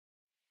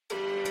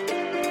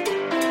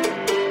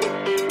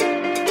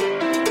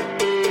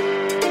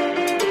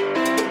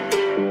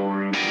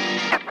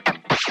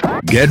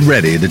Get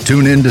ready to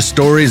tune into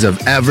stories of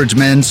average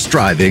men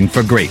striving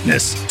for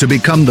greatness to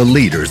become the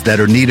leaders that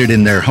are needed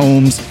in their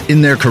homes,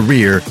 in their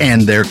career,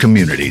 and their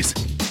communities.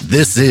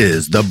 This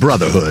is the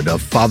Brotherhood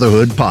of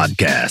Fatherhood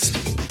podcast.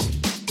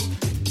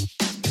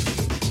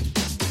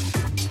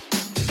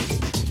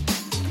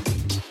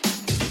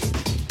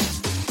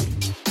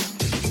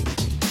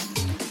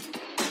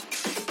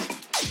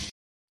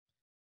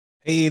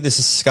 Hey, this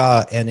is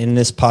Scott, and in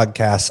this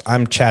podcast,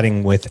 I'm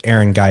chatting with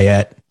Aaron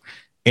Guyette.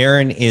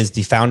 Aaron is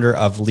the founder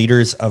of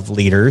Leaders of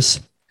Leaders,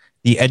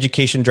 the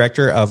education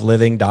director of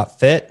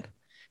Living.Fit.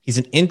 He's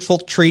an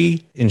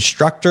infantry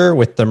instructor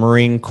with the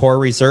Marine Corps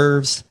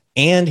Reserves,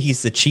 and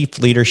he's the chief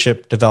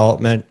leadership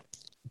development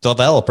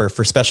developer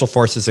for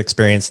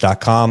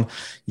SpecialForcesExperience.com.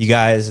 You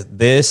guys,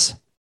 this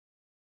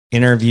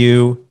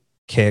interview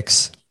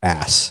kicks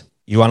ass.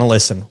 You want to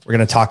listen. We're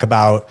going to talk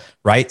about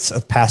rites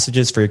of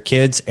passages for your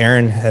kids.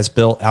 Aaron has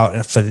built out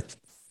a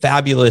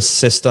fabulous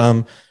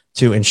system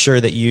to ensure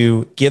that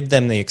you give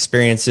them the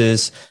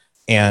experiences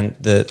and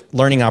the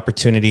learning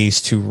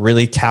opportunities to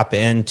really tap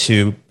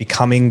into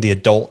becoming the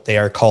adult they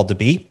are called to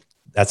be.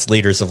 That's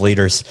Leaders of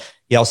Leaders.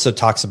 He also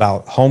talks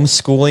about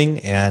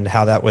homeschooling and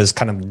how that was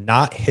kind of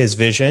not his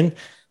vision,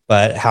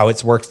 but how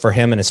it's worked for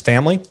him and his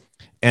family.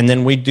 And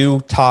then we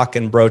do talk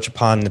and broach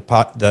upon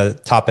the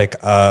topic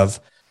of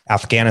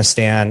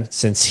Afghanistan,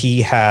 since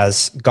he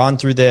has gone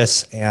through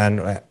this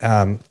and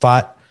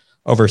fought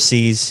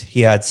overseas.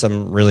 He had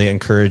some really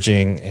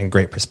encouraging and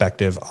great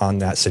perspective on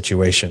that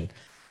situation.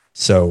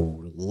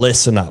 So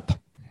listen up.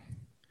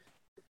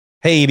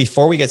 Hey,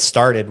 before we get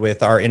started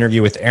with our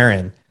interview with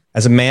Aaron,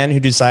 as a man who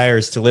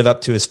desires to live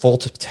up to his full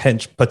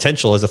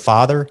potential as a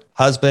father,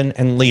 husband,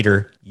 and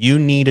leader, you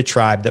need a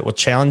tribe that will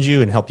challenge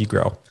you and help you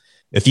grow.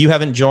 If you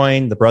haven't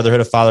joined the Brotherhood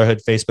of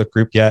Fatherhood Facebook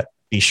group yet,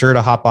 be sure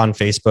to hop on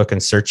Facebook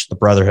and search the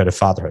Brotherhood of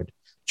Fatherhood.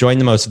 Join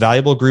the most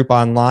valuable group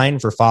online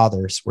for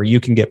fathers, where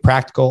you can get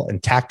practical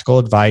and tactical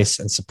advice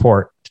and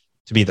support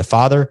to be the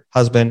father,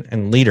 husband,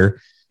 and leader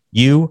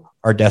you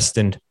are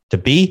destined to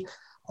be.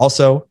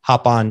 Also,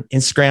 hop on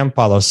Instagram,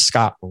 follow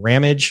Scott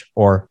Ramage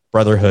or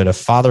Brotherhood of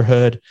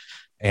Fatherhood,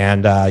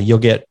 and you'll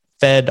get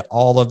fed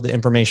all of the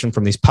information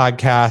from these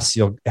podcasts.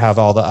 You'll have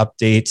all the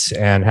updates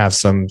and have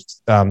some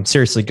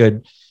seriously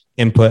good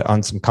input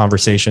on some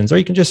conversations, or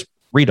you can just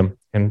read them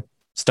and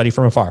study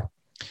from afar.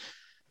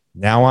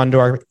 Now on to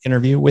our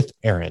interview with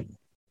Aaron.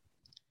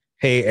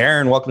 Hey,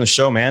 Aaron, welcome to the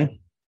show, man.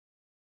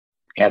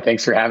 Yeah,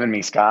 thanks for having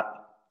me,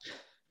 Scott.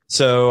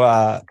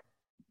 So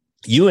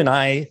you and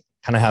I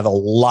kind of have a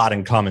lot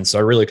in common. So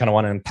I really kind of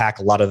want to unpack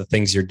a lot of the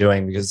things you're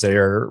doing, because they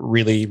are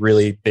really,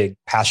 really big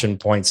passion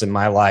points in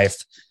my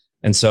life.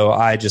 And so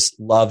I just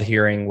love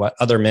hearing what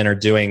other men are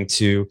doing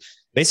to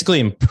basically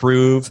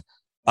improve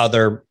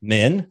other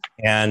men.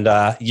 And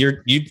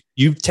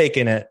you've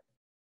taken it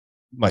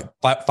like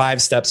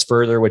five steps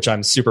further, which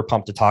I'm super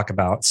pumped to talk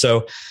about.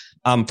 So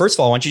first of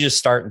all, why don't you just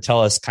start and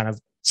tell us kind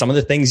of some of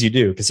the things you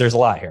do, because there's a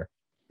lot here.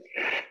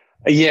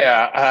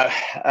 Yeah.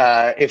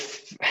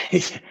 If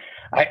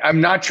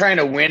I'm not trying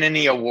to win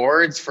any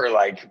awards for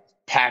like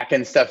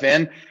packing stuff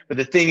in, but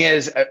the thing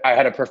is, I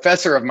had a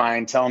professor of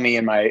mine tell me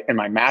in my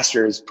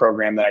master's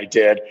program that I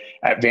did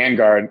at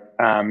Vanguard.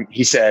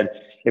 He said,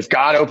 if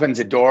God opens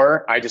a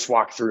door, I just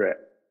walk through it.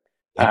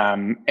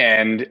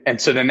 And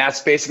so then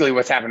that's basically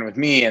what's happened with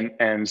me.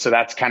 And so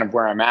that's kind of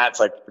where I'm at. It's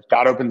like, if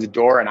God opens a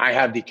door and I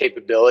have the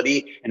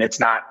capability and it's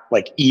not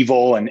like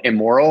evil and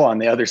immoral on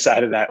the other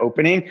side of that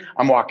opening,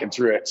 I'm walking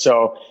through it.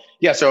 So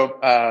yeah.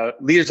 So,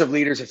 Leaders of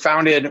Leaders, I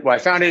founded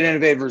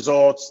Innovative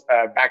Results,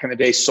 back in the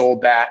day,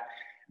 sold that.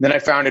 Then I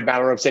founded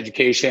Battle Ropes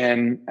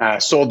Education,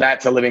 sold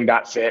that to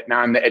Living.Fit. Now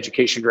I'm the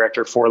education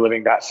director for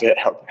Living.Fit,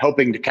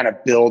 helping to kind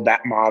of build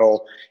that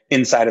model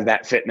inside of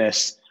that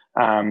fitness,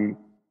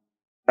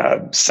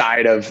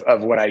 side of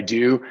what I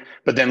do.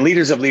 But then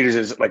Leaders of Leaders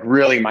is like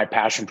really my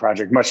passion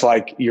project, much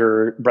like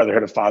your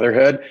Brotherhood of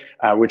Fatherhood,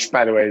 which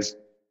by the way is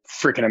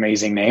freaking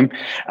amazing name.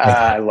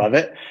 I love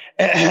it.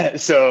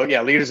 So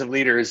yeah, Leaders of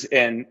Leaders.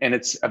 And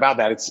it's about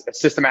that. It's a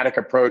systematic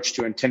approach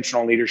to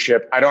intentional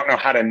leadership. I don't know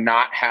how to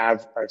not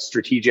have a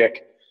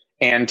strategic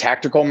and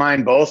tactical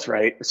mind, both,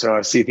 right? So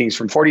I see things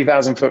from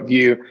 40,000 foot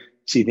view,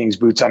 see things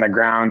boots on the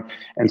ground.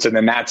 And so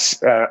then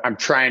that's, I'm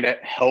trying to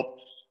help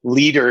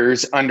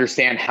leaders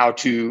understand how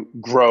to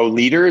grow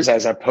leaders,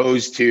 as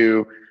opposed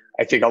to,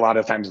 I think a lot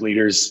of times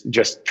leaders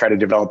just try to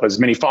develop as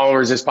many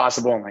followers as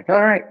possible. I'm like,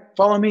 all right,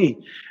 follow me.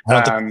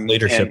 I don't think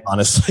leadership,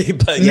 honestly,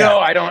 but yeah. No,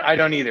 I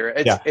don't either.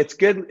 It's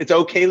good. It's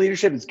okay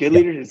leadership. It's good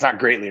leadership. It's not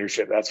great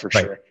leadership. That's for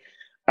sure.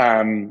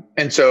 And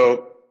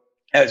so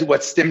as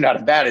what stemmed out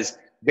of that is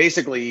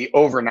basically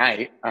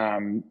overnight,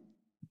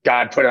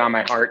 God put it on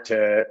my heart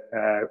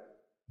to,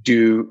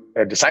 do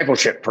a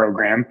discipleship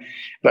program.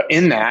 But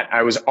in that,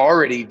 I was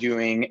already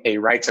doing a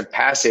rites of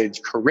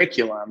passage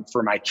curriculum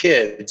for my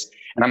kids.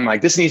 And I'm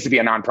like, this needs to be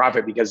a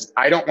nonprofit, because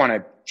I don't want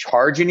to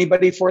charge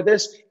anybody for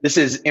this. This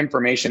is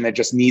information that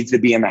just needs to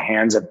be in the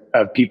hands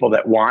of people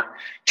that want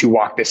to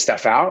walk this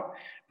stuff out.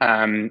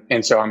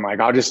 And so I'm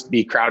like, I'll just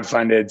be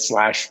crowdfunded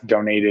 /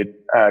 donated,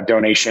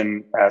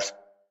 donation,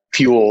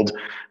 fueled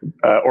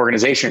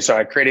organization. So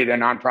I created a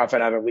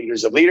nonprofit out of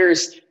Leaders of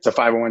Leaders. It's a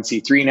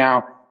 501c3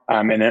 now.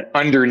 And then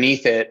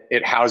underneath it,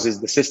 it houses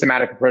the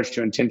systematic approach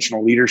to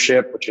intentional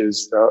leadership, which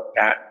is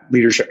that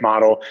leadership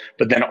model,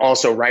 but then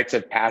also rites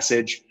of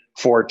passage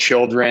for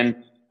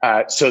children,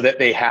 so that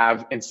they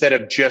have, instead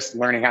of just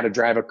learning how to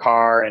drive a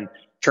car and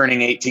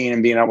turning 18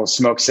 and being able to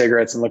smoke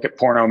cigarettes and look at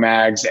porno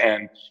mags,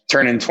 and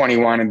turning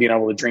 21 and being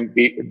able to drink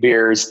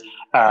beers,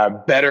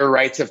 better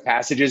rites of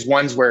passages,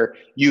 ones where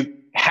you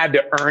had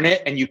to earn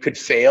it and you could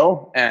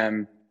fail,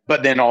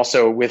 but then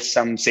also with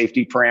some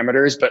safety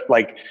parameters, but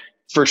like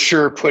for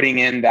sure putting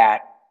in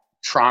that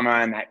trauma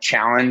and that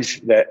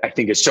challenge that I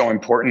think is so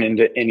important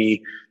into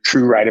any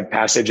true rite of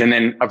passage. And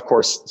then of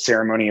course,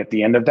 ceremony at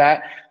the end of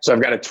that. So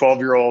I've got a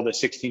 12-year-old, a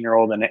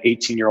 16-year-old, and an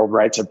 18-year-old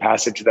rites of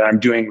passage that I'm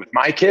doing with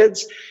my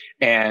kids,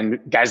 and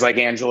guys like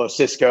Angelo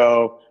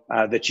Cisco,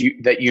 that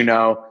you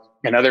know,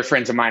 and other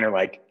friends of mine are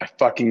like, I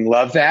fucking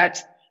love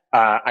that.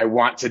 I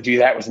want to do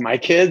that with my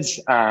kids.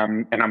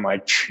 And I'm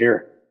like,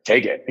 sure,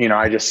 take it. You know,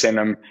 I just send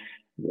them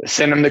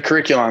the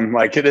curriculum.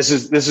 Like, this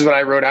is what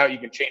I wrote out. You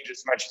can change it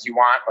as much as you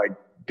want. Like,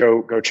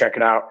 go check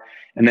it out.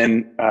 And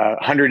then,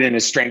 100 in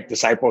his strength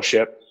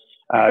discipleship,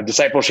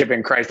 discipleship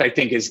in Christ, I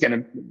think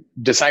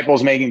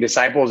disciples making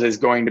disciples is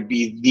going to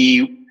be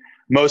the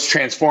most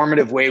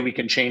transformative way we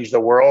can change the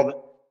world.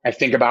 I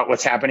think about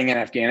what's happening in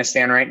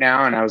Afghanistan right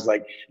now. And I was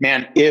like,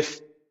 man, if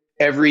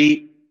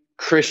every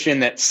Christian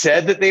that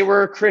said that they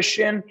were a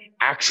Christian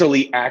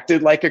actually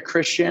acted like a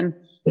Christian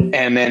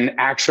and then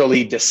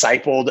actually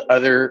discipled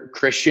other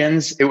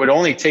Christians, it would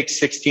only take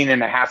 16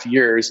 and a half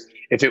years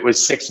if it was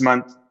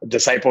 6-month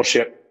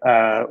discipleship,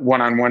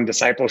 one-on-one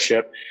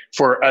discipleship,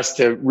 for us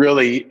to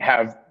really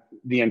have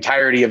the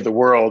entirety of the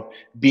world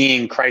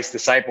being Christ's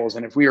disciples.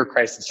 And if we were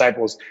Christ's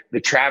disciples,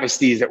 the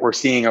travesties that we're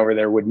seeing over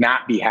there would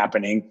not be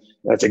happening.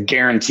 That's a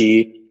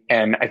guarantee.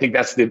 And I think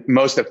that's the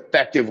most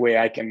effective way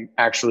I can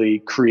actually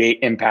create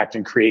impact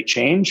and create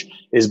change,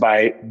 is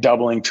by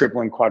doubling,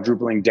 tripling,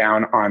 quadrupling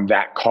down on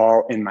that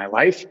call in my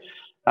life.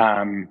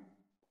 And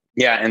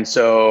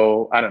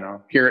so I don't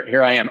know,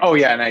 here I am. Oh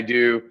yeah. And I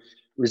do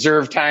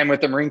reserve time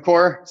with the Marine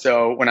Corps.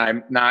 So when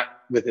I'm not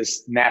with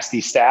this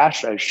nasty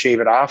stash, I shave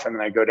it off, and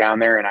then I go down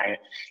there and I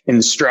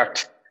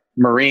instruct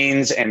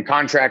Marines and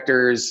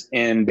contractors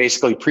in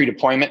basically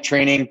pre-deployment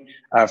training,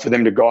 for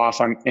them to go off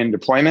in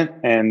deployment.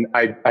 And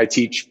I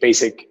teach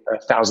basic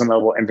 1,000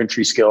 level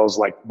infantry skills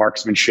like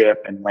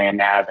marksmanship and land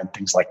nav and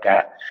things like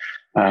that.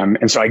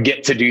 And so I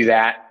get to do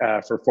that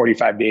for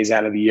 45 days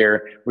out of the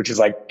year, which is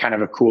like kind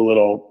of a cool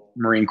little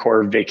Marine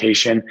Corps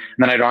vacation. And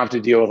then I don't have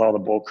to deal with all the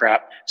bull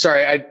crap.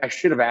 Sorry, I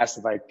should have asked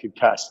if I could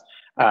cuss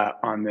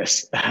on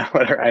this. I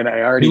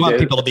already want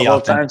did people to be the whole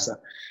authentic. time. So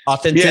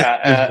Authentic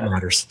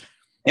matters.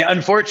 Yeah,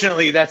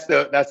 unfortunately, that's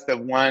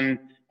the one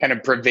kind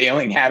of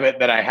prevailing habit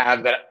that I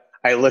have, that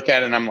I look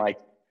at and I'm like,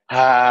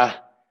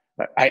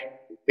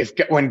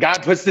 when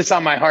God puts this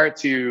on my heart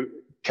to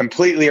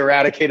completely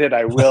eradicate it,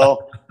 I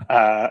will.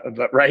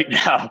 But right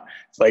now,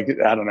 it's like,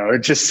 I don't know,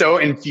 it's just so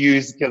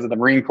infused because of the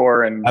Marine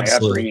Corps and my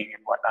upbringing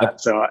and whatnot.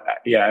 Yep. So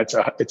yeah,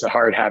 it's a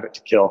hard habit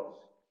to kill.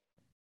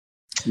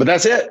 But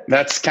that's it.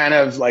 That's kind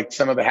of like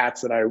some of the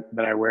hats that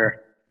I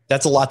wear.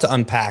 That's a lot to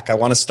unpack. I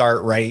want to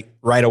start right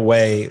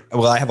away.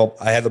 Well, I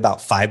have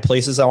about 5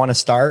 places I want to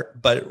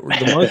start, but one of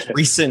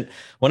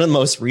the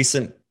most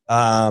recent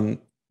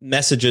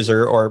messages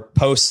or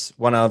posts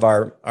one of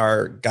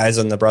our guys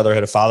in the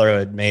Brotherhood of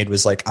Fatherhood made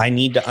was like, I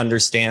need to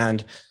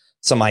understand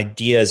some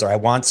ideas, or I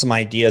want some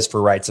ideas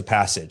for rites of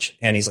passage.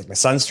 And he's like, my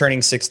son's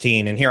turning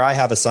 16, and here I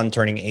have a son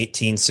turning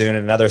 18 soon,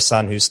 and another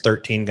son who's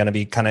 13, going to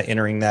be kind of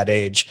entering that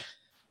age.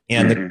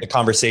 And the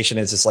conversation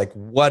is just like,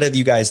 what have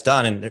you guys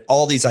done? And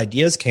all these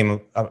ideas came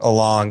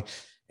along.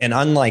 And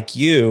unlike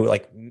you,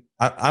 like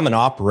I'm an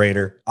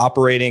operator.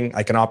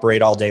 I can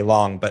operate all day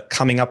long, but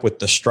coming up with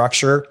the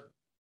structure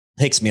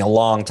takes me a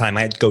long time.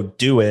 I had to go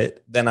do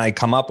it. Then I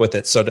come up with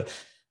it. So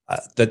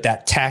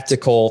that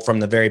tactical from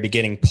the very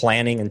beginning,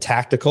 planning and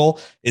tactical,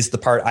 is the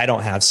part I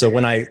don't have. So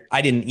when I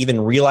didn't even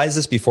realize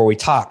this before we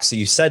talked. So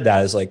you said that,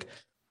 I was like,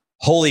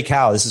 holy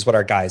cow, this is what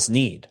our guys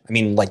need. I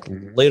mean, like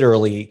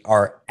literally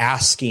are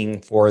asking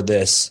for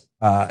this.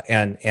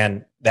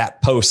 And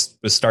that post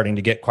was starting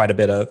to get quite a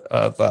bit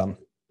of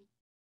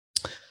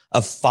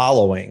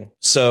following.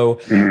 So,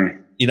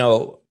 you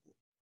know,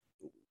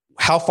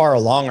 how far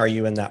along are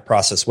you in that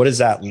process? What does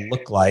that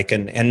look like?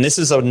 And this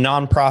is a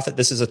nonprofit.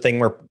 This is a thing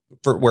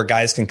where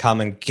guys can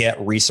come and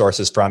get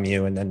resources from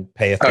you and then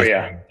pay a fee.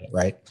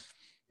 Right?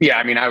 Yeah.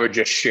 I mean, I would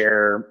just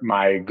share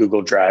my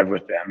Google Drive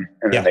with them,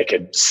 and then they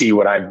could see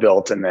what I've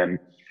built and then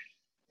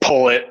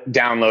pull it,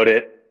 download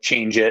it,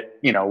 change it,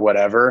 you know,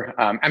 whatever.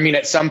 I mean,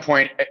 at some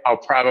point it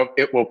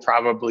will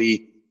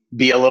probably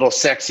be a little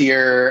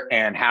sexier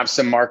and have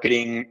some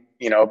marketing,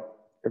 you know,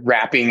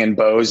 wrapping and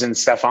bows and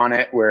stuff on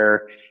it,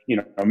 where, you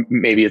know,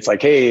 maybe it's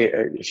like, hey,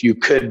 if you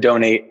could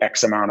donate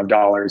X amount of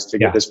dollars to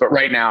get this. But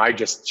right now I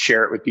just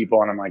share it with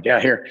people and I'm like, yeah,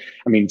 here.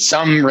 I mean,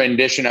 some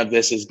rendition of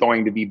this is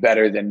going to be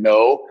better than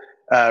no.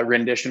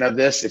 rendition of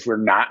this. If we're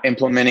not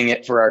implementing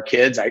it for our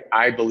kids,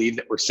 I believe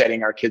that we're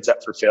setting our kids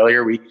up for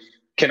failure. We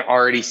can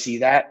already see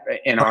that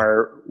in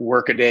our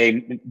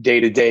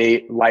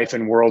day-to-day life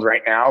and world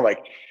right now.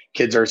 Like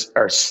kids are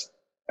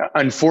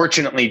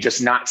unfortunately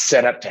just not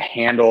set up to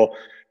handle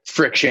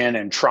friction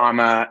and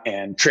trauma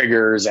and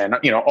triggers and,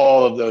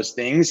 all of those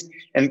things.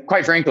 And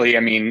quite frankly,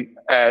 even,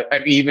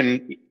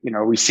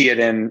 we see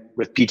it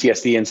with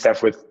PTSD and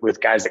stuff with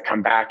guys that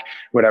come back,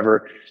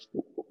 whatever.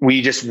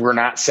 We're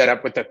not set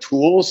up with the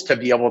tools to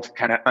be able to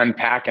kind of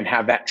unpack and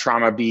have that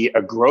trauma be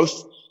a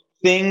growth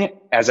thing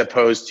as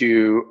opposed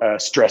to a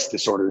stress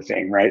disorder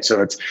thing, right?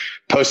 So it's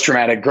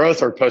post-traumatic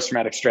growth or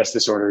post-traumatic stress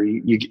disorder.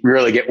 You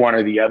really get one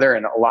or the other.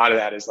 And a lot of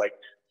that is like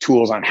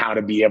tools on how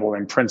to be able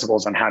and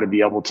principles on how to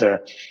be able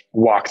to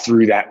walk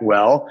through that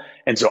well.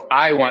 And so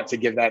I want to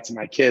give that to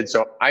my kids.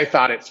 So I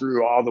thought it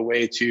through all the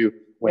way to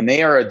when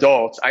they are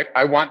adults.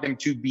 I want them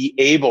to be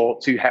able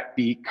to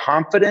be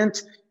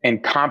confident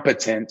and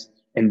competent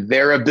in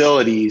their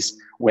abilities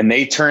when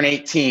they turn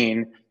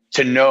 18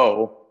 to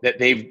know that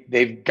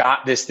they've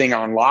got this thing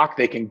on lock.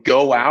 They can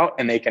go out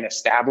and they can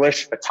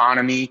establish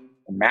autonomy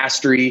and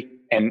mastery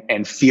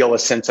and feel a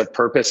sense of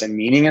purpose and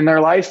meaning in their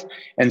life.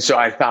 And so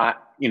I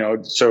thought,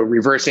 so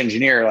reverse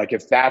engineer, like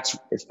if that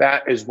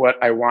is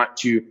what I want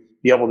to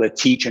be able to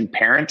teach and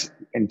parent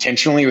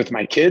intentionally with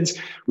my kids,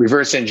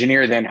 reverse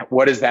engineer, then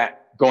what is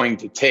that going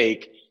to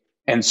take?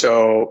 And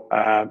so,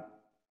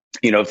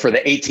 for the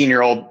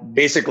 18-year-old,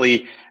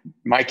 basically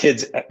my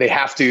kids, they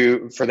have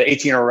to, for the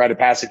 18-year-old rite of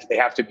passage, they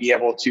have to be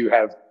able to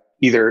have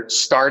either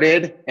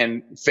started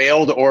and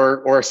failed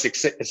or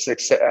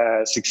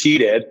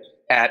succeeded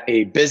at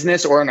a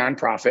business or a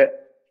nonprofit.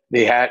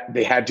 They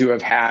had to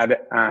have had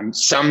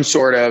some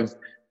sort of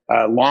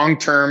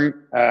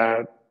long-term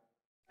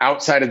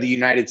outside of the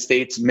United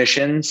States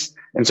missions.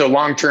 And so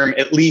long-term,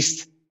 at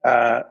least,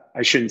 I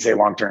shouldn't say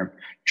long-term,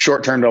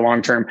 short-term to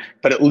long-term,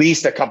 but at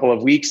least a couple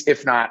of weeks,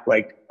 if not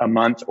like a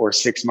month or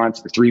 6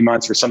 months or 3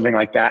 months or something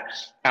like that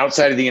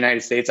outside of the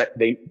United States.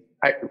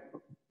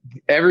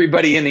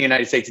 Everybody in the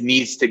United States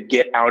needs to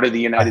get out of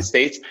the United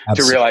States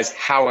to realize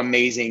how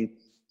amazing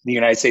the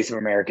United States of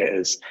America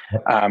is.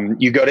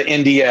 You go to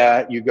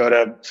India, you go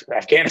to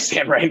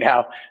Afghanistan right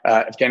now,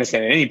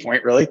 Afghanistan at any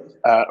point really,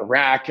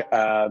 Iraq.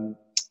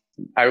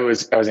 I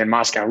was in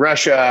Moscow,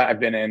 Russia. I've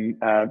been in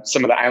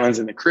some of the islands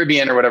in the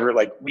Caribbean or whatever.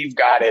 Like we've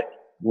got it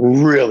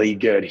really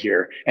good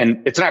here. And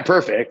it's not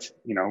perfect,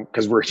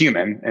 because we're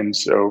human. And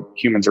so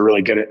humans are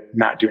really good at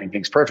not doing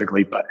things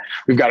perfectly, but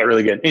we've got it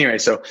really good. Anyway,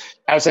 so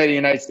outside of the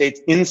United States,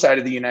 inside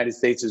of the United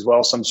States as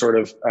well, some sort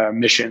of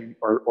mission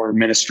or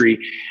ministry,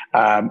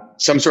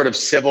 some sort of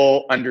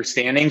civil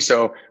understanding.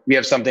 So we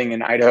have something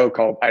in Idaho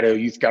called Idaho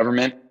Youth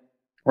Government,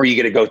 where you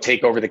get to go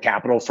take over the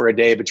Capitol for a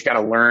day, but you got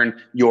to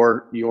learn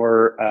your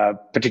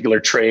particular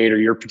trade or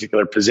your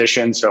particular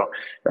position. So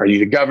are you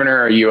the governor?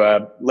 Are you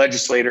a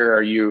legislator?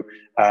 Are you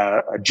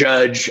a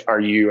judge? Are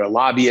you a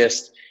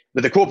lobbyist?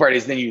 But the cool part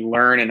is then you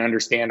learn and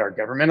understand our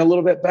government a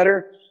little bit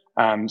better.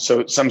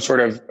 So some sort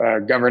of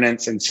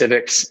governance and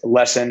civics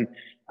lesson.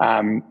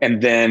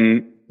 And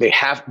then they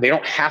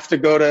don't have to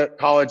go to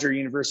college or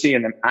university.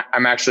 And then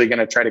I'm actually going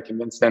to try to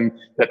convince them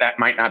that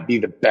might not be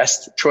the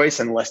best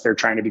choice unless they're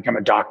trying to become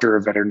a doctor or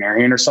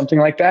veterinarian or something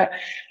like that.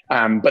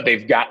 But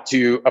they've got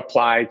to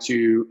apply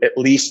to at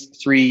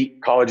least 3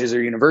 colleges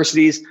or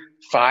universities,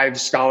 5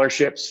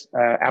 scholarships,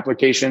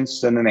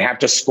 applications. And then they have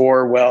to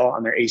score well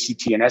on their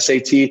ACT and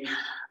SAT.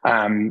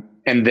 I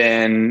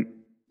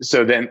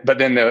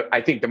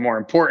think the more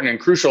important and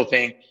crucial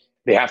thing,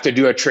 they have to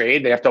do a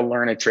trade. They have to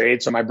learn a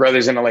trade. So my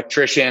brother's an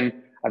electrician.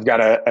 I've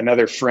got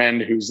another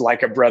friend who's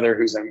like a brother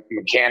who's a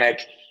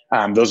mechanic.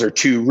 Those are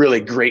 2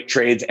 really great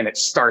trades, and it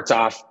starts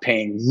off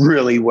paying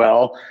really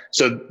well.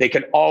 So they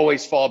can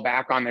always fall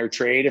back on their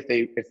trade if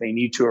they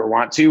need to or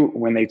want to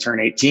when they turn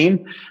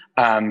 18.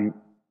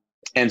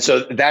 And so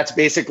that's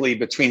basically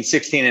between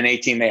 16 and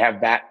 18, they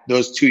have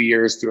those 2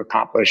 years to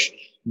accomplish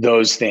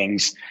those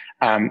things.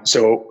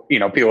 So,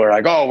 people are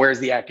like, oh, where's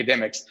the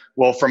academics?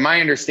 Well, from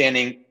my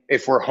understanding,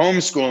 if we're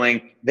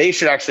homeschooling, they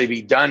should actually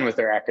be done with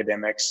their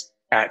academics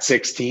at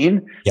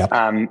 16. Yep.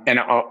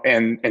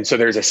 And so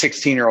there's a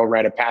 16-year-old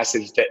rite of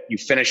passage that you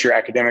finish your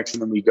academics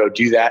and then we go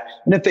do that.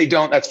 And if they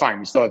don't, that's fine.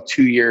 You still have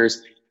 2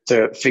 years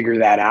to figure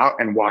that out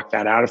and walk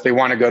that out. If they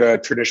want to go to a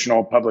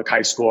traditional public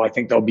high school, I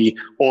think they'll be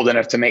old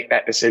enough to make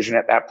that decision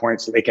at that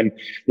point. So they can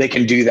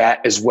do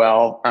that as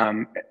well.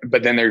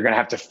 But then they're going to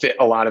have to fit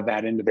a lot of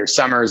that into their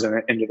summers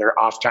and into their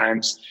off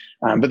times.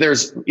 But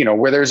there's,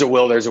 where there's a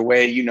will, there's a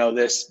way.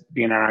 This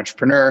being an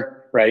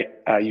entrepreneur, right?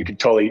 You could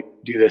totally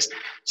do this.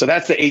 So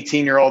that's the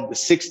 18-year-old, the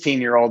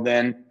 16-year-old.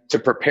 Then to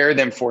prepare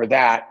them for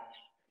that,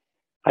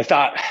 I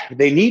thought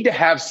they need to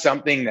have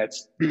something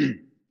that's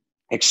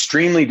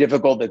extremely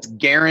difficult, that's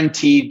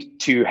guaranteed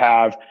to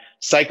have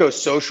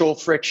psychosocial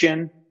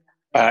friction,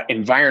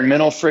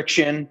 environmental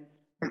friction,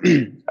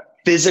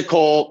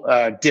 physical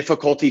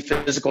difficulty,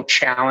 physical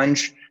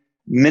challenge,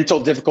 mental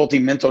difficulty,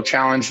 mental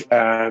challenge,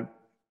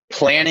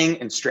 planning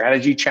and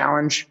strategy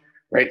challenge,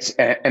 right?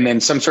 And then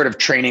some sort of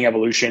training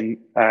evolution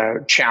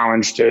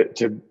challenge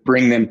to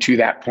bring them to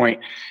that point.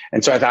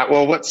 And so I thought,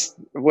 well,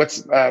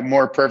 what's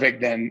more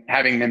perfect than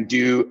having them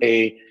do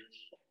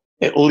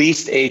at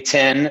least a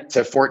 10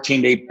 to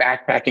 14 day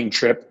backpacking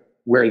trip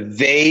where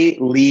they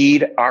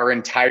lead our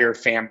entire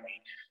family.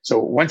 So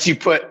once you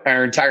put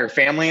our entire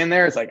family in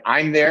there, it's like,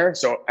 I'm there.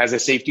 So as a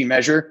safety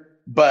measure,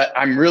 but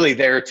I'm really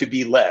there to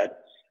be led.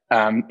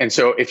 And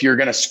so if you're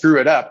going to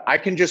screw it up, I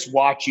can just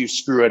watch you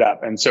screw it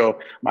up. And so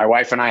my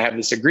wife and I have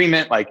this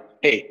agreement, like,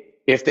 hey,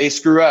 if they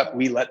screw up,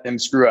 we let them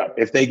screw up.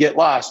 If they get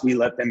lost, we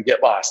let them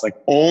get lost. Like,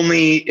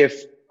 only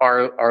if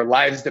our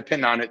lives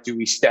depend on it do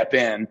we step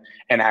in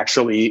and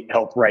actually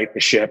help right the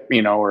ship,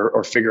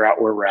 or figure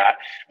out where we're at.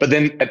 But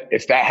then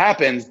if that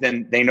happens,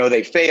 then they know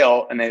they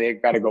fail, and then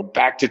they've got to go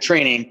back to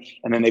training,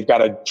 and then they've got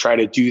to try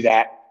to do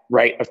that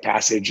rite of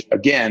passage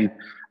again.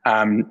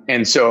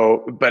 And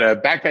so, but a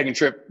backpacking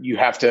trip, you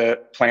have to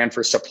plan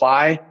for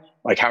supply.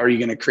 Like, how are you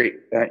going to create,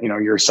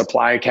 your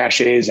supply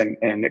caches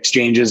and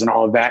exchanges and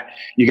all of that?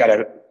 You got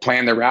to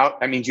plan the route.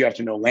 That means you have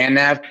to know land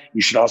nav.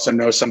 You should also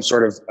know some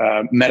sort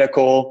of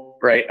medical,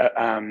 right?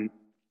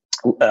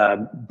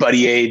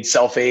 Buddy aid,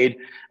 self aid,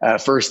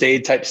 first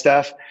aid type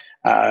stuff.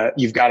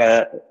 You've got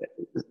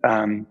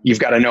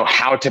to know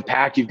how to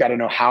pack. You've got to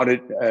know how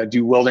to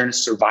do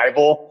wilderness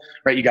survival,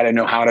 right? You got to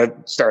know how to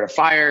start a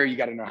fire. You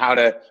got to know how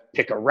to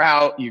pick a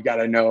route. You got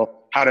to know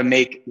how to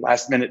make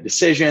last minute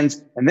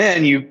decisions. And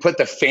then you put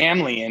the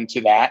family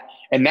into that.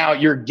 And now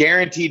you're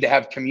guaranteed to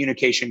have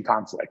communication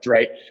conflict,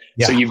 right?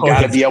 Yeah. So you've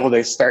got to be able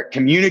to start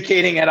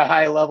communicating at a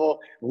high level,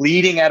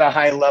 leading at a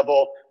high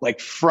level, like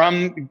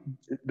from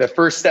the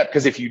first step.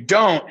 Because if you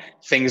don't,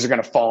 things are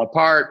going to fall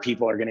apart.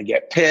 People are going to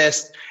get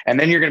pissed. And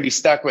then you're going to be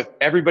stuck with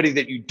everybody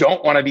that you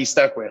don't want to be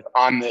stuck with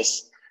on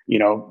this,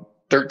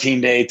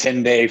 13-day,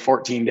 10-day,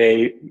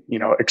 14-day,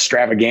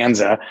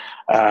 extravaganza,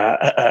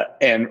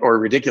 or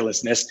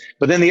ridiculousness.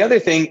 But then the other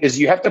thing is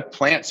you have to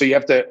plan. So you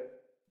have to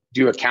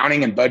do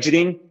accounting and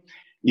budgeting.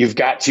 You've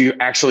got to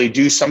actually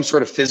do some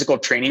sort of physical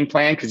training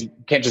plan, because you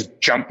can't just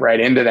jump right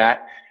into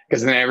that,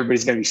 because then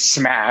everybody's going to be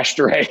smashed,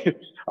 right,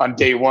 on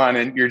day one.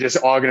 And you're just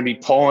all going to be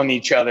pulling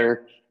each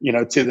other,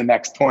 to the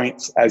next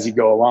points as you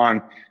go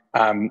along.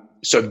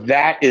 So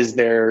that is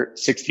their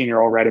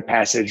 16-year-old rite of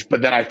passage.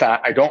 But then I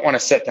thought, I don't want to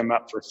set them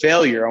up for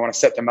failure. I want to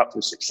set them up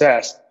for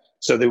success.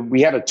 So that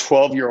we have a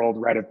 12-year-old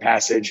rite of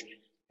passage,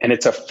 and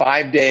it's a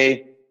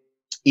 5-day.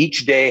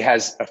 Each day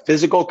has a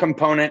physical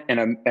component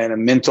and a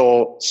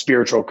mental,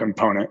 spiritual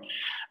component.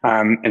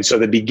 And so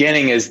the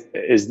beginning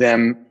is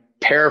them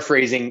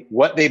paraphrasing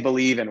what they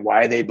believe and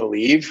why they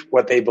believe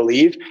what they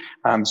believe.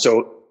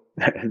 So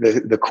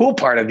the cool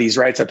part of these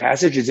rites of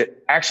passage is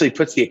it actually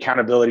puts the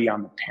accountability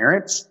on the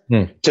parents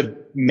to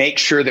make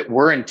sure that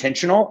we're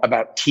intentional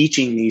about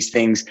teaching these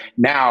things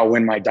now,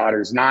 when my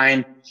daughter's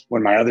 9,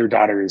 when my other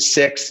daughter is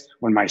 6,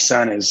 when my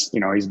son is,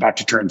 he's about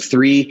to turn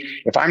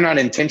 3. If I'm not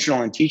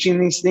intentional in teaching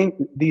these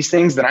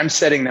things, then I'm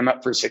setting them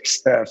up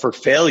for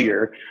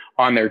failure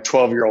on their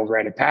 12-year-old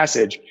rite of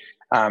passage.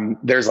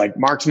 There's like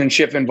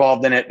marksmanship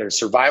involved in it. There's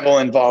survival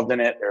involved in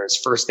it. There's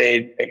first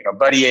aid,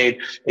 buddy aid,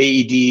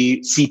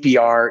 AED,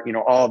 CPR,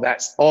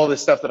 all the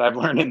stuff that I've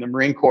learned in the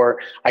Marine Corps,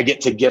 I get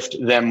to gift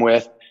them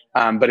with.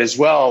 But as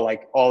well,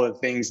 like all the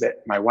things that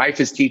my wife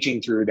is teaching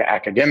through the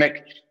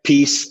academic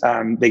piece,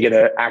 they get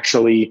to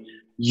actually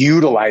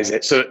utilize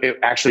it. So it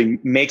actually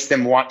makes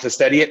them want to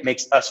study it,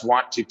 makes us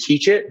want to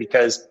teach it,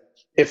 because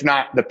if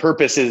not, the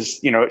purpose is,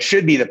 it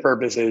should be the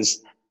purpose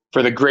is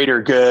for the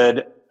greater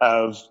good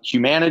of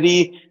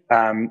humanity,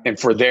 and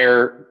for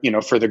their,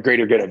 for the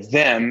greater good of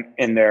them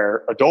in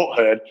their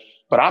adulthood.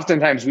 But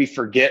oftentimes we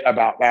forget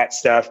about that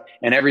stuff,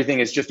 and everything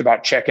is just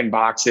about checking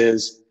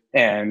boxes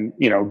and,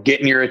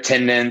 getting your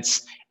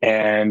attendance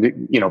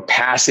and,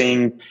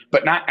 passing,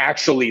 but not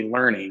actually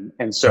learning.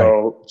 And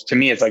so to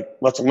me, it's like,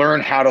 let's learn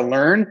how to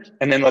learn,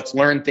 and then let's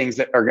learn things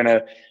that are going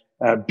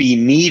to be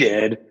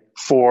needed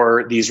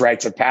for these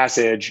rites of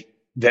passage,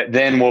 that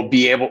then we'll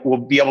be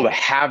able to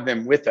have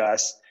them with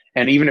us.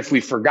 And even if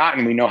we've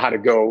forgotten, we know how to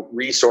go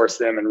resource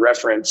them and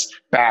reference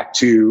back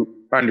to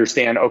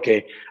understand,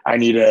 okay, I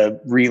need to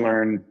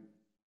relearn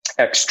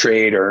X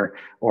trade or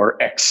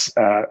X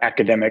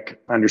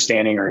academic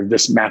understanding, or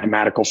this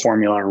mathematical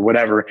formula or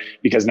whatever,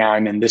 because now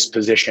I'm in this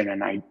position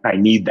and I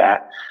need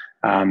that.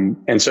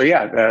 And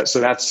so, so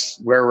that's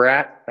where we're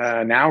at.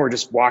 Now we're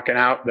just walking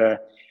out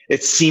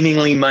it's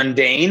seemingly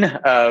mundane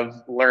of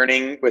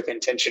learning with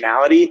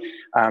intentionality,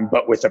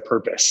 but with a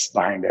purpose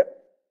behind it.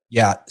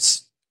 Yeah.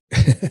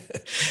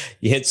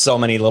 You hit so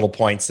many little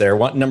points there.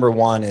 Number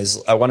one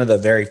is one of the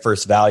very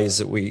first values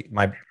that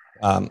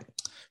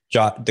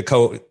the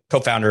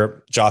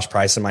co-founder Josh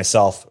Price and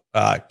myself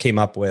came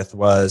up with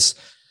was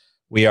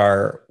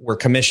we're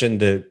commissioned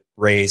to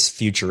raise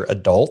future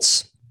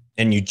adults.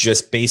 And you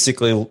just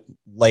basically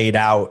laid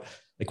out,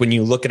 like, when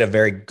you look at a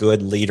very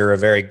good leader, a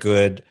very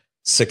good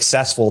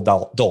successful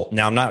adult.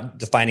 Now, I'm not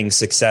defining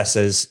success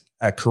as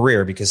a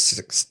career,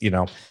 because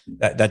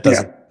that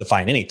doesn't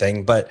define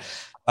anything, but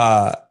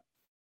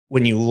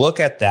when you look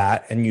at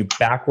that and you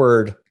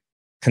backward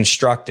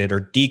construct it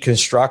or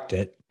deconstruct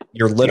it,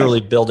 you're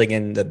literally building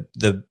in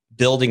the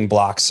building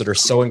blocks that are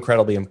so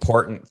incredibly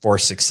important for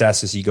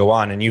success as you go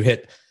on. And you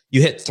hit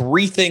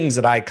three things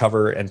that I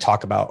cover and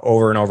talk about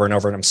over and over and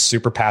over, and I'm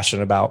super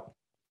passionate about.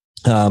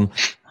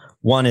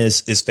 One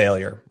is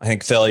failure. I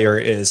think failure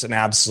is an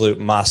absolute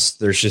must.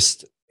 There's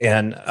just,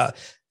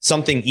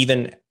 something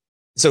even,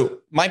 so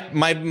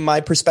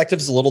my perspective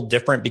is a little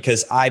different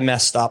because I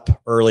messed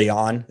up early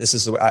on.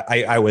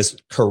 I was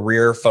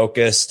career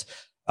focused,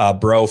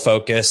 bro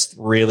focused,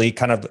 really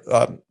kind of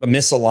a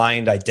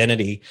misaligned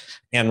identity.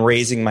 And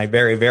raising my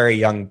very, very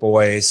young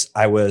boys,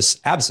 I was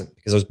absent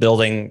because I was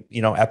building,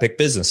 epic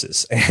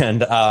businesses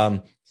and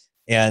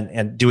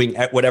doing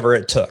whatever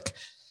it took.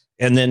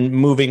 And then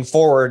moving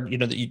forward,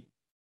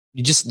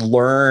 you just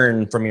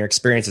learn from your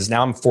experiences.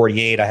 Now I'm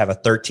 48. I have a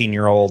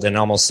 13-year-old and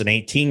almost an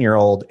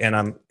 18-year-old, and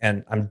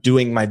I'm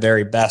doing my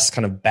very best,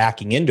 kind of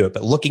backing into it.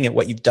 But looking at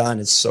what you've done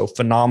is so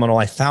phenomenal.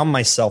 I found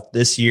myself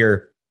this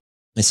year.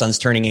 My son's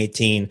turning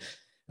 18, and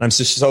I'm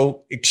just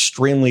so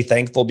extremely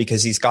thankful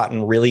because he's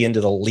gotten really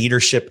into the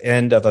leadership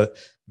end of a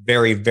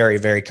very, very,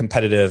 very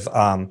competitive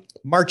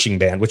marching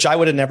band, which I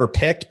would have never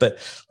picked. But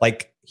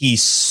like,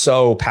 he's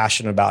so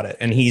passionate about it,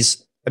 and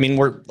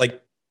we're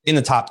like in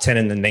the top 10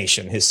 in the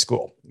nation, his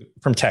school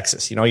from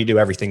Texas, you do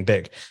everything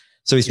big.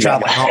 So he's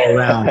traveling all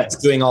around, he's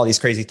doing all these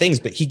crazy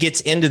things, but he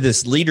gets into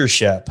this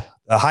leadership,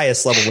 the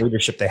highest level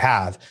leadership they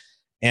have.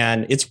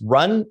 And it's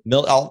run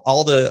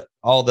all the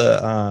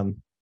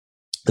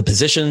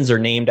positions are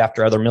named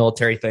after other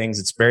military things.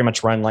 It's very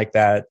much run like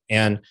that.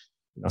 And,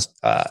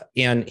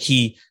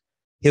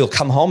 he'll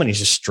come home and he's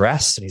just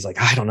stressed and he's like,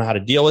 I don't know how to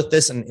deal with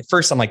this. And at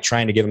first I'm like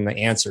trying to give him the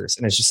answers.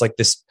 And it's just like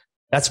this,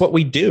 that's what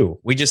we do.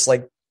 We just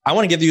like, I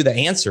want to give you the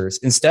answers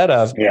instead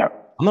of,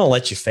 I'm going to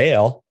let you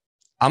fail.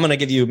 I'm going to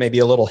give you maybe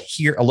a little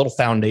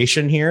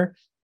foundation here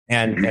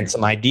and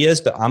some ideas,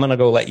 but I'm going to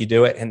go let you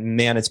do it. And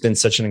man, it's been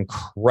such an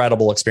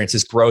incredible experience.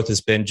 His growth has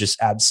been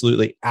just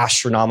absolutely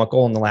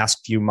astronomical in the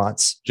last few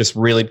months, just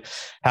really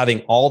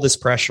having all this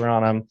pressure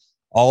on him,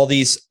 all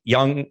these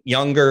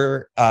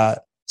younger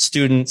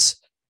students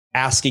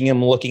asking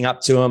him, looking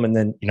up to him, and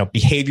then,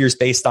 behaviors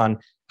based on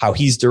how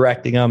he's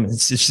directing them.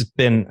 It's just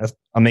been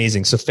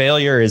amazing. So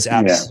failure is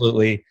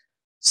absolutely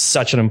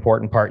such an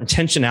important part.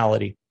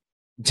 Intentionality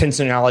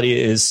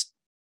is,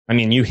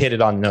 you hit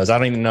it on the nose. I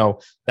don't even know.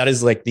 That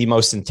is like the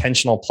most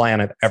intentional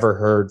plan I've ever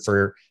heard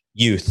for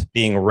youth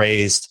being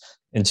raised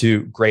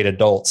into great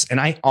adults. And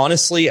I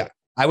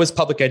was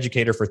public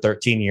educator for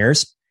 13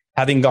 years.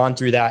 Having gone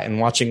through that and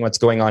watching what's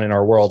going on in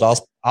our world,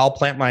 I'll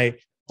plant my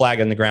flag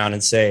in the ground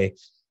and say,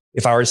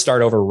 if I were to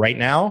start over right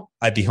now,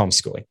 I'd be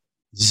homeschooling.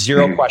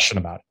 Zero question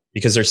about it,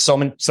 because there's so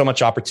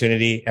much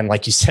opportunity. And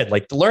like you said,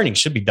 like the learning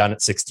should be done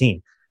at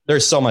 16.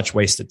 There's so much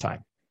wasted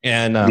time.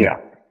 And,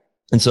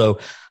 and so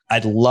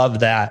I'd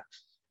love that.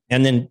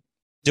 And then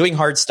doing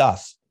hard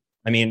stuff.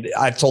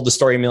 I've told the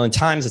story a million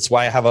times. It's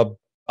why I have a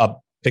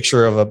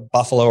picture of a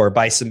buffalo or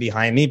bison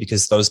behind me,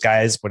 because those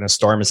guys, when a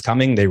storm is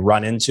coming, they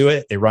run into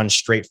it. They run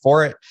straight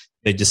for it.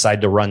 They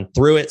decide to run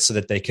through it so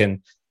that they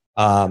can,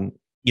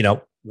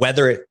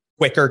 weather it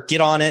quicker, get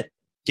on it,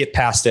 get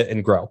past it,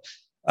 and grow.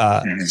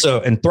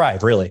 And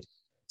thrive, really.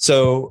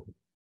 So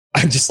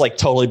I'm just like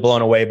totally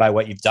blown away by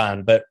what you've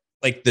done. But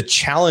like the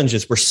challenge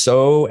is, we're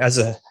so, as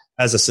a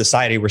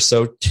society, we're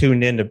so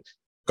tuned into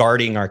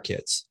guarding our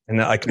kids, and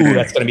like, ooh,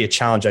 that's going to be a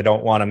challenge. I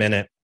don't want them in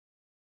it.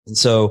 And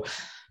so,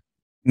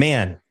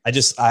 man,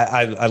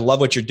 I love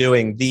what you're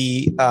doing.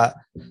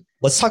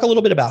 Let's talk a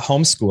little bit about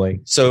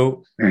homeschooling.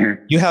 So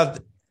you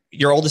have,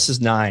 your oldest is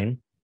 9,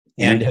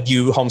 and have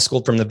you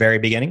homeschooled from the very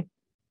beginning?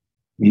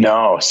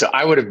 No. So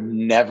I would have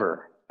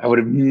never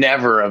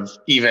have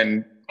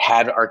even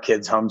had our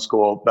kids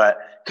homeschool, but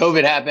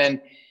COVID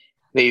happened.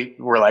 They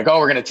were like, oh,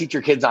 we're going to teach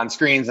your kids on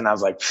screens. And I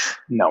was like,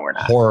 no, we're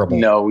not. Horrible.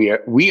 No,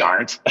 we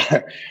aren't.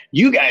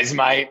 You guys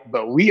might,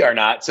 but we are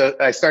not. So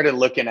I started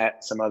looking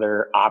at some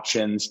other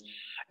options.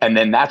 And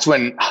then that's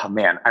when,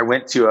 I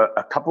went to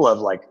a couple of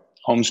like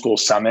homeschool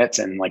summits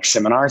and like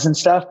seminars and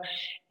stuff.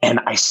 And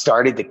I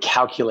started to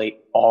calculate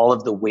all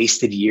of the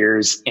wasted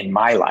years in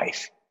my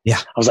life. Yeah.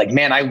 I was like,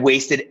 man, I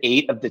wasted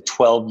 8 of the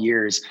 12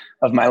 years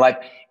of my life.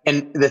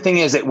 And the thing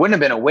is, it wouldn't have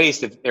been a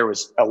waste if there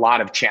was a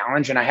lot of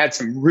challenge. And I had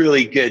some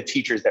really good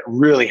teachers that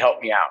really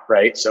helped me out.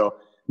 Right. So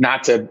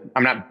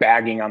I'm not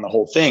bagging on the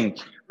whole thing,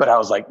 but I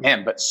was like,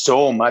 man, but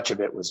so much of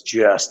it was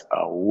just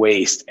a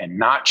waste and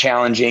not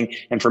challenging.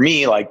 And for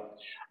me, like,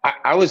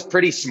 I was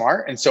pretty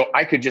smart. And so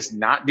I could just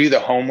not do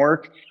the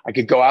homework. I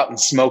could go out and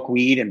smoke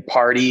weed and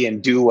party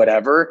and do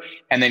whatever,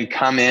 and then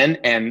come in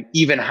and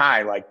even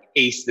high, like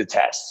ace the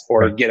test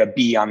or get a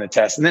B on the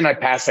test. And then I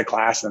pass the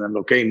class and I'm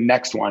okay.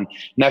 Next one.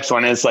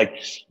 And it's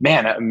like,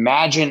 man,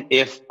 imagine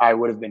if I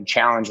would have been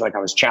challenged like I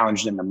was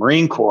challenged in the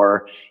Marine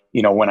Corps,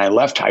 when I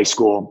left high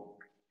school,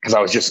 because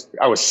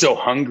I was so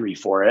hungry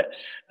for it.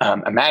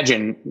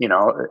 Imagine,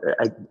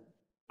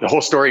 the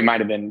whole story might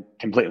have been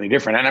completely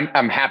different. And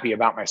I'm happy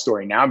about my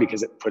story now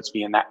because it puts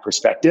me in that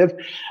perspective.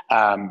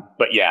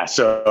 But yeah,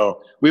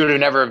 so we would have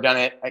never have done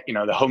it,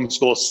 the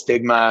homeschool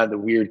stigma, the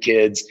weird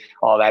kids,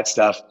 all that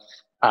stuff.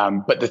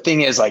 But the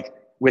thing is, like,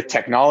 with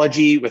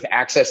technology, with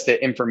access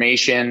to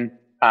information,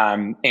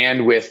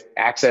 and with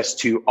access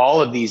to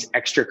all of these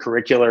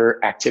extracurricular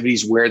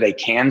activities where they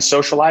can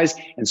socialize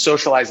and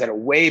socialize at a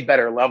way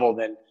better level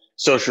than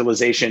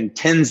socialization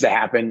tends to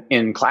happen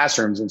in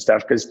classrooms and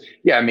stuff. Because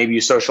maybe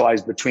you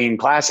socialize between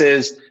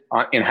classes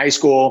in high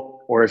school,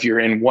 or if you're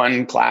in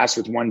one class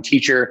with one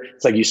teacher,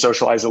 it's like you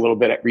socialize a little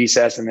bit at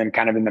recess and then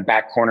kind of in the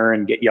back corner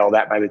and get yelled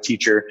at by the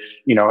teacher,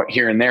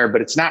 here and there.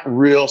 But it's not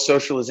real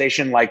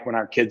socialization like when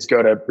our kids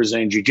go to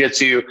Brazilian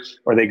Jiu-Jitsu,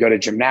 or they go to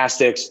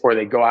gymnastics, or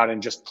they go out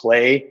and just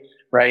play,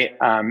 right?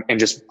 And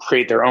just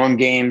create their own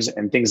games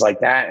and things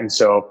like that. And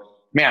so,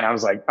 man, I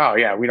was like, oh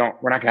yeah, we're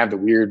not gonna have the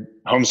weird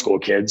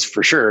homeschool kids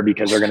for sure,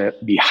 because they're gonna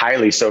be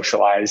highly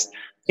socialized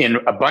in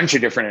a bunch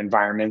of different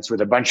environments with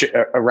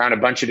around a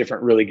bunch of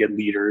different really good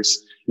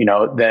leaders.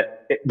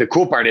 That the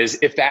cool part is,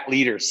 if that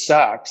leader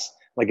sucks,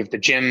 like if the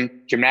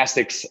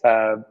gymnastics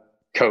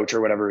coach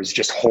or whatever is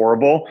just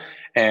horrible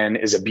and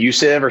is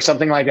abusive or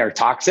something like that, or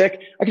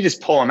toxic, I could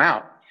just pull him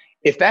out.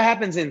 If that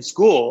happens in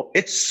school,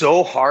 it's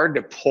so hard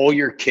to pull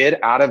your kid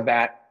out of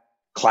that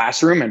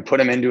classroom and put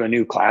them into a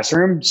new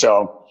classroom.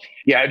 So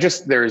yeah,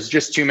 there's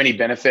just too many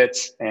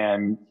benefits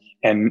and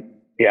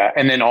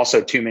then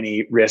also too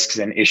many risks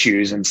and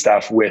issues and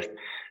stuff with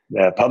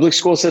the public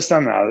school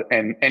system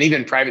and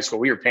even private school.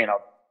 We were paying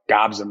out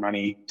gobs of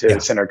money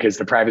to send our kids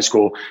to private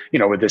school,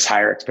 with this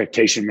higher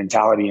expectation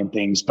mentality and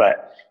things.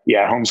 But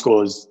yeah,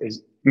 homeschool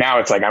is now,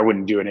 it's like I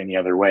wouldn't do it any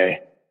other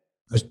way.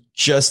 I was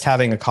just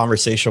having a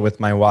conversation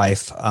with my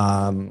wife,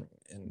 and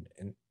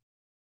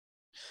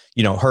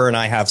her and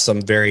I have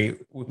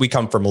we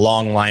come from a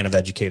long line of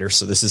educators.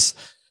 So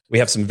we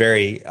have some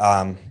very,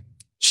 our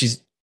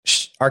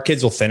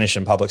kids will finish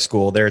in public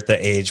school. They're at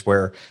the age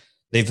where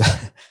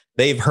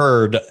they've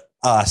heard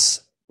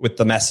us with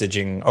the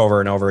messaging over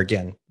and over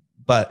again.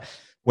 But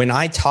when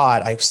I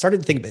taught, I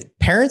started to think that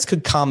parents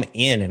could come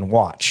in and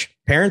watch.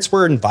 Parents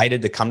were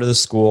invited to come to the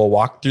school,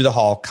 walk through the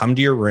hall, come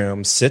to your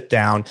room, sit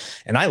down.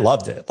 And I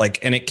loved it.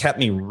 And it kept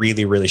me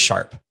really, really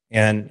sharp.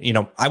 And,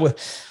 I would,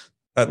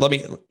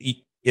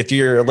 if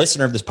you're a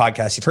listener of this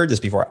podcast, you've heard this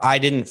before. I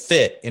didn't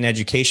fit in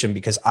education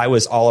because I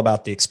was all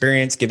about the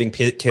experience, giving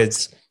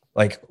kids,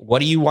 like, what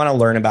do you want to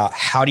learn about?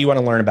 How do you want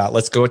to learn about?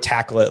 Let's go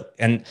tackle it.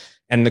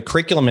 And the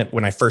curriculum,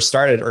 when I first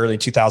started early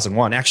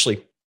 2001,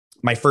 actually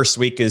my first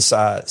week is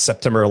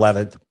September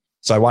 11th.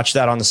 So I watched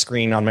that on the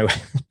screen on my way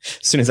as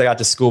soon as I got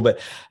to school, but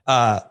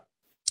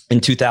in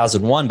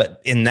 2001.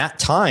 But in that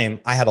time,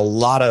 I had a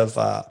lot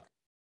of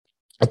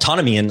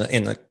autonomy in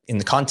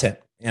the content,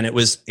 and it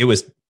was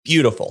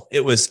beautiful.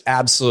 It was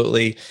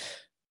absolutely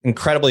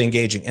incredibly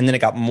engaging. And then it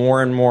got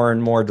more and more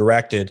and more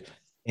directed.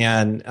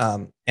 And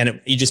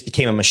you just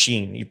became a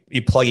machine.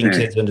 You plugging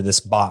kids into this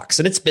box,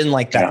 and it's been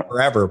like that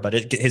forever, but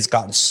it has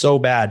gotten so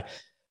bad.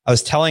 I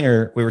was telling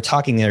her, we were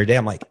talking the other day,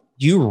 I'm like,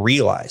 you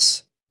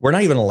realize we're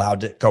not even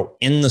allowed to go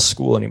in the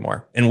school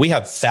anymore. And we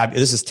have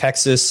this is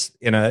Texas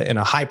in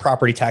a high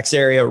property tax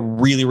area,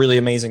 really, really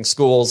amazing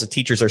schools. The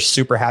teachers are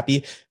super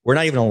happy. We're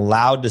not even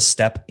allowed to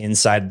step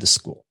inside the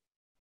school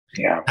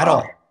at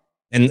all.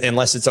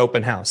 Unless it's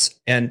open house,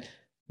 and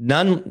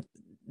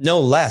no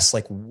less,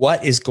 like,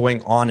 what is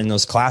going on in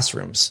those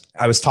classrooms.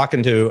 I was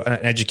talking to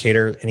an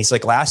educator, and he's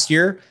like, last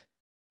year,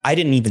 I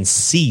didn't even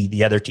see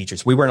the other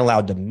teachers. We weren't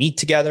allowed to meet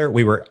together.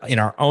 We were in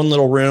our own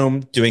little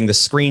room doing the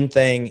screen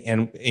thing,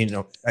 and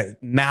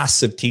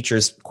massive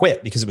teachers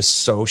quit because it was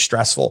so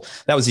stressful.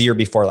 That was the year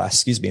before last,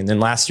 excuse me. And then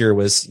last year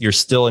was, you're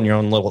still in your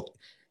own little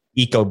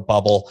eco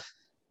bubble,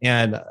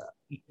 and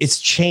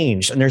it's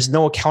changed, and there's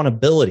no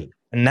accountability.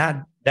 And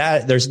that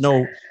there's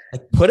no,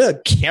 like, put a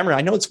camera.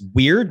 I know it's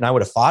weird and I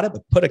would have thought it,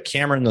 but put a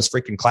camera in those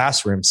freaking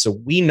classrooms so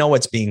we know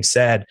what's being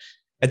said.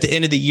 At the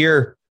end of the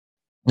year,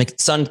 like,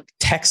 son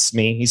texts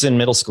me, he's in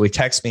middle school. He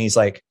texts me, he's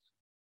like,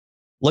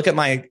 look at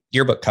my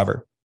yearbook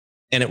cover.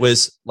 And it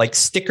was like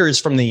stickers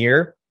from the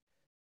year.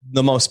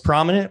 The most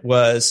prominent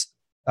was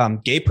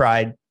gay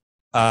pride,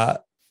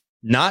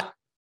 not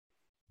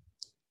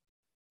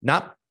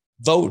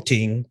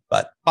voting,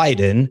 but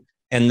Biden.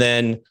 And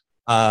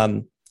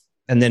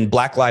then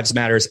Black Lives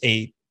Matters,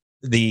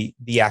 the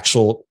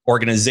actual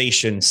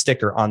organization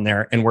sticker on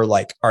there. And we're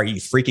like, are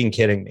you freaking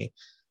kidding me?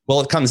 Well,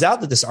 it comes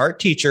out that this art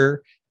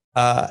teacher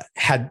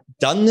had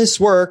done this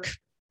work,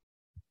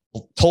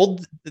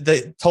 told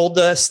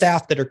the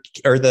staff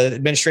or the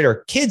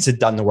administrator kids had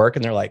done the work,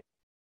 and they're like,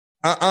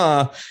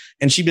 and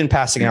she'd been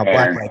passing out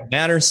Black Lives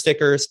Matter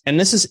stickers. And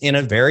this is in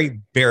a very,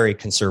 very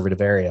conservative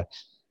area.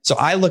 So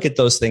I look at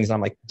those things and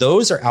I'm like,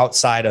 those are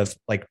outside of,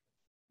 like,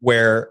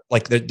 where,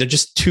 like, they're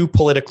just too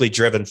politically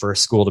driven for a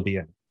school to be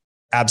in.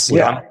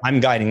 Absolutely. Yeah.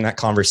 I'm guiding that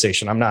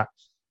conversation. I'm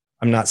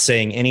not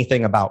saying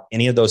anything about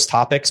any of those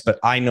topics, but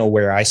I know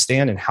where I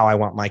stand and how I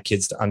want my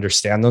kids to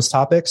understand those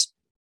topics.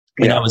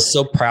 Yeah. And I was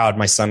so proud.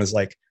 My son is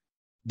like,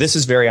 this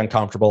is very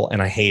uncomfortable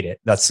and I hate it.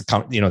 That's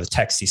the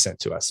text he sent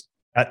to us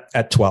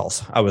at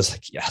 12. I was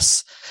like,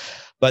 yes.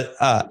 But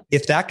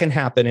if that can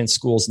happen in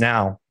schools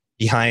now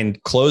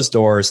behind closed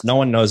doors, no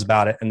one knows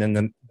about it. And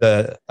then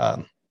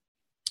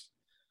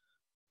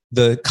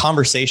the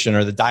conversation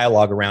or the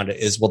dialogue around it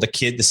is, well,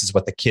 this is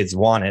what the kids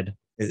wanted,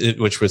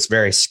 which was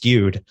very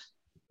skewed.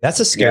 That's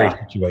a scary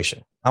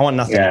situation. I want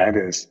nothing. Yeah, it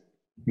is.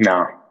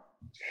 No.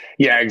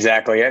 Yeah,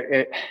 exactly.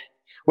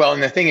 Well,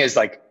 and the thing is,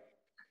 like,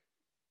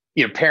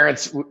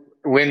 parents,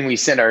 when we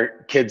send our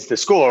kids to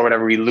school or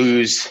whatever, we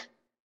lose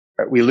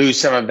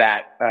some of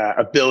that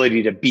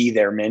ability to be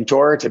their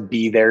mentor, to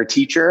be their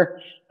teacher.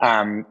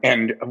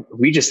 And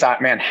we just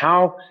thought, man,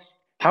 how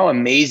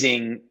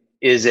amazing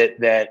is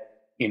it that,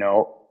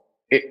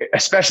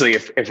 especially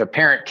if a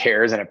parent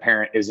cares and a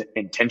parent is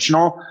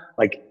intentional,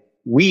 like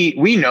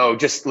we know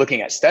just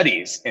looking at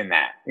studies in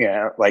that,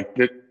 like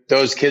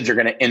those kids are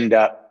going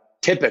to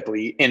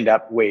typically end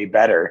up way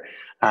better.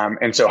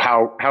 And so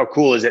how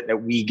cool is it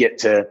that we get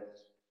to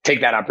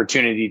take that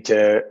opportunity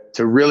to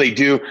really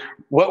do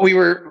what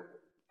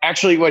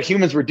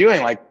humans were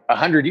doing like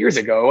 100 years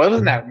ago. It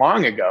wasn't that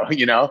long ago,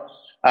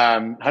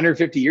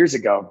 150 years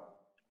ago.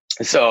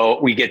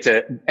 So we get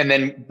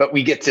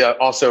to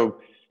also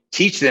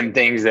teach them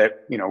things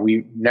that,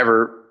 we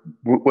never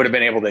would have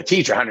been able to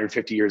teach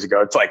 150 years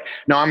ago. It's like,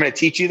 no, I'm going to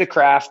teach you the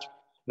craft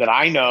that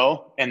I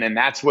know. And then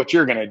that's what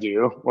you're going to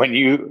do when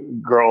you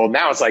grow old.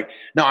 Now it's like,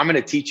 no, I'm going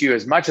to teach you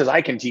as much as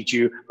I can teach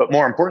you, but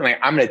more importantly,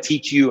 I'm going to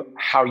teach you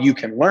how you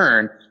can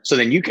learn so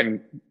then you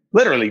can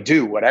literally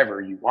do whatever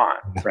you want.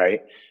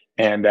 Right.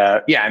 And,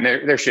 and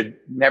there should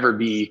never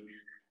be,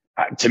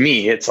 to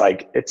me, it's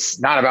like, it's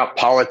not about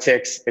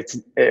politics.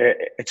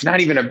 It's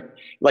not even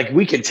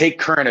we could take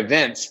current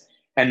events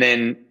and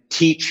then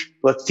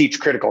let's teach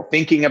critical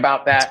thinking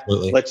about that.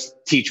 Absolutely. Let's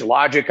teach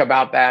logic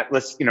about that.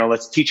 Let's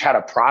teach how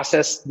to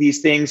process these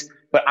things,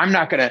 but I'm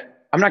not going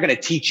to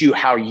teach you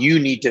how you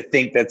need to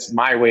think. That's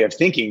my way of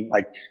thinking.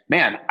 Like,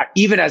 man,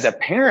 even as a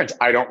parent,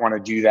 I don't want to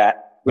do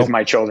that with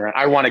my children.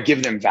 I want to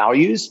give them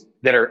values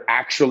that are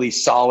actually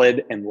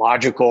solid and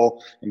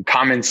logical and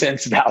common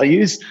sense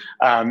values.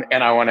 And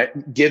I want to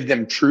give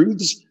them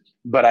truths,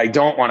 but I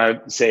don't want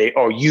to say,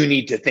 oh, you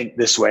need to think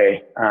this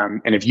way.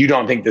 And if you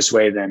don't think this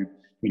way, then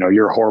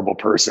you're a horrible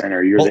person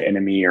or you're the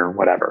enemy or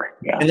whatever.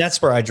 Yeah. And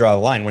that's where I draw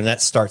the line when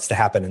that starts to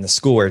happen in the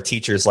school where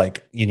teachers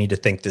like, you need to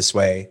think this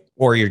way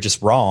or you're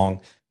just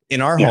wrong. In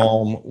our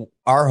home,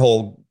 our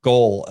whole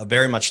goal,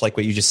 very much like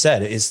what you just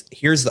said, is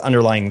here's the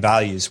underlying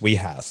values we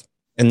have.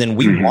 And then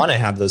we want to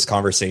have those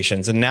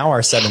conversations. And now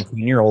our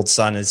 17-year-old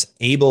son is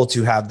able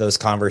to have those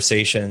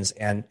conversations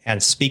and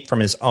speak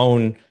from his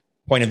own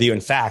point of view.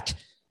 In fact,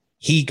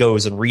 he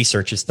goes and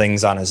researches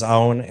things on his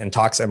own and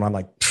talks to him. I'm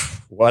like,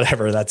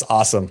 whatever, that's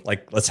awesome.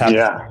 Like, let's have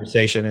this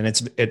conversation. And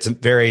it's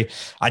very,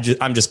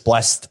 I'm just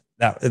blessed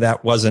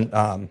that wasn't,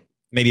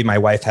 maybe my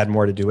wife had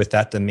more to do with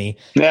that than me.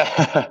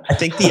 Yeah. I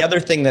think the other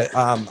thing that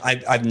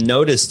I've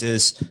noticed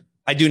is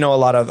I do know a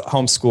lot of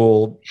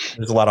homeschool.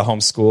 There's a lot of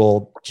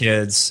homeschool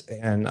kids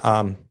and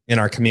in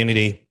our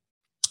community.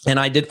 And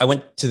I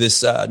went to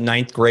this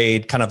ninth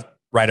grade kind of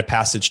rite of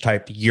passage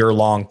type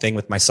year-long thing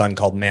with my son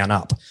called Man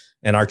Up.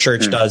 And our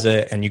church does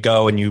it. And you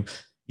go and you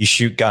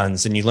shoot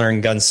guns and you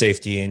learn gun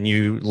safety and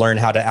you learn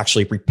how to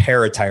actually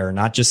repair a tire,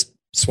 not just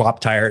swap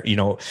tire,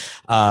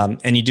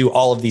 and you do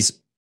all of these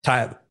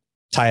tie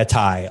a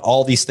tie,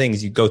 all these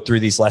things. You go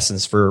through these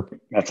lessons for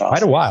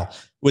quite a while.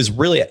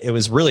 It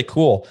was really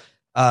cool.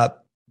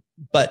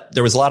 But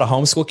there was a lot of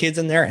homeschool kids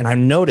in there. And I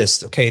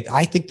noticed,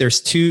 I think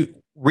there's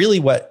really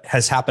what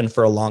has happened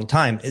for a long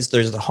time is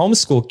there's the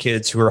homeschool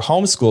kids who are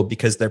homeschooled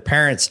because their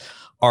parents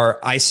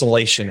are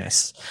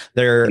isolationists.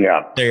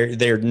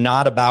 They're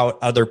not about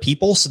other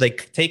people. So they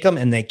take them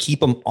and they keep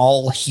them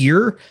all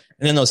here.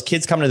 And then those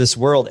kids come to this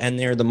world and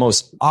they're the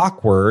most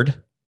awkward.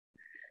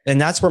 And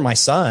that's where my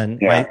son,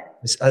 right?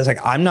 I was like,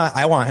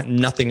 I want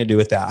nothing to do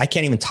with that. I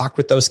can't even talk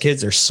with those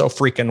kids. They're so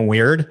freaking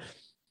weird.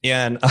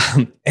 And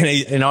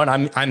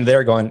I'm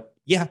there going,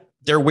 yeah,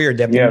 they're weird.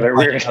 They're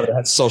weird. How to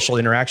have social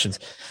interactions.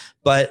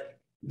 But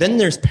then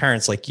there's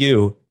parents like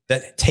you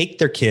that take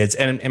their kids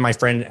and my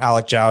friend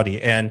Alec Jowdy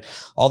and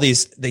all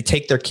these, they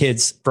take their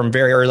kids from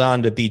very early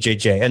on to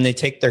BJJ and they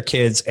take their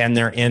kids and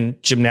they're in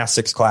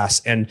gymnastics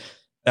class and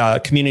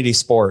community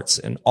sports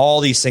and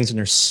all these things. And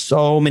there's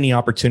so many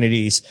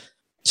opportunities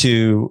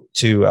to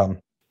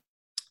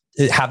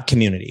have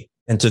community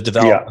and to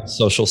develop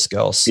social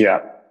skills. Yeah.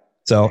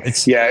 So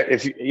it's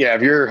if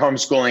you're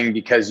homeschooling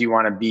because you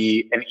want to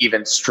be an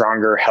even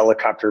stronger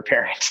helicopter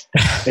parent,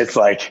 it's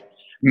like,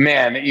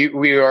 man,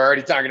 we were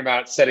already talking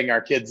about setting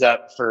our kids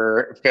up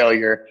for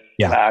failure.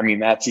 Yeah. I mean,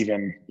 that's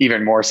even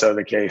more so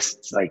the case.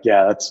 It's like,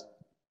 that's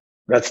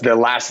the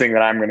last thing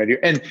that I'm going to do.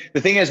 And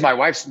the thing is, my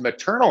wife's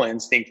maternal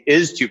instinct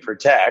is to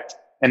protect,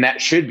 and that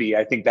should be.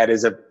 I think that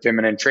is a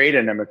feminine trait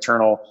and a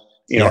maternal,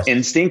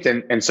 instinct.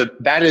 And so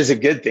that is a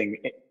good thing.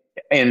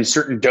 in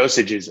certain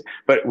dosages.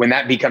 But when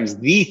that becomes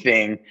the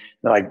thing,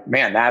 they're like,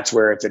 man, that's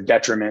where it's a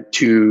detriment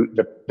to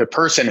the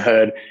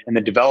personhood and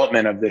the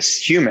development of this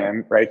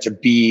human, right? To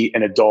be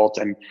an adult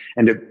and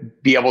to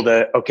be able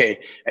to, okay,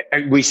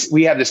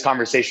 we have this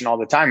conversation all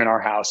the time in our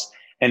house,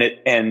 and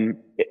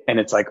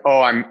it's like,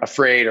 oh, I'm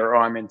afraid, or, oh,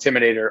 I'm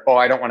intimidated, or, oh,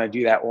 I don't want to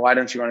do that. Well, why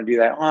don't you want to do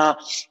that? Well,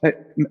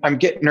 I'm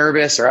getting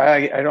nervous, or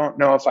I don't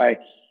know if I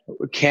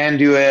can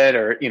do it,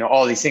 or,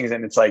 all these things.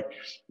 And it's like,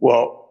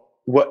 well,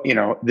 what,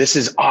 this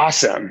is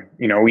awesome.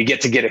 We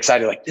get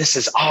excited, like, this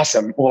is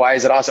awesome. Well, why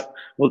is it awesome?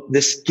 Well,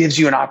 this gives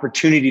you an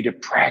opportunity to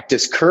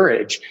practice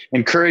courage,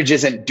 and courage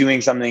isn't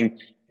doing something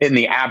in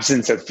the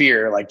absence of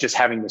fear, like just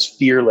having this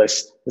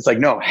fearless, it's like,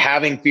 no,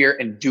 having fear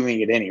and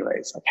doing it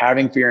anyways, like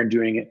having fear and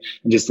doing it,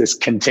 and just this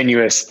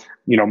continuous,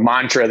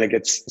 mantra that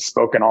gets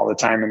spoken all the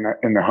time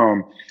in the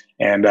home.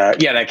 And, that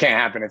can't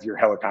happen if you're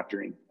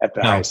helicoptering at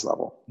the highest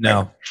level.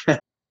 No.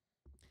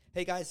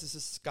 Hey guys, this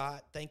is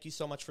Scott. Thank you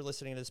so much for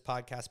listening to this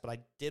podcast, but I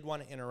did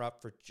want to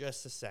interrupt for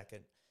just a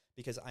second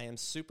because I am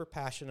super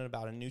passionate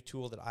about a new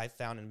tool that I've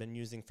found and been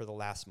using for the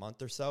last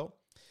month or so.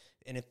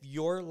 And if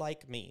you're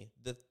like me,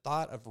 the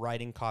thought of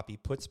writing copy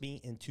puts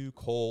me into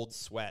cold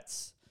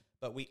sweats.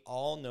 But we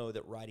all know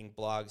that writing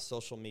blogs,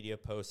 social media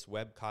posts,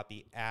 web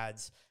copy,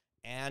 ads,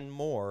 and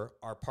more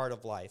are part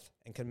of life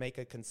and can make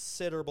a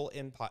considerable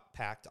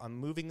impact on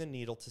moving the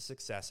needle to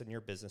success in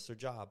your business or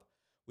job.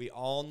 We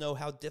all know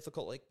how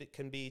difficult it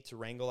can be to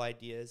wrangle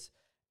ideas,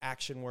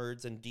 action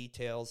words, and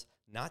details,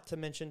 not to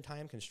mention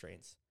time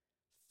constraints.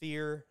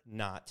 Fear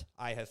not.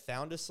 I have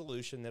found a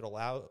solution that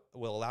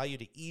will allow you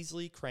to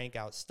easily crank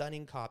out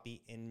stunning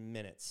copy in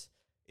minutes.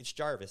 It's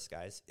Jarvis,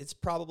 guys. It's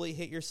probably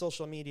hit your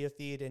social media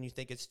feed and you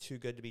think it's too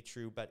good to be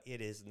true, but it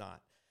is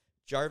not.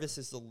 Jarvis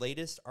is the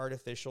latest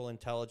artificial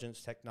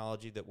intelligence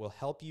technology that will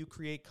help you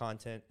create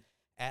content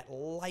at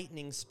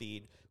lightning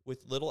speed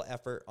with little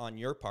effort on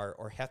your part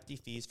or hefty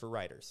fees for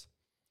writers.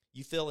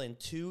 You fill in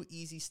 2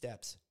 easy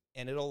steps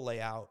and it'll lay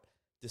out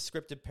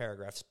descriptive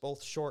paragraphs,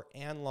 both short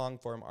and long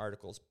form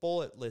articles,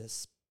 bullet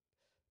lists,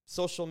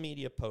 social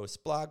media posts,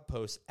 blog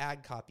posts,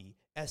 ad copy,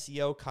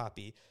 SEO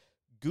copy,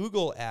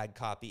 Google ad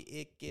copy.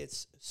 It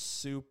gets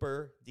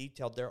super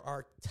detailed. There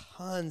are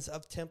tons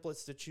of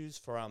templates to choose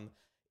from.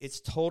 It's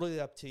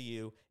totally up to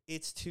you.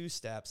 It's 2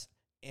 steps,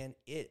 and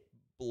it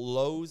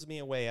blows me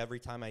away every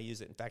time I use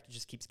it. In fact, it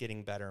just keeps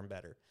getting better and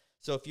better.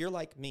 So if you're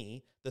like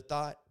me,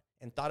 thought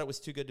it was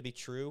too good to be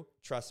true,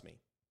 trust me,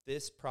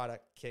 this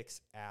product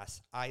kicks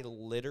ass. I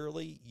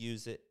literally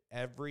use it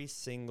every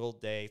single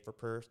day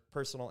for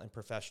personal and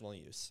professional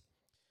use.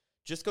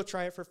 Just go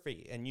try it for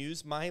free and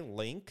use my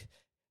link.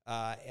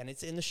 And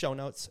it's in the show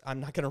notes. I'm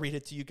not going to read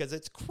it to you because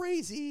it's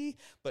crazy,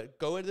 but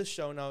go into the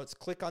show notes,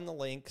 click on the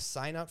link,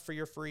 sign up for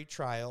your free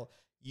trial.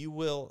 You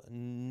will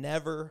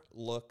never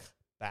look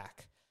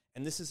back.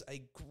 And this is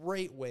a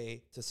great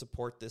way to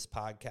support this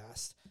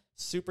podcast.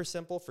 Super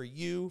simple for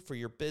you, for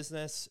your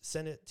business.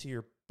 Send it to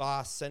your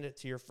boss, send it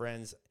to your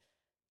friends.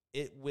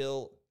 It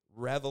will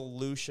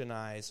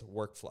revolutionize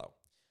workflow.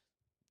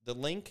 The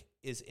link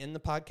is in the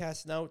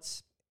podcast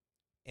notes.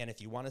 And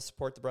if you want to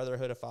support the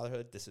Brotherhood of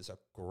Fatherhood, this is a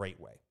great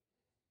way.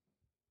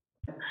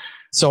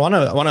 So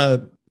I want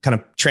to kind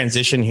of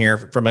transition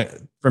here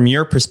from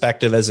your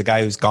perspective as a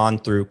guy who's gone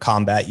through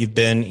combat. You've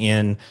been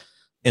in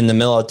the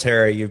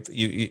military.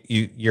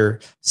 You're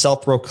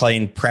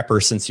self-proclaimed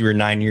prepper since you were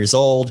 9 years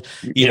old.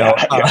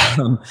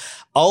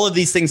 All of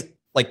these things.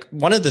 Like,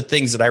 one of the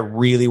things that I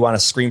really want to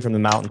scream from the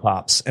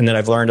mountaintops, and that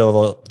I've learned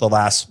over the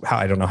last,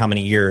 I don't know how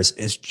many years,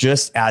 is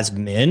just as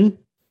men,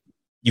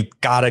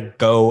 you've got to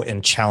go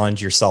and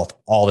challenge yourself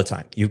all the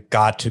time. You've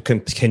got to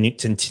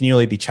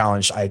continually be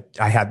challenged. I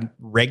have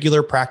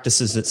regular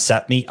practices that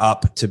set me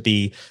up to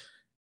be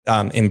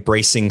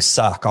embracing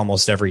suck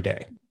almost every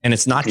day. And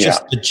it's not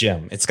just the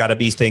gym. It's got to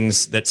be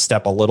things that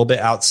step a little bit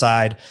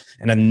outside.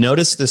 And I've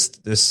noticed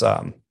this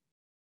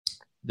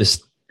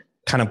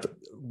kind of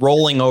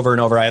rolling over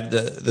and over. I have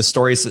the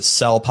Stories That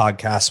Sell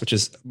podcast, which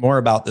is more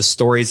about the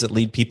stories that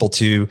lead people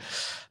to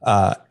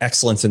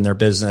excellence in their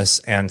business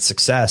and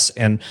success.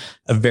 And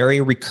a very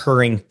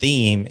recurring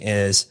theme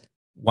is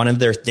one of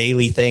their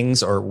daily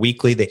things or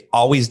weekly, they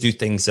always do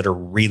things that are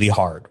really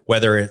hard.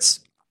 Whether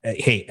it's,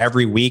 hey,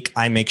 every week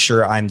I make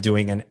sure I'm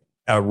doing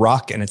a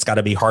ruck and it's got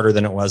to be harder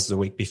than it was the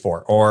week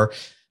before. Or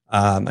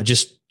I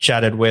just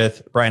chatted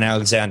with Brian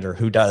Alexander,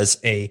 who does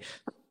a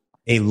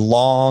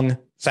long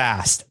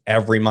fast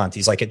every month.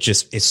 He's like, it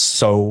just is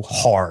so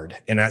hard.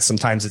 And that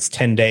sometimes it's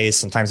 10 days,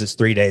 sometimes it's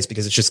 3 days,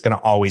 because it's just going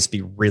to always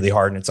be really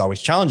hard. And it's always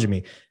challenging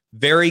me.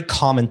 Very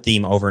common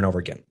theme over and over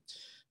again.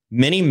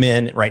 Many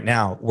men right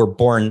now were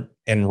born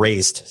and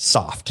raised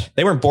soft.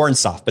 They weren't born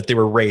soft, but they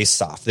were raised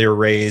soft. They were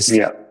raised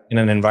in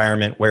an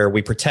environment where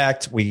we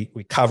protect, we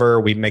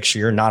cover, we make sure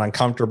you're not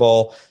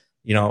uncomfortable.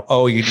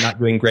 Oh, you're not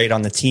doing great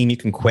on the team, you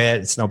can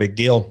quit. It's no big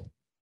deal.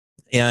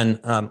 And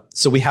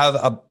so we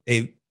have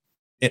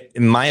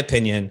in my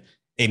opinion,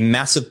 a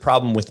massive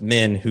problem with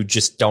men who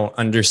just don't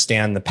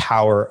understand the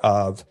power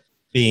of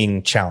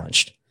being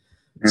challenged.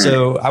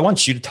 So I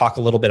want you to talk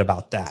a little bit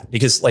about that,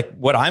 because like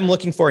what I'm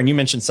looking for, and you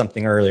mentioned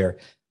something earlier,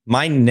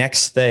 my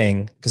next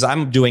thing, because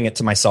I'm doing it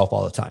to myself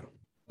all the time,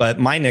 but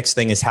my next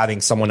thing is having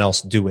someone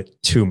else do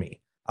it to me.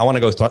 I want to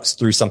go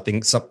through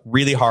something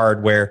really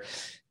hard where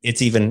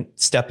it's even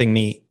stepping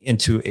me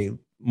into a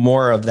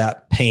more of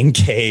that pain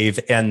cave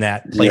and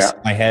that place in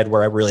my head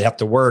where I really have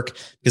to work,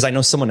 because I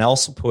know someone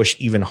else will push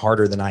even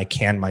harder than I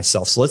can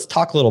myself. So let's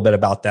talk a little bit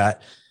about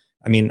that.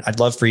 I mean, I'd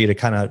love for you to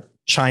kind of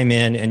chime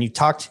in. And you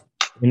talked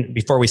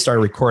before we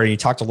started recording, you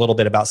talked a little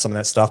bit about some of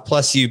that stuff.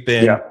 Plus you've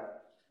been,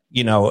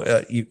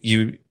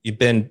 you've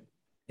been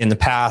in the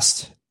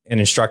past an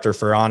instructor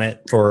for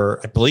Onnit for,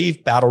 I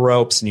believe, battle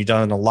ropes, and you've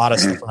done a lot of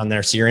stuff on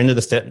there. So you're into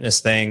the fitness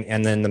thing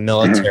and then the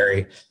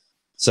military.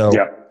 So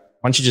why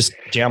don't you just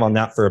jam on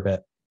that for a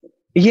bit?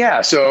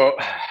 Yeah. So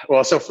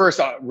first,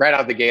 right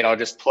out the gate, I'll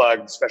just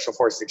plug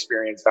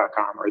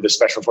specialforcesexperience.com or the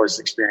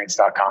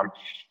specialforcesexperience.com.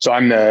 So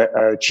I'm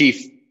the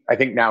chief, I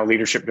think now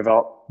leadership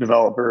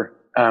developer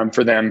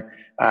for them.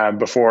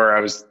 Before I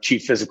was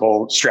chief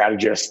physical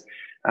strategist.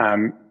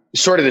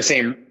 Sort of the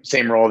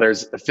same role.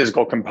 There's a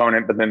physical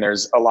component, but then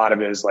there's a lot of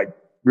it is like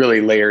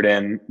really layered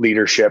in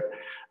leadership.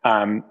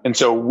 And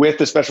so with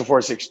the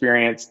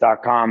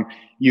specialforcesexperience.com,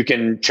 you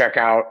can check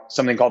out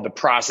something called the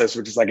process,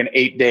 which is like an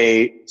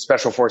 8-day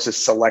special forces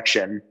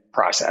selection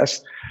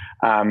process.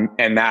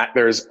 And that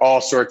there's all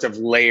sorts of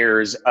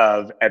layers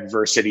of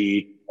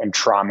adversity and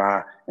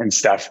trauma and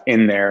stuff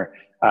in there,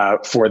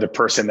 for the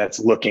person that's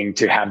looking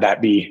to have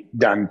that be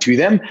done to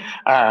them,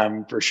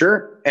 for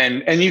sure.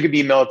 And you could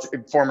be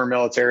former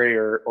military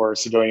or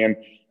civilian.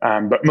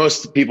 But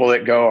most people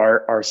that go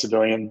are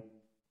civilian,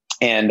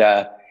 and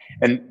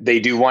they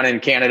do one in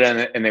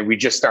Canada, and then we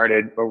just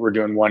started, but we're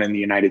doing one in the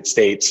United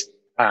States.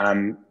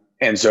 And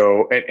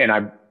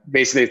I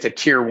basically, it's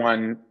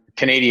a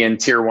Canadian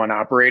tier 1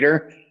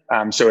 operator.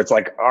 So it's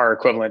like our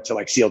equivalent to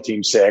like SEAL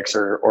Team 6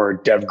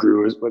 or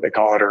DevGru is what they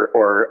call it,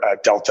 or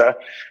Delta,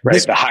 right?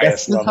 This the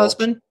highest level.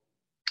 Husband?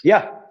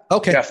 Yeah.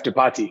 Okay. Jeff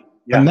Dupati.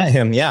 Yeah. I met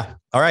him. Yeah.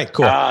 All right,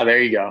 cool.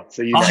 There you go.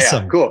 So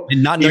awesome. Cool. Did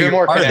not know even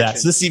more part of that.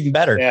 So this is even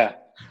better. Yeah.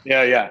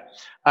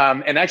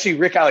 And actually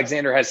Rick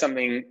Alexander has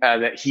something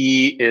that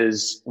he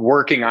is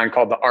working on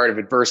called the Art of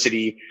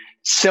Adversity,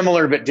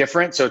 similar but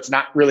different. So it's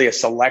not really a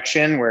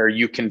selection where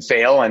you can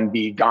fail and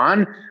be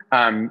gone.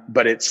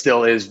 But it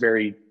still is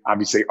very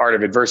obviously Art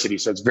of Adversity.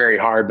 So it's very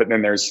hard, but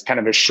then there's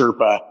kind of a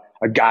Sherpa,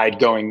 a guide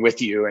going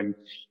with you and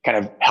kind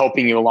of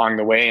helping you along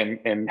the way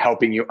and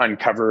helping you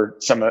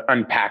unpack some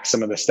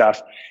of the stuff.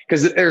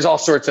 Cause there's all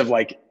sorts of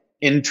like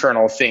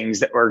internal things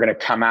that are going to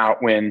come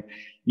out when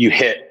you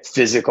hit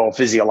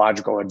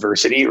physiological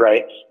adversity,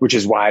 right? Which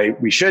is why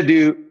we should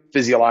do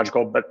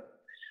physiological, but,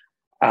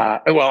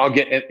 I'll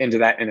get into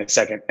that in a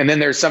second. And then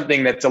there's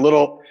something that's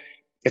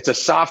it's a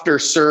softer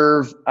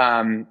serve,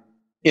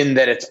 in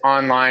that it's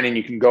online and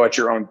you can go at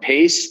your own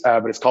pace,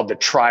 but it's called the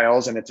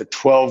Trials, and it's a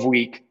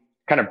 12-week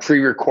kind of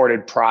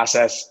pre-recorded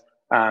process.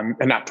 And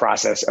not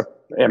process.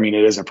 I mean,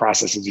 it is a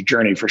process. It's a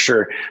journey for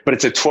sure, but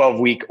it's a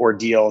 12-week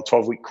ordeal,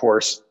 12-week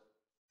course.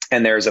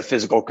 And there's a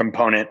physical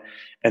component,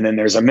 and then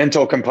there's a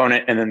mental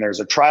component, and then there's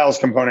a trials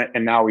component.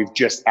 And now we've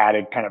just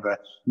added kind of a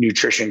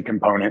nutrition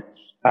component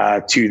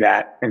to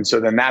that. And so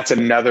then that's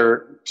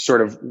another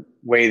sort of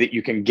way that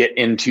you can get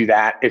into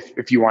that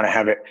if you want to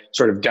have it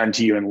sort of done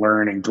to you and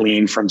learn and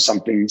glean from some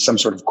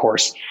sort of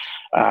course,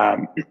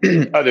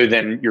 other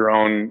than your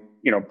own,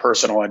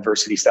 personal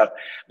adversity stuff.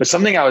 But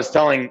something I was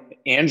telling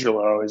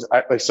Angelo is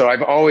so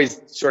I've always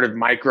sort of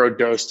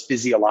microdosed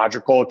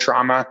physiological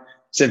trauma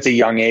since a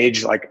young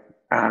age. Like,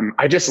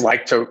 I just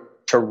like to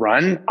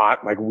run,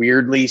 like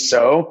weirdly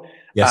so.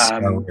 Yes,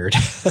 weird.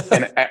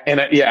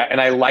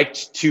 and I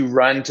liked to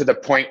run to the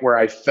point where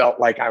I felt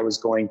like I was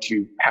going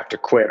to have to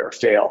quit or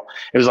fail.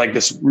 It was like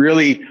this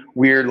really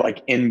weird,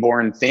 like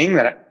inborn thing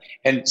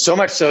and so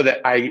much so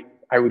that I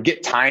would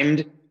get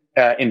timed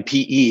in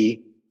PE,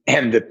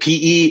 and the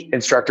PE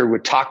instructor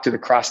would talk to the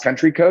cross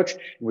country coach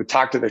and would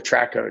talk to the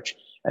track coach.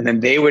 And then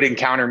they would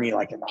encounter me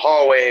like in the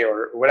hallway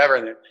or whatever.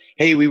 And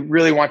hey, we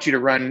really want you to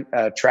run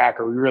track,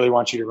 or we really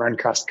want you to run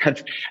cross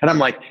country. And I'm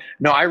like,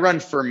 no, I run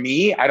for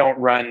me. I don't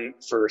run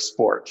for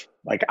sport.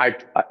 Like I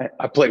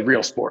play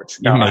real sports.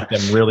 You make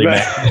them really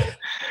mad.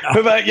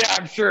 But yeah,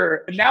 I'm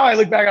sure. Now I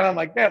look back and I'm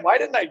like, man, why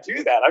didn't I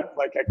do that? I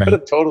could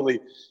have totally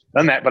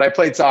done that. But I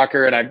played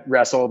soccer and I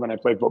wrestled and I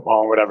played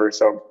football and whatever.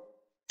 So,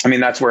 I mean,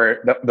 that's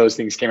where those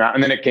things came out.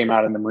 And then it came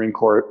out in the Marine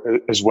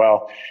Corps as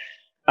well.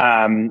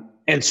 And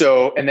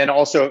then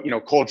also,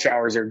 cold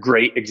showers are a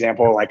great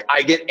example. Like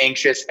I get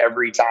anxious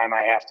every time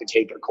I have to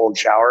take a cold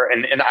shower,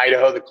 and in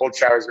Idaho, the cold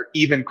showers are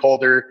even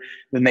colder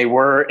than they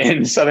were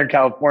in Southern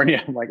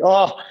California. I'm like,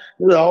 oh,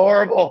 this is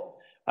horrible.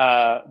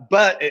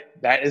 But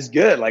that is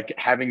good. Like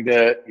having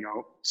to,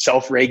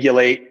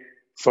 self-regulate,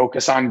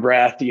 focus on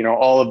breath,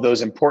 all of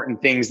those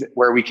important things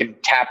where we can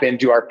tap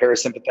into our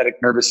parasympathetic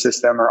nervous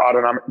system or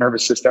autonomic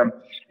nervous system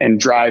and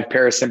drive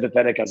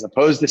parasympathetic as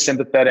opposed to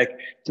sympathetic,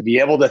 to be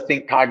able to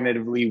think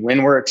cognitively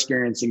when we're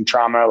experiencing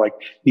trauma. Like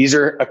these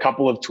are a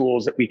couple of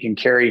tools that we can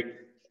carry.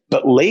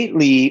 But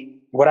lately,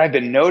 what I've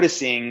been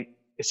noticing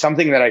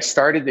something that I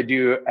started to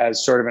do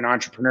as sort of an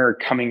entrepreneur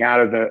coming out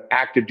of the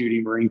active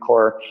duty Marine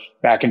Corps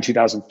back in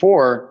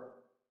 2004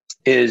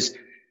 is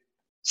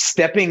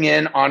stepping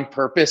in on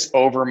purpose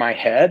over my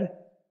head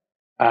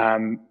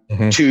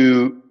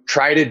to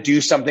try to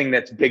do something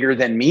that's bigger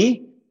than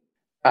me.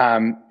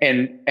 And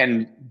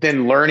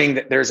then learning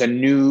that there's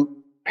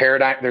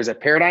a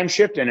paradigm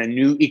shift and a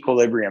new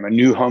equilibrium, a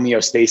new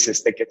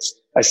homeostasis that gets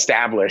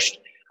established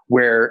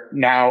where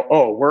now,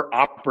 we're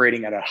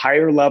operating at a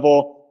higher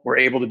level. We're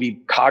able to be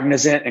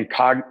cognizant and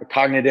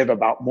cognitive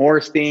about more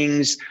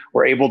things.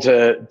 We're able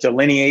to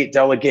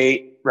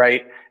delegate,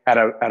 right, at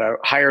a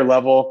higher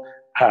level.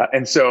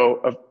 And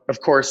so,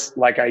 of course,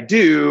 like I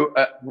do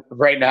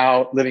right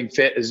now, Living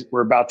Fit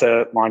we're about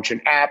to launch an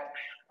app.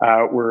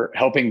 We're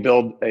helping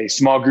build a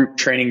small group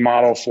training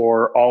model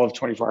for all of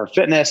 24-hour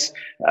fitness.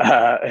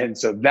 And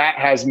so that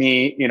has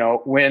me,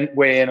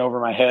 way in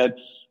over my head.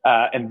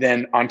 And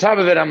then on top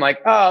of it, I'm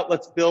like,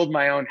 let's build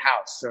my own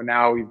house. So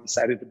now we've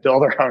decided to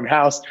build our own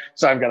house.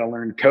 So I've got to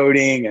learn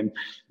coding and,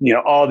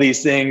 all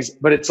these things.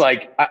 But it's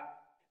like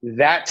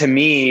that to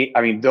me,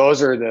 I mean,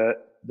 those are the,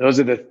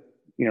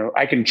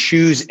 I can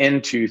choose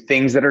into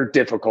things that are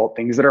difficult,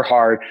 things that are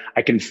hard.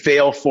 I can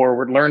fail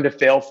forward, learn to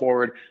fail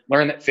forward,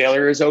 learn that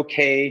failure is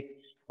okay.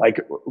 Like,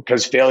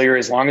 because failure,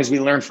 as long as we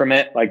learn from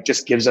it, like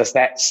just gives us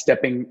that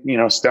stepping,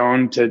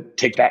 stone to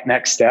take that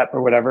next step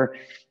or whatever.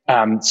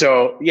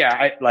 So yeah,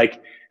 I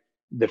like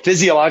the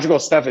physiological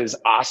stuff is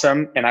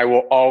awesome. And I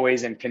will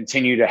always and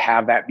continue to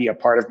have that be a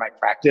part of my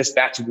practice.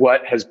 That's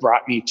what has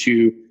brought me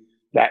to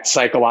that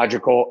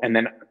psychological. And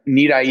then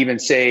need I even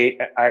say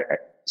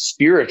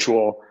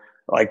spiritual,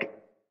 like,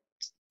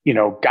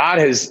 God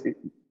has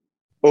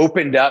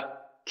opened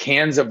up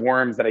cans of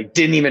worms that I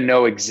didn't even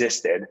know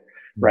existed,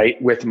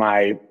 right? With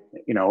my,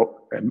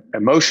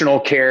 emotional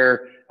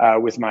care,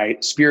 with my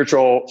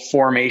spiritual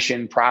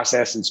formation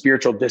process and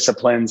spiritual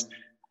disciplines,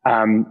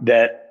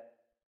 that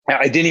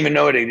I didn't even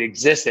know it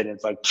existed.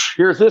 It's like,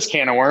 here's this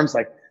can of worms,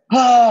 like,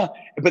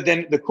 but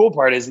then the cool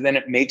part is then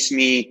it makes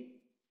me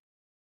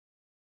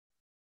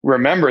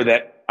remember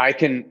that I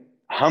can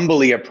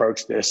humbly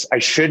approach this. I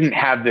shouldn't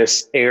have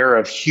this air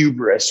of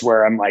hubris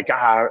where I'm like,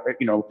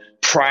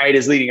 pride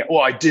is leading.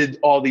 Well, I did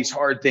all these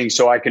hard things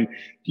so I can,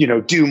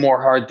 do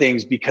more hard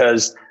things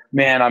because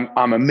man,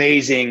 I'm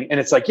amazing. And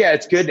it's like, yeah,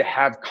 it's good to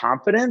have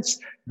confidence,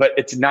 but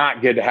it's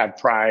not good to have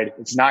pride.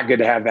 It's not good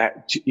to have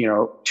that,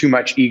 too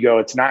much ego.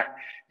 It's not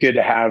good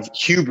to have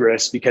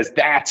hubris because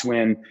that's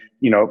when,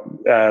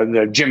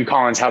 the Jim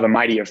Collins, How the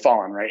Mighty Have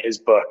Fallen, right? His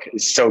book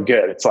is so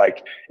good. It's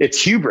like, it's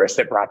hubris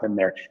that brought them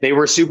there. They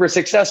were super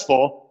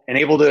successful and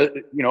able to,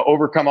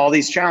 overcome all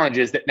these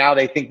challenges that now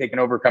they think they can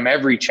overcome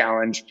every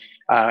challenge,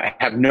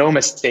 have no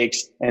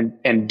mistakes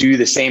and do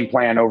the same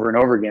plan over and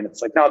over again.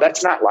 It's like, no,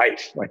 that's not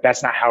life. Like,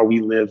 that's not how we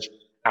live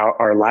out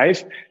our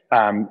life.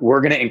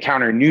 We're going to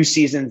encounter new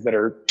seasons that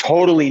are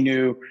totally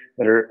new,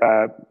 that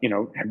are,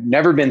 have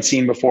never been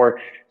seen before.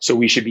 So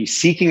we should be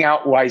seeking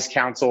out wise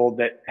counsel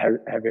that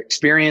have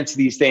experienced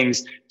these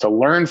things to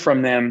learn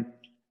from them.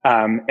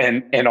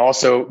 And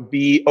also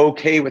be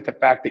okay with the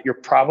fact that you're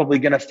probably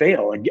going to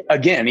fail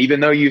again, even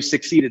though you've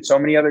succeeded so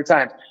many other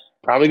times,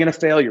 probably going to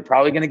fail. You're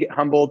probably going to get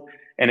humbled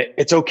and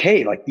it's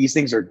okay. Like, these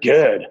things are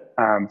good,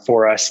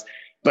 for us,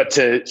 but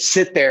to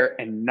sit there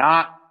and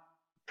not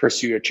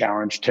pursue a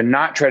challenge, to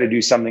not try to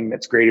do something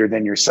that's greater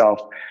than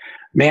yourself,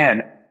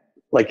 man,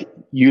 like,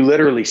 you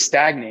literally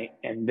stagnate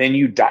and then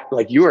you die.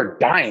 Like, you are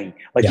dying,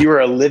 like you are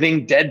a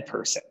living dead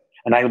person.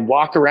 And I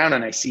walk around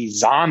and I see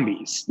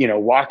zombies,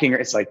 walking.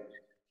 It's like,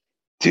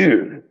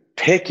 dude,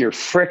 pick your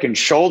frickin'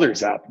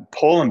 shoulders up and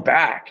pull them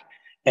back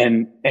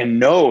and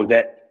know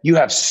that you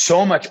have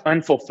so much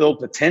unfulfilled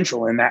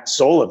potential in that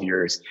soul of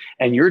yours.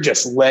 And you're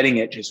just letting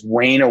it just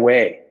wane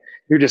away.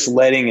 You're just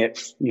letting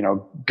it,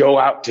 go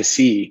out to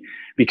sea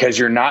because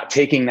you're not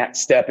taking that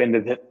step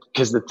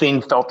because the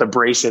thing felt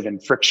abrasive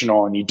and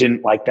frictional and you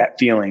didn't like that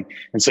feeling.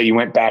 And so you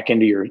went back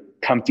into your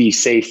comfy,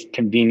 safe,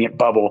 convenient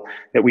bubble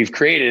that we've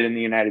created in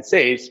the United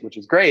States, which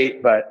is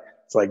great. But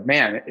it's like,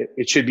 man,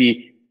 it should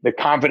be the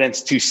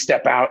confidence to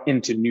step out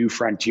into new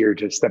frontier,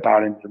 to step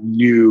out into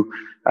new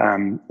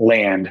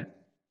land.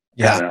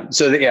 Yeah.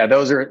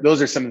 Those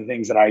are some of the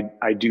things that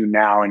I do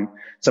now and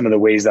some of the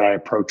ways that I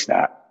approach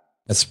that.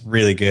 That's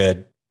really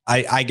good.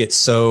 I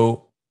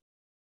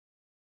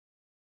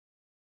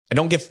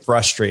don't get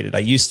frustrated. I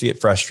used to get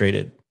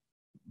frustrated,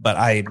 but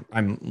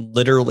I'm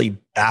literally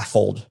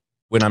baffled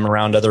when I'm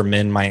around other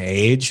men my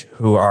age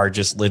who are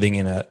just living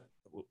in a,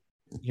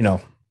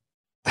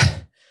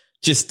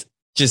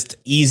 just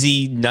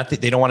easy, nothing.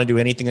 They don't want to do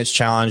anything that's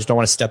challenged. Don't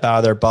want to step out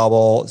of their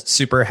bubble,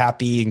 super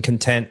happy and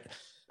content,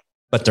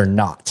 but they're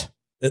not.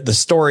 The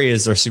story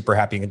is they're super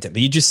happy and content,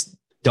 but you just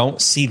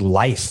don't see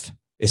life.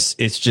 It's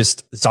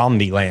just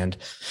zombie land.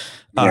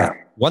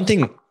 One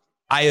thing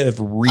I have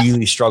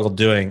really struggled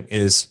doing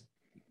is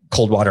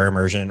cold water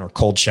immersion or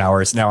cold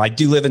showers. Now, I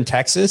do live in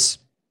Texas,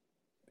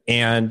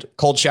 and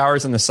cold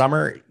showers in the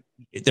summer,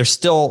 it's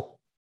still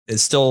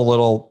a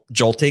little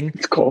jolting.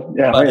 It's cool.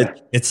 Yeah.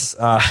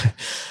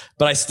 But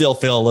but I still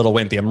feel a little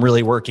wimpy. I'm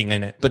really working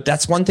in it. But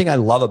that's one thing I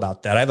love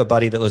about that. I have a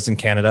buddy that lives in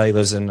Canada. He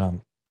lives in,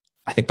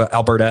 I think,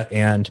 Alberta.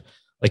 And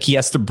like he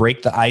has to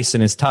break the ice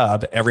in his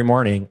tub every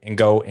morning and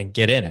go and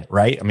get in it.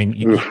 Right. I mean,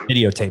 he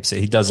videotapes it.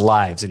 He does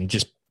lives and he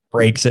just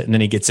breaks it. And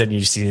then he gets in and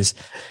you see this,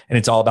 and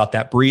it's all about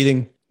that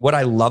breathing. What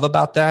I love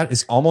about that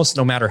is almost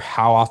no matter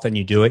how often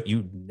you do it,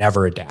 you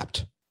never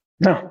adapt.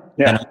 No.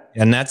 Yeah.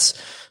 And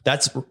that's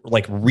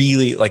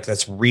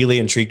really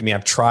intrigued me.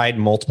 I've tried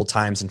multiple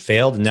times and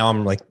failed. And now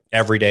I'm like,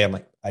 every day I'm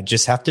like, I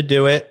just have to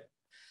do it,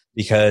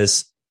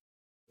 because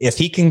if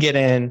he can get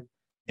in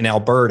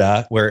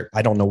Alberta, where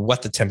I don't know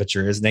what the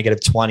temperature is,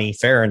 -20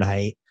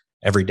 Fahrenheit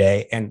every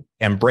day, and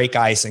break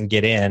ice and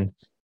get in,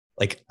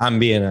 like I'm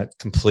being a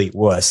complete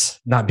wuss,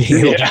 not being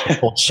able to get a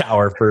cold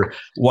shower for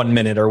 1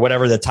 minute or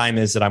whatever the time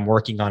is that I'm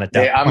working on at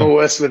that point. I'm a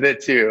wuss with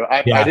it too.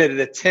 I did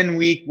a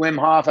 10-week Wim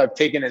Hof. I've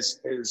taken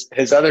his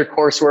other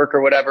coursework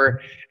or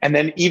whatever. And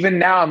then even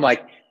now I'm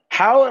like,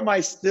 how am I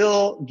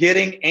still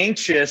getting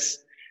anxious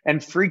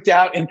and freaked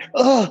out? And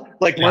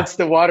once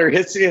the water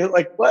hits you,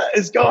 like what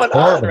is going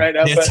on right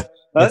now?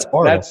 That's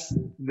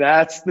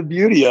the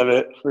beauty of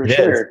it for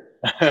sure.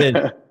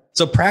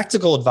 So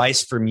practical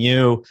advice from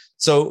you.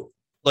 So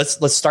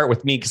let's start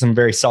with me, because I'm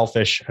very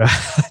selfish,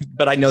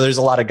 but I know there's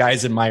a lot of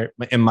guys in my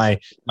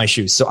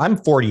shoes. So I'm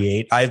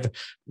 48. I've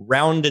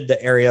rounded the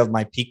area of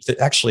my peak that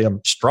actually I'm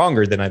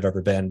stronger than I've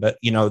ever been. But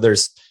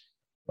there's,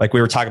 like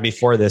we were talking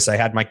before this, I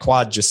had my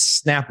quad just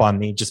snap on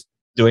me just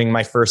doing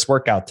my first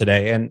workout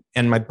today,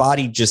 and my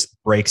body just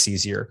breaks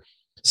easier.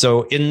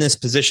 So in this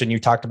position, you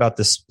talked about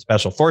this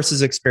special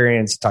forces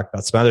experience, talked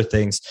about some other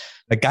things.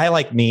 A guy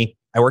like me,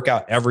 I work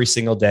out every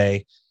single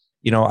day.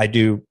 I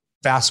do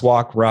fast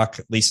walk, ruck,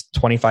 at least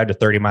 25 to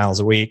 30 miles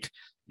a week.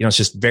 It's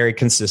just very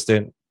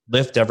consistent,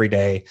 lift every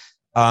day.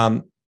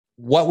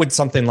 What would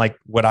something like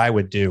what I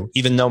would do,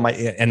 even though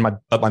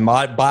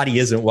my body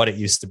isn't what it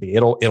used to be,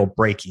 it'll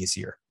break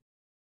easier.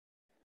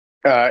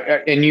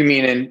 And you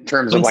mean in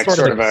terms of like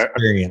sort of a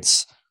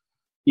experience?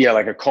 Yeah.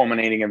 Like a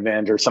culminating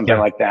event or something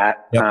like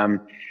that.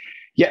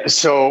 Yep.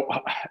 So,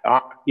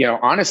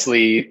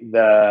 honestly,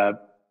 there's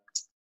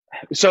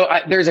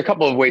a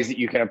couple of ways that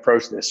you can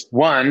approach this.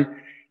 One,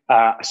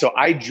 so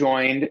I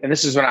joined, and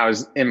this is when I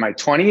was in my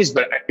 20s,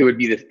 but it would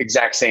be the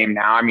exact same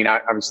now. I mean,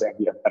 obviously I'd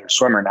be a better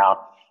swimmer now.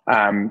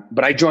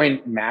 But I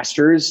joined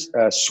Masters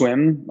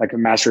Swim, like a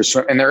Masters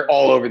Swim, and they're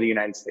all over the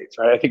United States,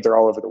 right? I think they're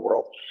all over the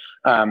world.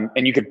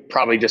 And you could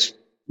probably just,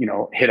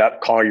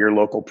 call your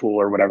local pool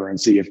or whatever and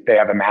see if they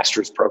have a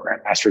Masters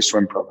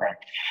Swim program.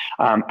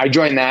 I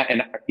joined that,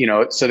 and,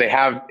 so they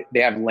have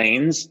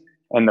lanes,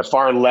 and the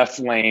far left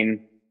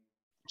lane.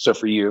 So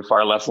for you,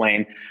 far left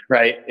lane,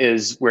 right,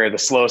 is where the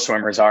slow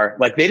swimmers are.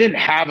 Like they didn't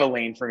have a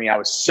lane for me. I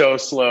was so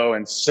slow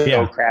and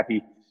so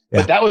crappy.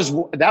 But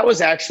that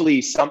was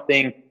actually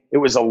something. It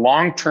was a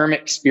long-term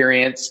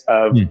experience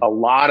of a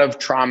lot of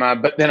trauma.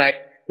 But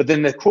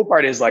then the cool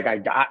part is like I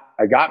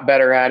got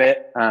better at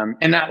it,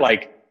 and not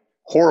like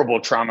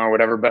horrible trauma or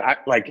whatever. But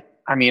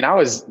I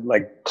was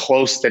like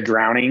close to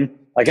drowning.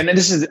 Like, and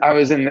I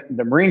was in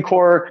the Marine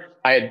Corps.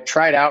 I had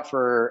tried out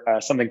for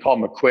something called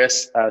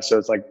McQuiss. So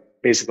it's like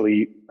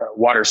basically a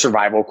water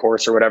survival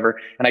course or whatever.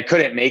 And I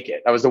couldn't make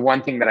it. That was the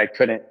one thing that I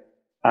couldn't,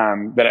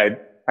 I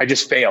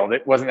just failed.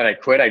 It wasn't that I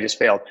quit. I just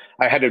failed.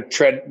 I had to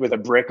tread with a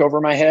brick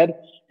over my head,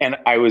 and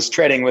I was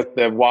treading with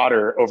the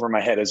water over my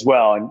head as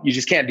well. And you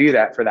just can't do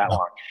that for that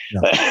long.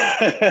 No.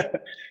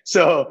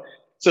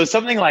 So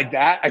something like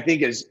that, I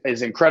think is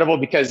incredible,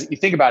 because you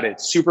think about it,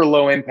 it's super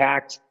low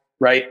impact,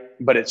 right?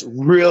 But it's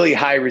really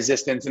high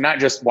resistance, and not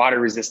just water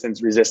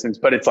resistance,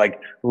 but it's like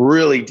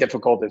really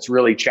difficult. It's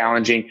really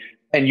challenging.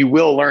 And you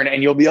will learn,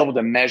 and you'll be able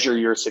to measure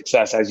your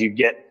success as you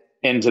get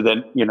into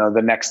the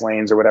next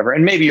lanes or whatever.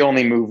 And maybe you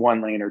only move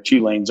 1 lane or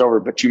 2 lanes over,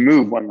 but you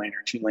move 1 lane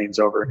or 2 lanes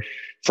over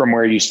from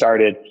where you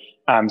started.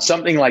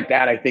 Something like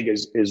that, I think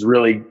is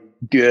really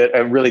good,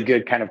 a really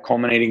good kind of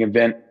culminating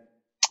event.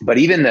 But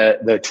even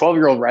the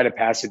 12-year-old rite of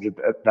passage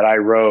that I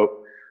wrote,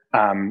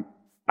 I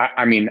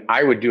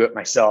would do it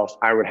myself.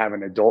 I would have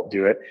an adult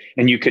do it.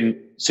 And you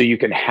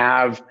can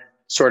have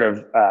sort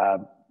of,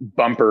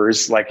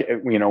 bumpers, like,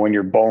 when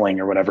you're bowling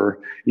or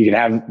whatever, you can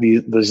have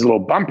those little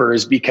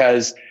bumpers,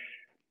 because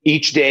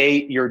each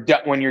day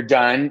when you're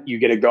done, you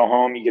get to go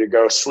home, you get to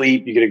go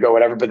sleep, you get to go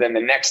whatever. But then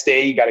the next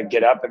day you got to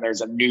get up, and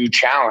there's a new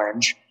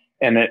challenge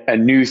and a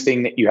new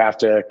thing that you have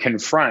to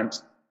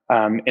confront,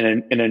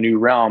 in a new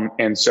realm.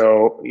 And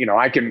so,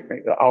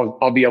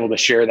 I'll be able to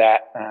share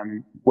that,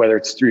 whether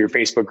it's through your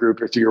Facebook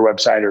group or through your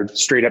website or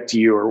straight up to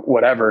you or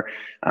whatever.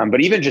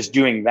 But even just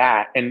doing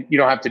that, and you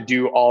don't have to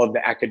do all of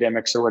the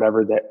academics or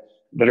whatever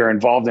that are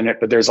involved in it,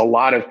 but there's a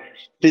lot of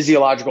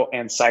physiological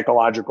and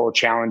psychological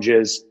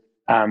challenges.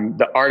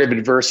 The art of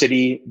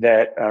adversity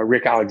that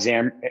Rick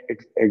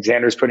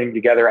Alexander's putting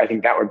together, I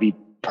think that would be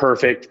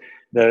perfect.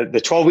 The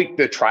 12-week,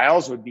 the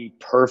trials would be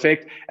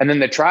perfect. And then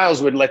the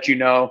trials would let you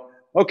know,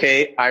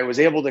 okay, I was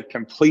able to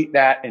complete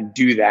that and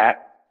do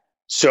that.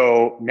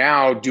 So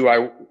now do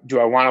I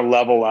want to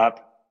level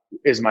up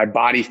is my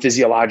body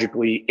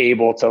physiologically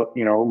able to,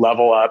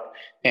 level up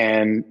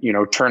and,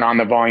 turn on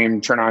the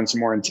volume, turn on some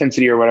more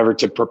intensity or whatever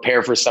to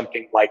prepare for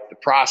something like the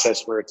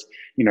process where it's,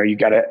 you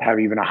got to have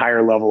even a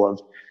higher level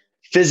of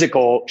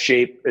physical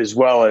shape as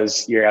well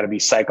as you got to be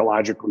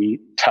psychologically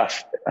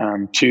tough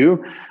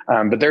too.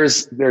 But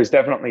there's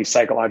definitely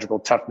psychological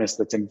toughness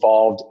that's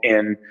involved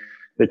in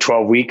the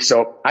 12 weeks.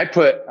 So I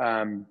put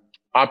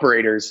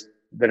operators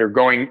that are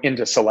going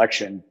into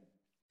selection.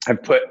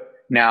 I've put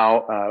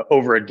now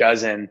over a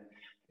dozen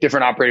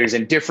different operators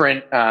in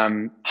different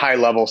high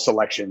level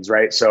selections,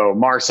 right? So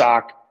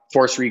MARSOC,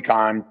 Force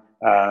Recon,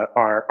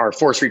 our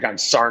Force Recon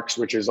SARCs,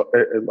 which is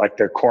like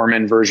the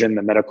corpsman version,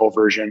 the medical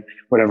version,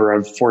 whatever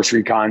of Force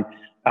Recon,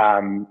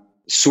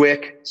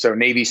 SWCC, so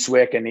Navy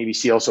SWCC and Navy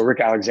SEAL. So Rick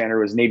Alexander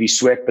was Navy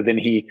SWCC, but then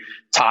he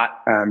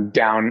taught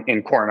down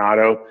in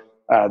Coronado,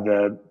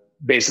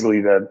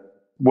 basically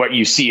what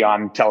you see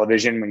on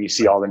television when you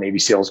see all the Navy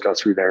SEALs go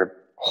through their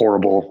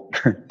horrible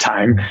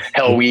time,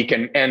 Hell Week,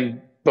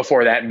 and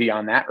before that and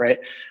beyond that, right?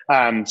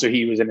 So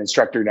he was an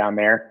instructor down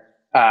there.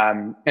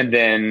 And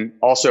then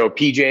also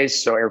PJs,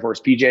 so Air Force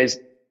PJs.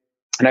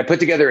 And I put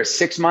together a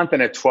 6-month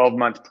and a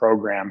 12-month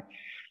program.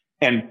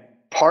 And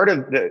part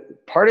of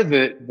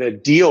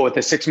the deal with the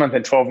 6-month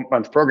and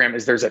 12-month program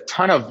is there's a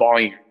ton of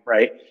volume,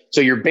 right?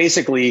 So you're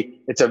basically,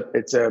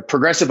 it's a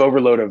progressive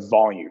overload of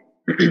volume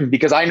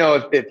because I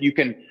know if you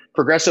can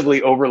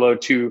progressively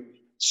overload to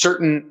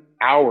certain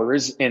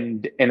hours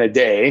in a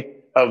day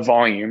of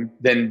volume,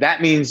 then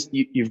that means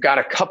you've got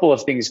a couple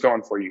of things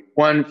going for you.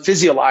 One,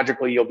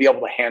 physiologically, you'll be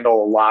able to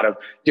handle a lot of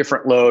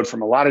different load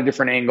from a lot of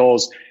different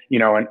angles,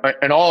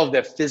 and all of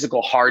the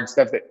physical hard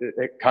stuff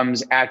that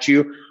comes at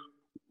you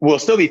will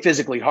still be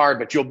physically hard,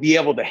 but you'll be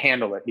able to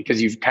handle it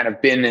because you've kind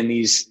of been in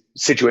these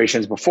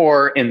situations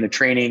before in the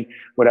training,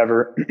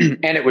 whatever,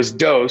 and it was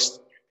dosed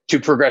to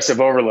progressive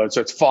overload.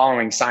 So it's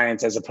following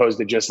science as opposed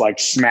to just like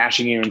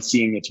smashing you and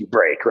seeing if you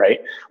break,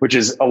 right? Which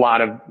is a lot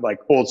of like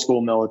old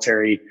school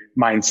military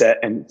mindset.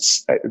 And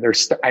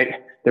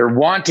they're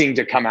wanting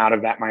to come out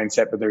of that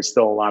mindset, but there's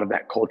still a lot of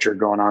that culture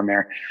going on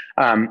there.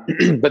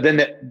 But then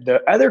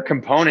the other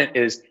component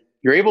is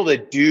you're able to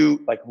do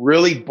like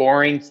really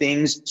boring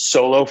things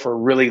solo for a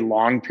really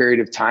long period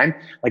of time.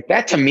 Like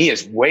that to me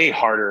is way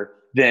harder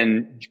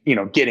than,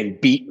 getting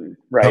beaten,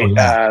 right? Oh,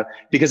 yeah.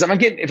 Because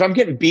if I'm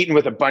getting beaten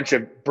with a bunch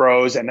of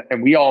bros and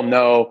we all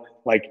know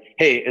like,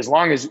 hey, as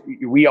long as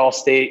we all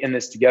stay in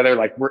this together,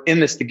 like we're in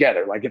this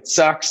together, like it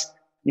sucks,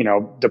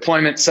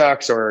 deployment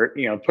sucks or,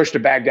 push to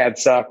Baghdad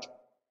sucked,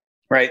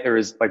 right? There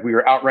was like, we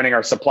were outrunning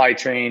our supply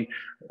chain,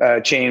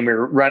 we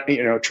were running,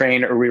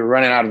 we were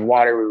running out of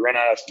water, we were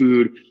running out of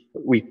food.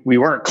 We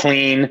weren't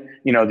clean,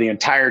 the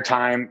entire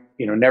time,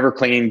 never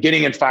clean,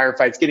 getting in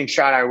firefights, getting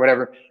shot at or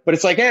whatever. But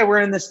it's like, hey, we're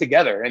in this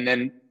together. And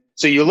then,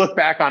 so you look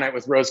back on it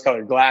with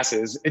rose-colored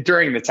glasses.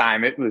 During the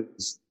time, it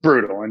was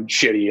brutal and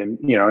shitty and,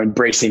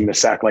 embracing the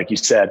suck, like you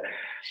said.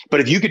 But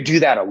if you could do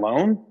that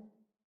alone,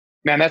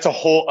 man, that's a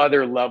whole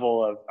other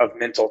level of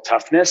mental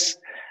toughness.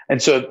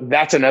 And so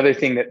that's another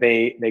thing that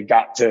they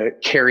got to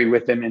carry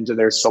with them into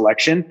their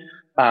selection.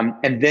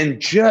 And then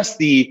just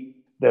the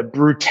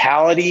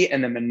brutality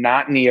and the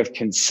monotony of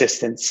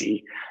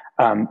consistency.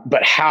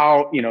 But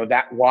how,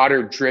 that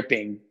water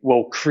dripping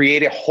will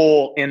create a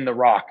hole in the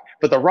rock,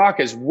 but the rock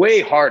is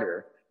way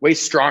harder, way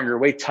stronger,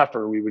 way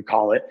tougher, we would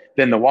call it,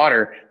 than the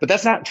water. But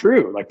that's not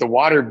true. Like the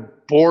water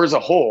bores a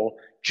hole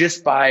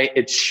just by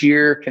its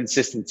sheer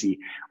consistency.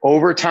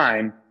 Over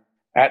time,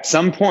 at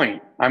some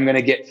point, I'm going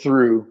to get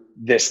through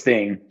this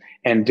thing.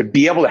 And to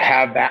be able to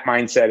have that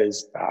mindset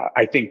is,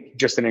 I think,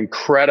 just an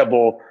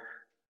incredible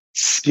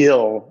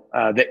skill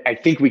that I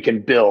think we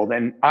can build.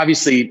 And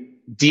obviously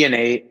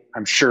DNA,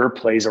 I'm sure,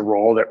 plays a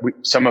role that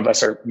some of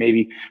us are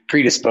maybe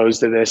predisposed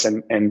to this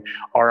and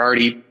are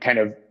already kind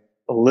of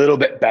a little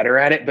bit better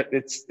at it, but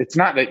it's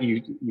not that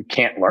you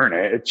can't learn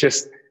it. It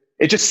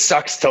just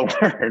sucks to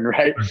learn,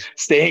 right?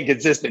 Staying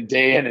consistent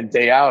day in and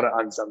day out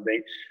on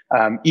something,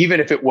 even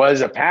if it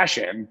was a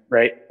passion,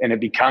 right? And it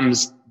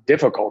becomes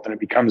difficult and it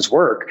becomes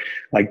work.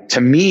 Like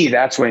to me,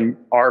 that's when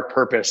our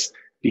purpose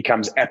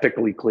becomes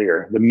epically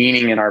clear. The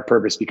meaning in our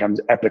purpose becomes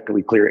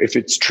epically clear. If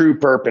it's true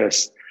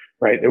purpose,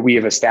 right, that we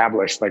have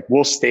established, like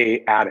we'll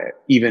stay at it,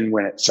 even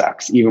when it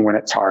sucks, even when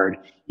it's hard,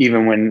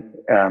 even when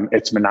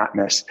it's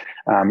monotonous.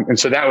 And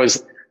so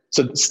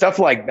stuff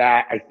like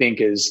that, I think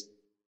is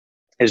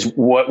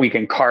what we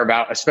can carve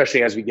out,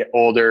 especially as we get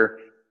older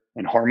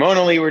and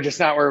hormonally, we're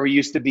just not where we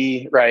used to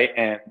be. Right.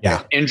 And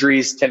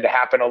injuries tend to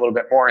happen a little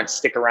bit more and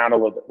stick around a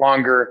little bit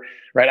longer.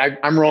 Right.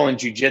 I'm rolling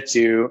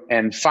jujitsu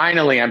and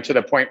finally I'm to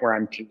the point where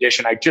I'm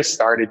conditioned. I just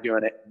started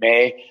doing it in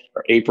May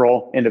or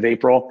April, end of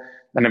April.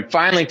 And I'm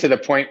finally to the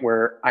point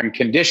where I'm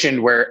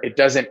conditioned where it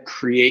doesn't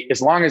create,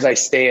 as long as I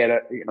stay at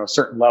a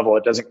certain level,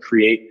 it doesn't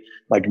create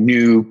like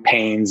new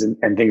pains and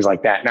things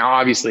like that. Now,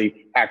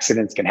 obviously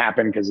accidents can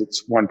happen because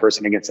it's one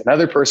person against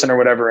another person or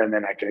whatever. And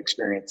then I can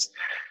experience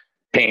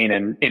pain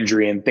and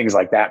injury and things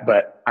like that.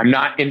 But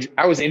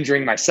I was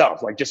injuring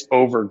myself, like just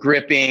over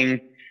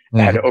gripping,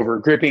 I had over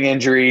gripping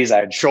injuries. I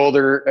had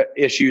shoulder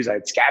issues. I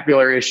had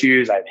scapular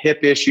issues. I had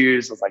hip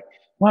issues. I was like,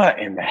 what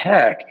in the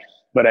heck?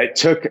 But I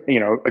took,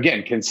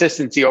 again,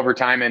 consistency over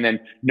time, and then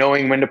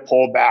knowing when to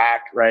pull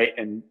back, right,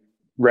 and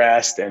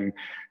rest and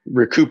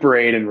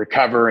recuperate and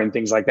recover and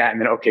things like that. And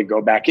then, okay,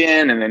 go back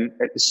in. And then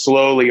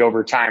slowly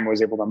over time,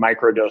 was able to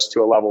microdose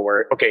to a level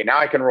where, okay, now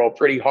I can roll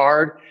pretty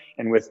hard.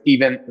 And with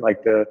even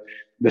like the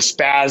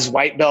spaz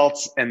white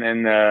belts and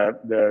then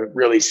the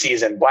really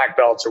seasoned black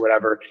belts or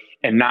whatever,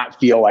 and not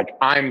feel like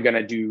I'm going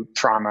to do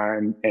trauma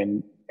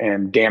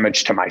and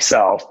damage to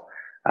myself.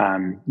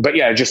 But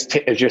yeah, it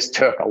just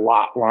took a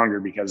lot longer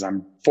because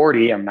I'm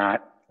 40. I'm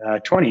not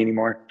 20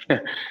 anymore,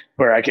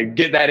 where I could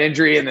get that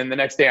injury. And then the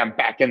next day I'm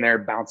back in there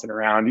bouncing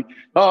around.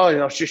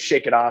 Oh, just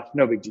shake it off.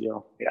 No big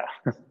deal.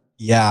 Yeah.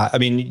 Yeah. I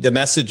mean, the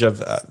message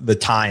of the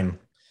time,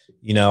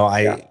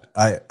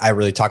 I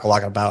really talk a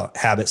lot about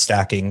habit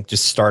stacking,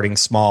 just starting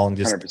small and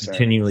just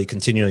 100%.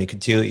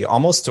 continually,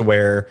 almost to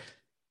where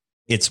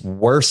it's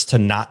worse to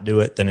not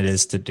do it than it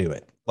is to do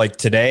it. Like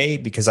today,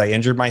 because I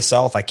injured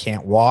myself, I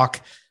can't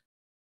walk.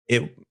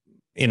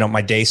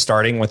 My day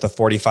starting with a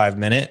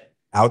 45-minute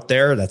out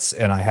there,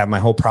 and I have my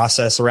whole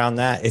process around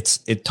that.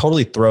 It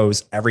totally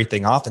throws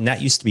everything off. And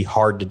that used to be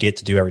hard to get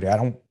to do every day. I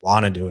don't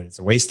want to do it. It's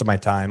a waste of my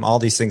time, all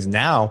these things.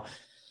 Now,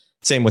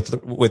 same with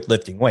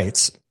lifting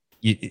weights.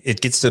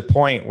 It gets to the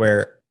point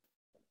where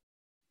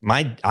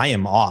I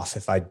am off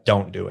if I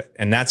don't do it.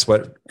 And that's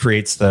what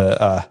creates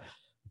the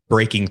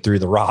breaking through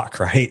the rock,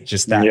 right?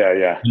 Just that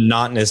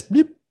monotonous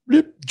blip,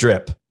 blip,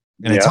 drip.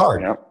 And it's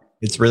hard. Yeah.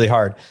 It's really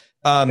hard.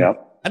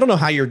 I don't know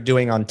how you're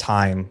doing on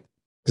time,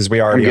 because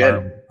we already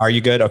are. Are you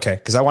good? Okay.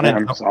 Because I want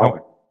to,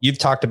 you've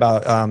talked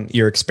about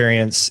your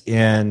experience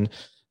in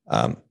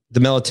the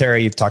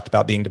military. You've talked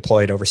about being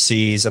deployed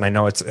overseas, and I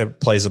know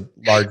it plays a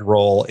large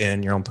role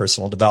in your own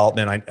personal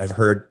development. I've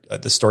heard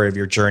the story of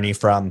your journey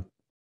from,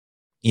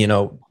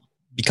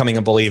 becoming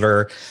a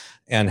believer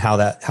and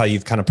how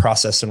you've kind of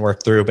processed and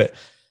worked through. But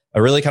I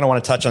really kind of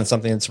want to touch on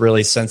something that's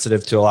really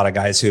sensitive to a lot of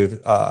guys who've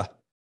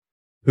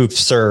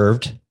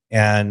served.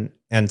 And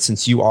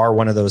since you are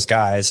one of those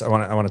guys, I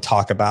want to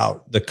talk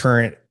about the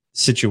current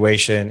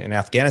situation in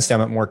Afghanistan,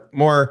 but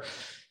more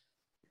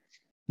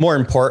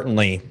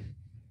importantly,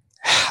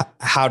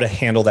 how to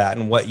handle that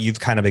and what you've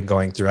kind of been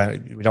going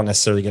through. We don't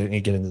necessarily get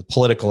into the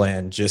political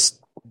end,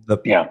 just the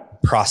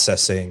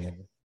processing. And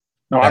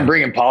no, I'm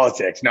bringing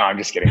politics. No, I'm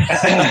just kidding.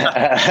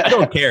 I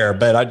don't care,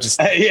 but I just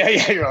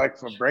You're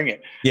like, well, bring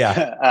it.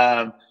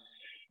 Yeah.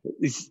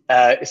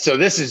 So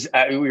this is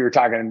we were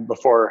talking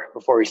before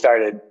we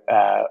started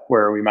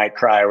where we might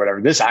cry or whatever.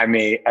 This I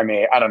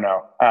don't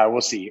know.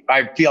 We'll see.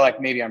 I feel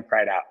like maybe I'm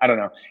cried out. I don't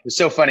know. It's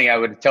so funny. I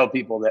would tell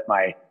people that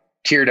my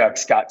tear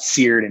ducts got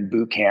seared in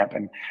boot camp,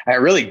 and I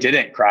really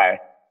didn't cry.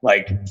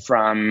 Like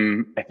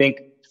from I think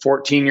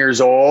 14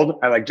 years old,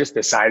 I just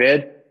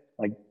decided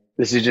like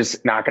this is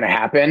just not going to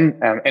happen,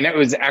 and it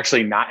was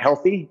actually not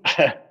healthy.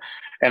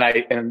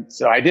 and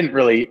so I didn't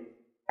really.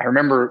 I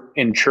remember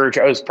in church,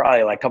 I was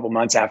probably like a couple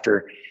months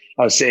after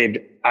I was saved,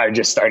 I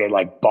just started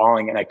like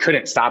bawling and I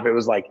couldn't stop. It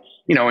was like,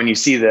 when you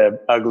see the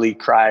ugly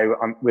cry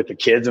with the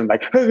kids and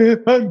like,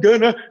 I'm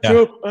gonna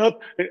go up,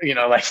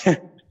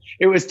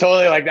 it was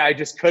totally like that. I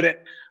just couldn't.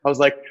 I was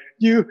like,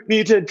 you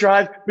need to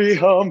drive me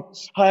home.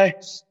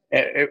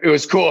 It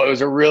was cool. It was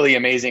a really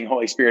amazing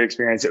Holy Spirit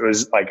experience. It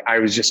was like, I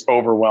was just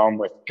overwhelmed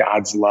with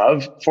God's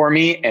love for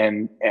me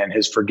and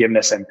his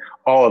forgiveness and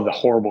all of the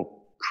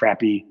horrible,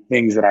 crappy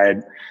things that I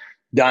had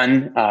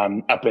done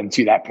up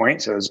until that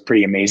point. So it was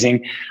pretty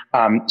amazing.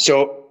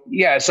 So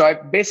it's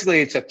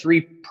a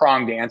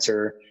 3-pronged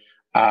answer.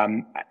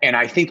 And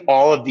I think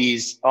all of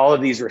these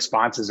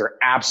responses are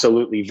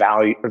absolutely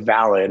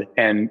valid.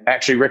 And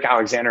actually Rick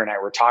Alexander and I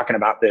were talking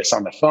about this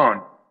on the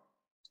phone,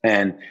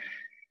 and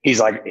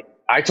he's like,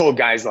 I told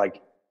guys like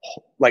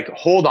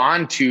hold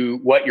on to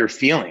what you're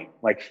feeling,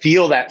 like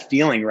feel that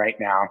feeling right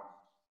now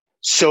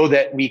so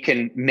that we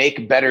can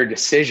make better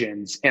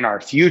decisions in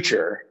our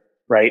future.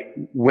 Right.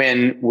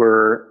 When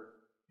we're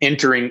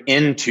entering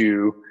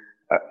into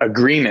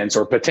agreements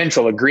or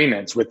potential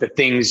agreements with the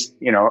things,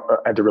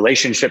 the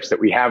relationships that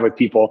we have with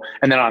people.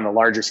 And then on a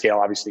larger scale,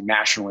 obviously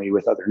nationally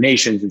with other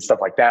nations and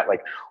stuff like that.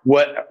 Like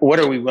what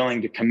are we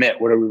willing to commit?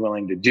 What are we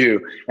willing to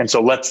do? And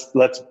so let's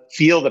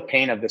feel the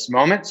pain of this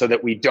moment so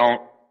that we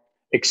don't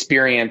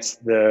experience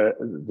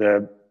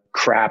the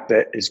crap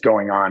that is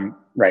going on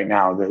right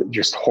now, the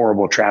just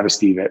horrible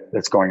travesty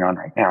that's going on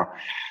right now.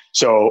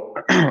 So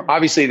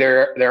obviously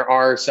there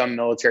are some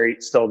military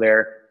still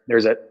there.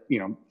 There's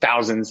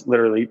thousands,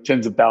 literally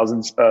tens of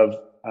thousands of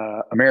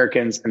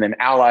Americans and then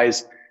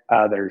allies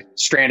that are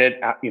stranded,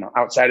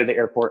 outside of the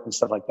airport and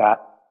stuff like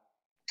that.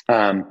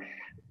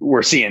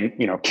 We're seeing,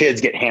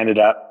 kids get handed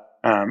up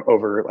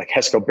over like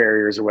HESCO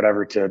barriers or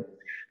whatever to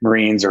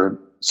Marines or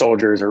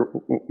soldiers or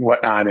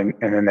whatnot. And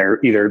then they're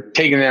either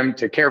taking them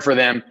to care for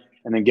them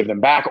and then give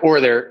them back,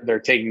 or they're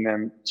taking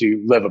them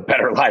to live a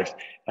better life.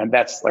 And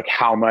that's like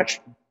how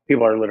much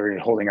people are literally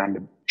holding on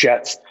to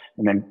jets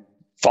and then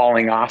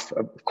falling off,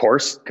 of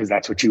course, because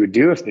that's what you would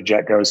do if the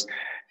jet goes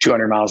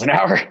 200 miles an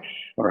hour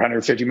or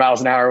 150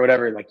 miles an hour or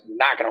whatever, like you're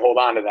not going to hold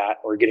on to that,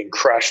 or getting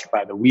crushed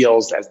by the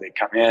wheels as they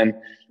come in,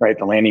 right?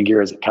 The landing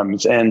gear as it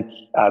comes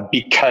in,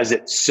 because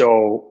it's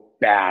so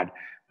bad.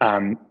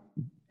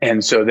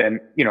 And so then,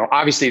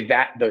 obviously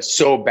the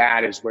so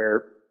bad is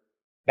where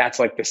that's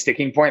like the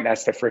sticking point.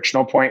 That's the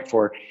frictional point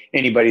for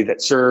anybody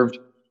that served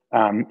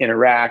in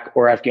Iraq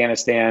or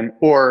Afghanistan,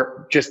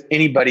 or just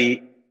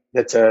anybody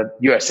that's a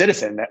U.S.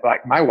 citizen. That,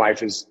 like, my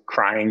wife is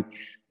crying,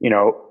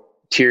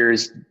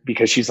 tears,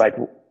 because she's like,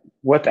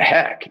 what the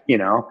heck,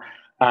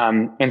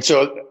 and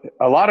so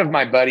a lot of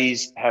my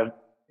buddies have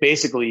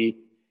basically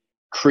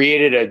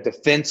created a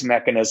defense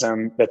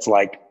mechanism that's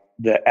like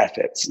the F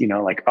it's,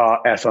 like,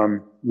 F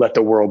them, let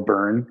the world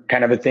burn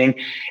kind of a thing.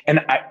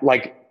 And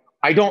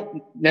I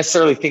don't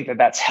necessarily think that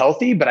that's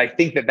healthy, but I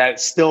think that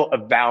that's still a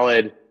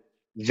valid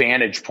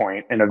vantage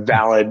point and a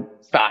valid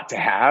thought to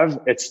have.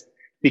 It's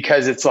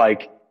because it's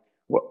like,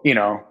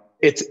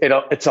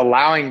 it's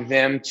allowing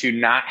them to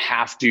not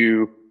have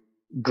to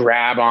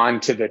grab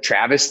onto the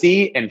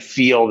travesty and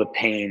feel the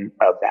pain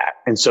of that.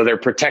 And so they're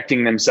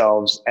protecting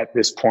themselves at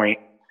this point,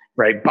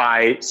 right,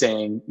 by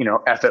saying,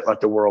 F it, let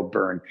the world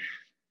burn.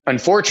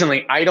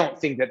 Unfortunately, I don't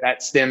think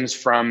that stems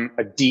from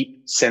a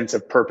deep sense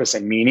of purpose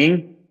and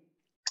meaning.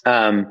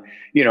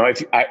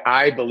 If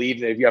I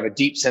believe that if you have a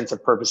deep sense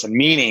of purpose and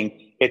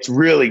meaning, it's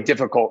really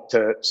difficult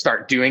to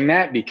start doing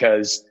that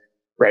because,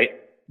 right,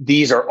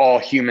 these are all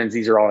humans.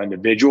 These are all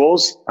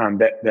individuals,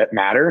 that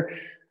matter.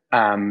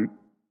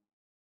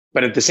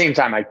 But at the same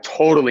time, I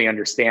totally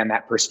understand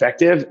that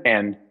perspective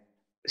and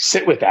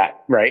sit with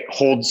that, right?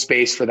 Hold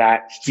space for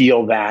that,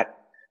 feel that.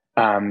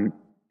 And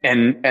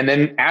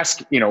then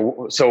ask,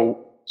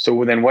 so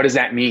then what does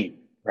that mean,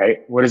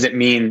 right? What does it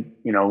mean,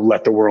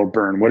 let the world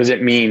burn? What does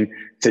it mean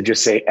to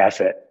just say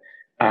F it?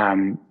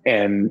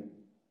 And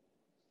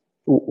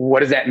what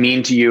does that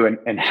mean to you?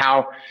 And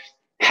how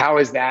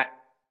is that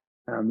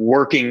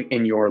working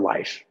in your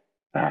life?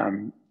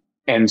 And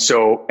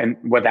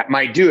what that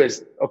might do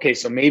is, okay,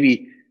 so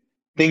maybe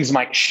things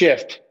might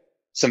shift.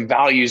 Some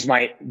values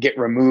might get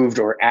removed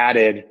or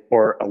added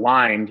or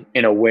aligned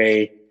in a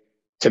way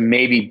to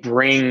maybe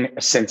bring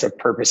a sense of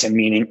purpose and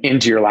meaning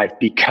into your life,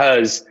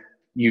 because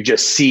you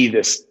just see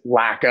this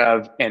lack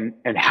of, and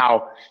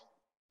how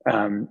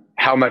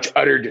much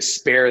utter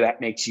despair that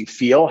makes you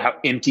feel, how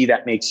empty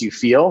that makes you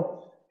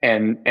feel,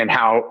 and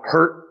how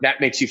hurt that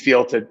makes you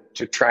feel to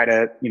try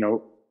to,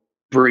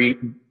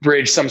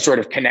 bridge some sort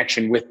of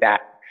connection with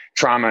that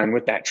trauma and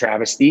with that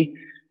travesty.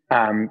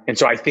 And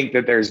so I think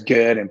that there's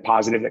good and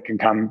positive that can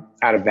come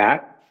out of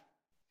that.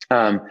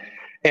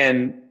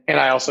 And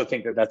I also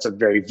think that that's a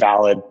very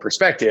valid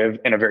perspective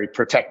and a very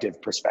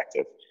protective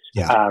perspective.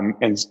 Yeah.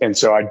 And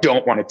so I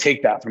don't want to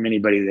take that from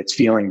anybody that's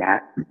feeling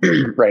that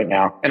right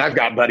now. And I've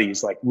got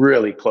buddies, like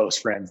really close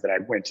friends, that I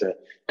went to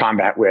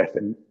combat with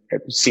and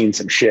have seen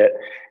some shit,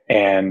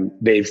 and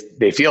they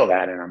feel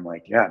that. And I'm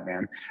like, yeah,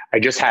 man. I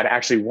just had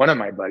actually one of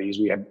my buddies,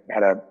 we had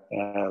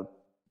a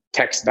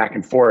text back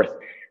and forth,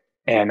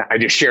 and I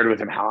just shared with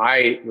him how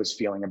I was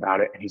feeling about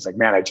it. And he's like,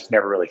 man, I just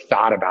never really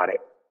thought about it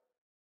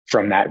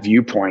from that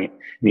viewpoint.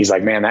 And he's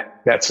like, man,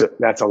 that's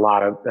a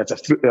lot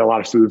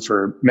of food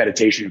for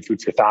meditation and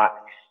food for thought.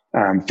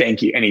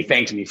 Thank you. And he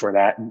thanked me for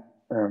that. And,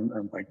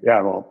 I'm like,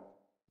 yeah, well,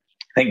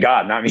 thank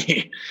God, not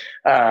me.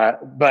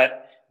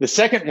 But the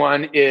second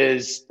one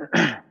is,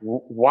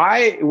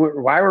 why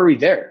were we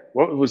there?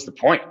 What was the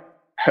point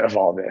of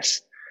all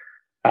this?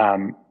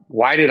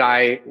 Why did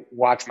I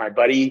watch my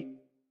buddy,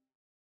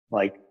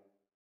 like,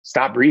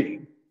 stop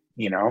breathing,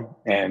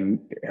 and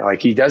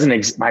like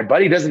my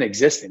buddy doesn't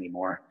exist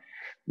anymore.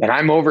 And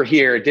I'm over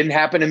here. It didn't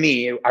happen to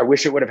me. I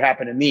wish it would have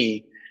happened to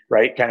me.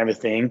 Right. Kind of a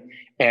thing.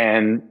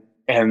 And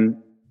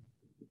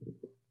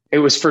it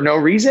was for no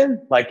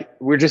reason. Like,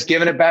 we're just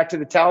giving it back to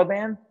the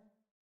Taliban.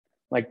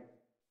 Like,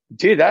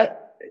 dude,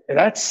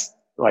 that's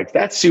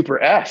super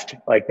effed.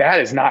 Like,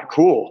 that is not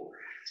cool.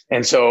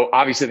 And so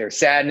obviously there's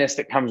sadness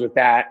that comes with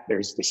that.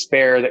 There's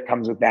despair that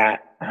comes with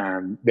that.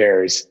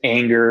 There's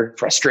anger,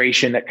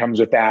 frustration that comes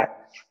with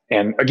that.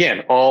 And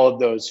again, all of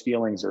those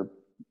feelings are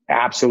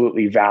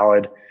absolutely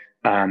valid.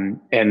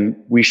 And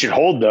we should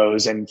hold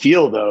those and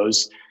feel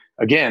those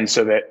again,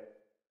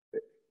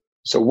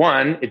 so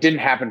one, it didn't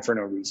happen for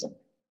no reason.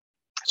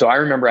 So I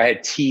remember I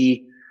had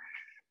tea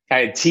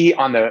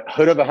on the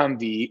hood of a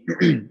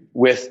Humvee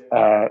with,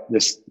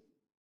 this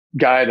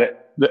guy that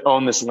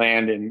owned this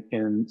land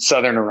in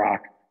southern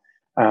Iraq.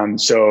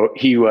 So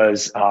he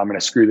was, I'm going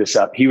to screw this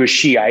up. He was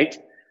Shiite.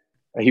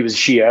 He was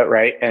Shia,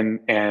 right? And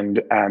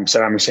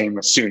Saddam Hussein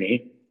was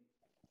Sunni.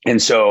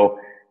 And so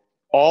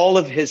all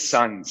of his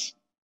sons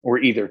were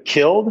either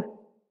killed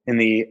in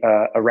the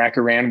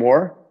Iraq-Iran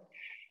war,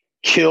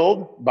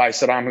 killed by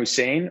Saddam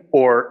Hussein,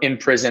 or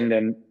imprisoned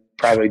and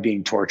probably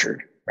being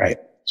tortured, right?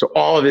 So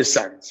all of his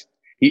sons.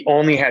 He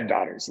only had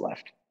daughters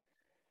left.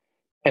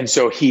 And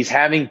so he's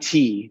having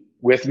tea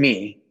with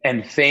me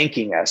and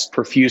thanking us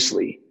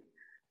profusely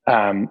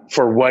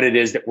for what it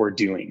is that we're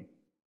doing.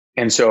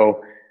 And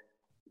so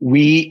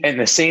and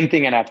the same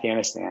thing in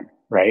Afghanistan,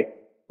 right?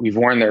 we've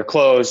worn their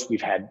clothes,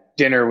 we've had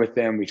dinner with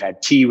them, we've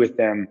had tea with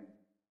them.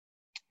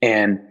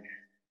 And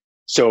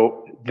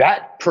so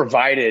that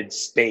provided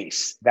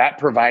space, that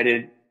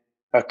provided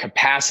a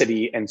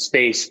capacity and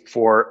space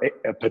for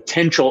a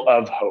potential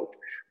of hope.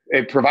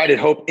 It provided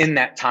hope in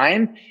that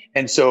time.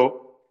 And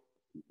so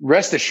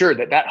rest assured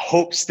that that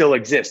hope still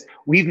exists.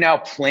 We've now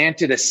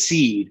planted a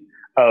seed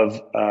of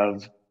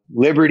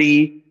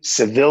liberty,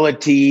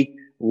 civility,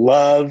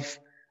 love,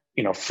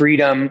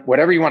 freedom,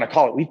 whatever you want to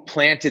call it. We've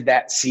planted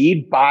that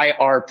seed by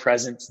our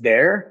presence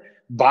there,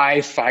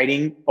 by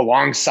fighting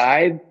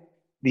alongside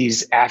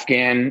these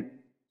Afghan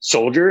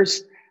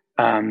soldiers,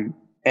 and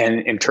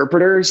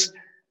interpreters.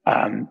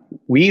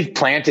 We've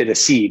planted a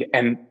seed,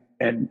 and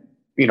a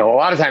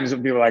lot of times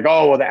people are like,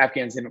 oh, well, the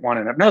Afghans didn't want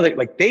enough. No,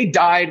 they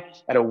died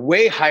at a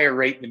way higher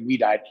rate than we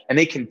died. And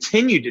they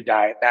continued to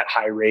die at that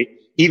high rate.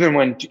 Even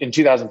when in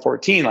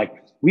 2014,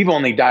 we've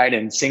only died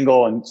in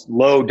single and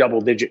low double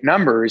digit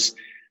numbers,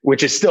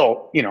 which is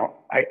still,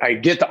 I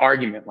get the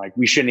argument,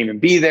 we shouldn't even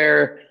be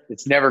there.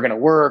 It's never going to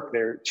work.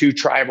 They're too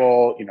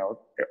tribal,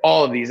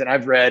 all of these. And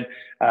I've read,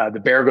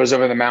 The Bear Goes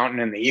Over the Mountain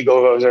and The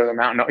Eagle Goes Over the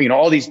Mountain,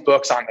 all these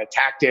books on the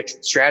tactics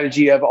and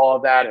strategy of all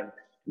of that. And,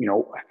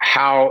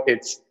 how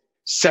it's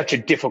such a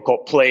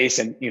difficult place,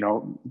 and,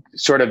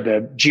 sort of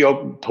the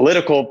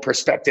geopolitical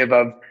perspective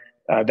of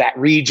that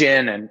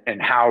region,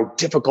 and how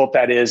difficult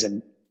that is,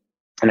 and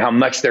how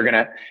much they're going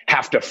to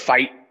have to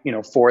fight,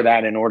 for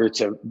that in order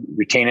to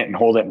retain it and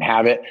hold it and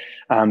have it.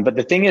 But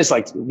the thing is,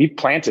 we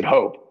planted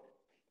hope.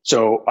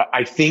 So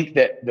I think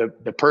that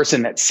the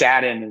person that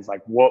sat in is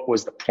what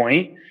was the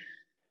point?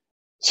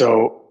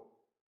 So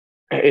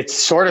it's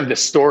sort of the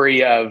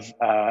story of,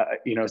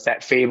 it's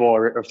that fable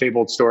or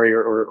fabled story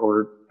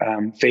or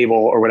fable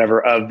or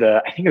whatever of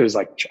I think it was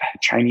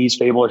Chinese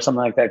fable or something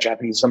like that,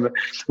 Japanese, something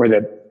where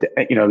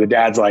the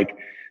dad's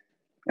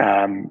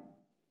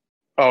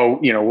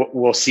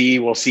we'll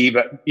see.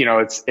 But,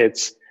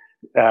 it's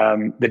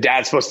the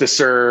dad's supposed to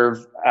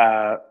serve,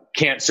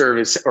 can't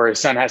serve or his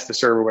son has to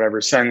serve or whatever.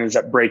 His son ends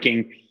up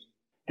breaking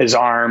his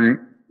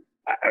arm,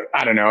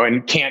 I don't know,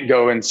 and can't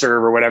go and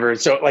serve or whatever.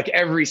 So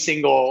every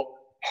single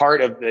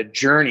part of the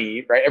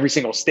journey, right? Every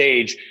single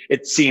stage,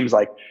 it seems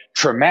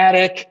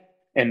traumatic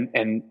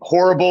and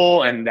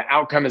horrible. And the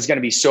outcome is going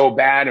to be so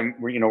bad. And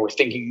we're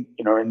thinking,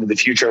 into the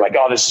future,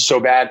 oh, this is so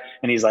bad.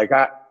 And he's I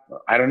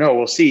don't know,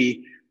 we'll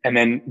see. And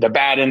then the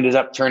bad ends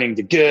up turning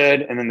to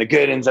good, and then the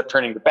good ends up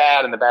turning to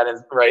bad, and the bad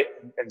ends right,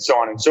 and so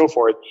on and so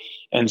forth.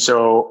 And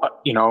so,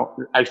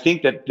 I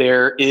think that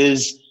there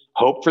is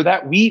hope for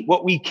that.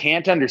 What we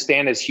can't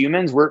understand as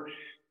humans,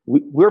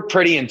 we're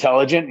pretty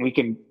intelligent.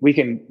 And we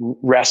can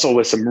wrestle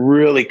with some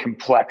really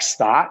complex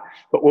thought,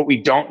 but what we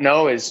don't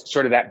know is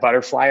sort of that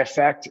butterfly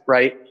effect,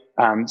 right?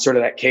 Sort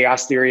of that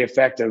chaos theory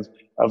effect of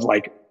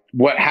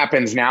what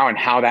happens now and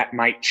how that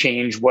might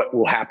change what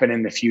will happen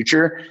in the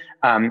future.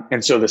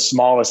 And so the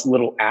smallest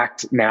little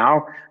act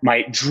now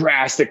might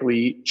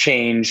drastically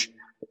change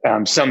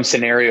some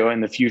scenario in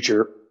the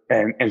future.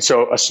 And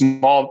so a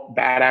small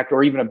bad act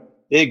or even a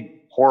big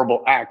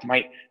horrible act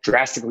might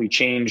drastically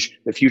change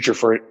the future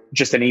for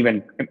just an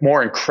even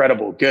more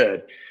incredible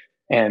good.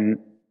 And,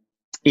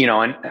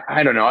 and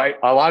I don't know,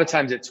 a lot of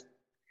times it's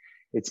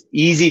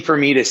easy for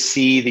me to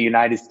see the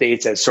United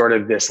States as sort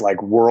of this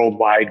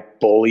worldwide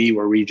bully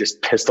where we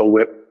just pistol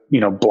whip,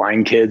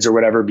 blind kids or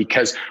whatever,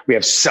 because we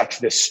have such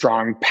this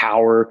strong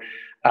power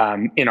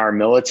in our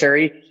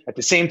military. At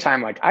the same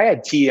time, I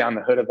had tea on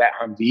the hood of that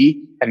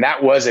Humvee, and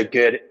that was a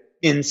good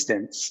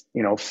instance,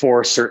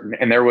 for certain.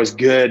 And there was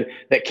good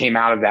that came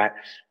out of that,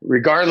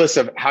 regardless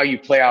of how you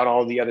play out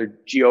all the other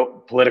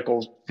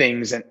geopolitical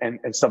things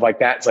and stuff like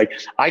that. It's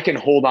I can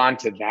hold on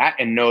to that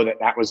and know that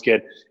that was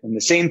good. And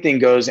the same thing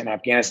goes in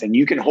Afghanistan.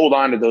 You can hold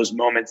on to those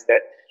moments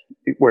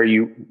where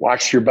you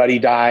watched your buddy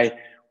die,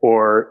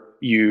 or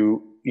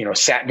you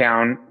sat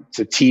down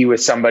to tea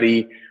with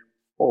somebody,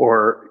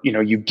 or,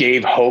 you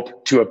gave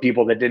hope to a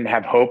people that didn't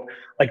have hope.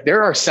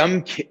 There are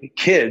some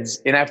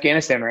kids in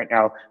Afghanistan right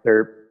now,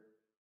 they're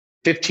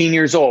 15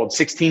 years old,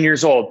 16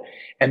 years old,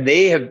 and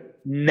they have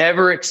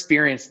never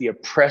experienced the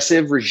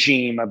oppressive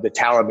regime of the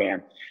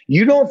Taliban.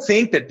 You don't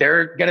think that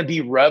they're going to be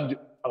rubbed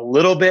a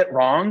little bit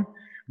wrong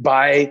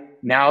by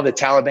now the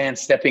Taliban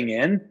stepping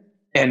in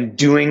and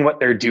doing what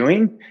they're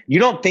doing?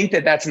 You don't think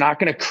that that's not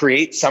going to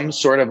create some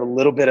sort of a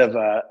little bit of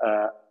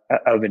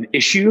an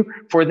issue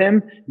for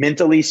them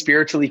mentally,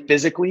 spiritually,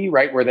 physically,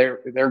 right? Where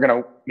they're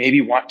going to maybe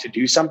want to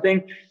do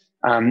something.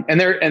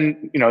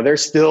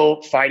 There's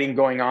still fighting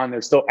going on.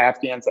 There's still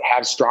Afghans that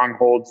have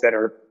strongholds that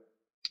are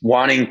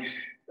wanting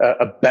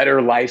a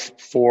better life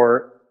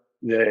for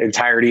the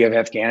entirety of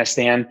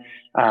Afghanistan.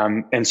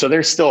 And so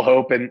there's still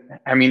hope. And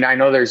I mean, I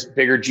know there's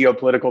bigger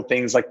geopolitical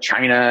things like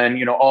China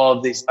and, all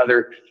of these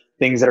other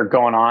things that are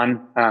going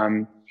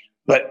on.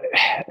 But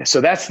so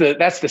that's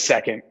the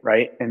second,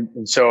 right?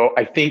 And so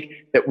I think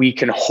that we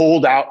can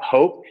hold out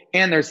hope,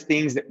 and there's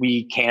things that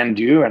we can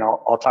do. And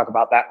I'll talk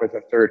about that with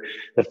the third.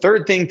 The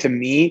third thing to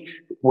me,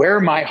 where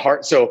my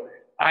heart, so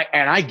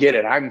I get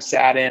it. I'm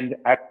saddened.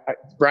 I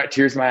brought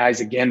tears to my eyes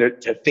again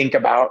to think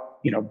about,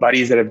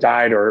 buddies that have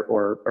died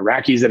or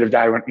Iraqis that have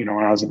died when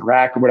I was in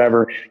Iraq or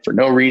whatever for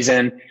no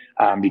reason,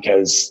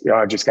 because,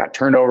 I just got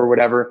turned over or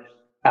whatever.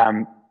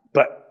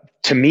 But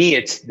to me,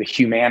 it's the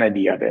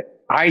humanity of it.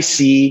 I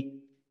see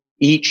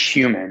each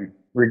human,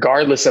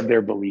 regardless of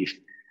their belief,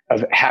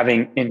 of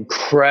having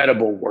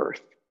incredible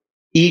worth.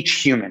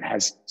 Each human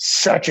has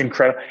such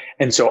incredible.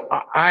 And so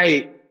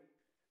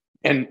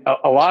and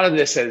a lot of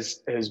this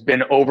has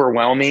been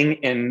overwhelming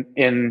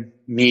in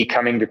me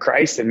coming to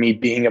Christ and me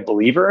being a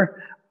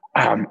believer.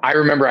 I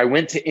remember I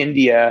went to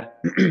India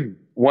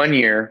 1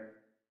 year,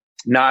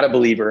 not a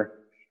believer,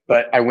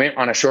 but I went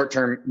on a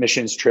short-term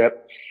missions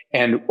trip.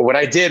 And what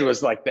I did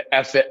was like the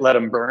F it, let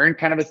them burn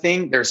kind of a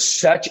thing. There's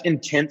such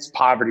intense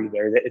poverty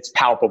there that it's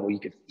palpable. You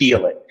could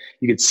feel it.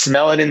 You could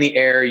smell it in the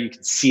air. You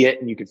could see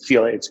it and you could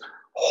feel it. It's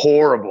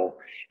horrible.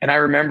 And I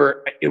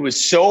remember it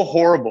was so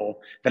horrible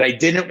that I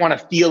didn't want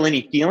to feel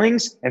any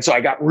feelings. And so I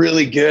got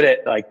really good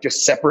at like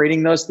just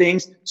separating those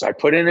things. So I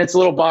put it in its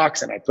little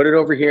box and I put it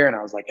over here and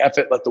I was like, F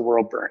it, let the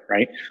world burn,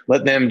 right?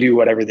 Let them do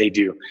whatever they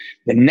do.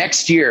 The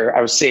next year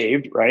I was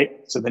saved, right?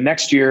 So the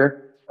next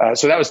year,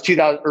 so that was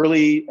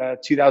early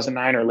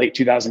 2009 or late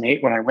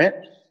 2008 when I went.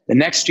 The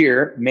next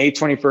year, May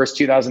 21st,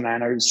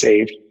 2009, I was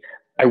saved.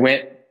 I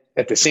went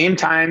at the same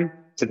time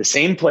to the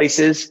same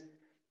places,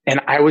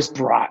 and I was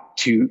brought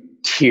to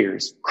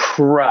tears,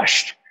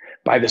 crushed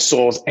by the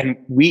souls. And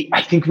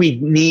I think we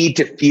need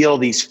to feel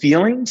these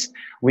feelings.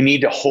 We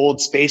need to hold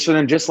space for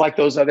them, just like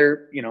those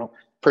other,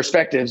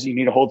 perspectives. You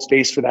need to hold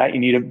space for that. You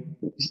need to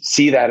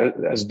see that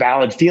as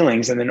valid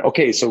feelings. And then,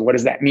 okay, so what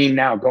does that mean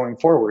now going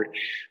forward?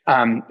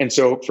 And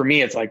so for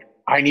me, it's like,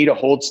 I need to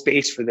hold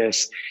space for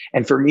this.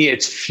 And for me,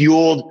 it's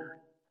fueled.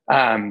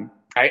 I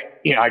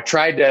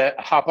tried to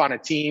hop on a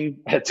team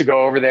to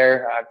go over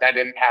there. That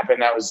didn't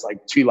happen. That was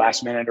like too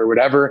last minute or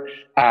whatever.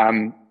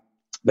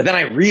 But then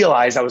I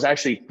realized I was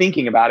actually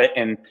thinking about it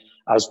and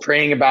I was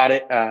praying about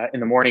it, in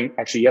the morning,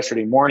 actually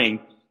yesterday morning.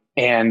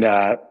 And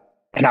I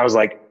was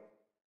like,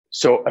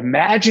 so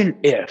imagine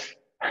if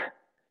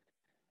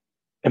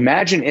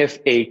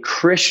a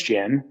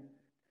Christian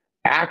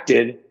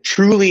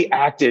truly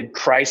acted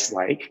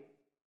Christ-like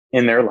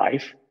in their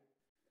life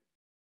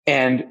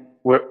and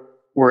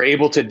were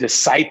able to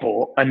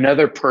disciple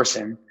another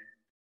person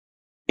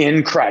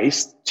in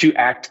Christ to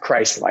act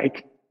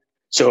Christ-like.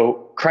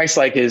 So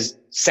Christ-like is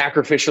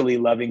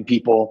sacrificially loving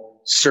people,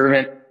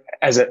 servant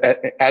as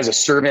a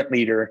servant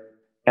leader.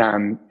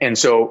 And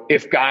so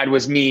if God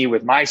was me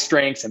with my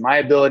strengths and my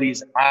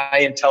abilities and my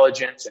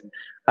intelligence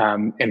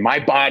and my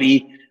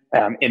body,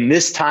 in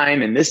this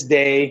time, in this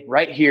day,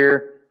 right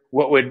here,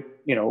 what would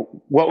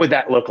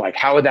that look like?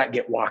 How would that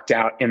get walked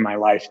out in my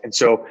life? And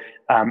so,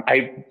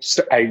 I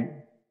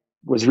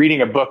was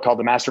reading a book called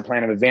The Master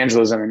Plan of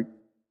Evangelism, and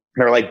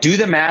they're like, do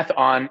the math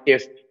on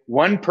if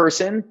one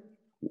person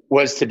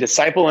was to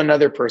disciple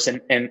another person,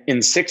 and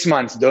in 6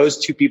 months, those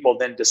two people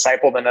then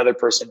discipled another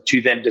person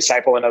to then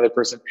disciple another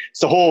person. It's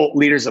the whole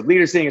leaders of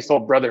leaders thing. It's the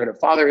whole brotherhood of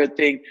fatherhood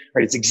thing,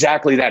 right? It's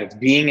exactly that. It's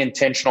being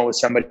intentional with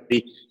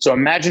somebody. So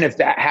imagine if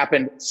that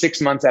happened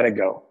 6 months at a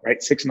go,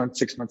 right? 6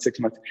 months.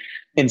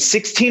 In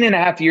 16 and a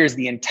half years,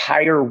 the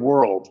entire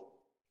world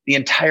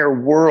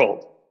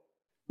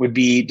would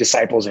be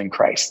disciples in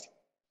Christ.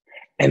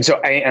 And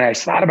so I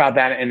thought about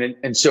that.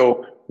 And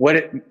so what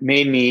it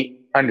made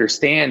me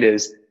understand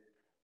is,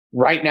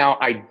 right now,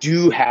 I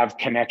do have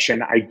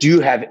connection. I do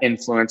have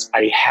influence.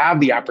 I have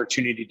the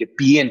opportunity to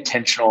be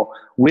intentional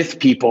with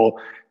people,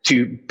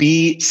 to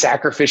be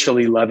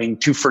sacrificially loving,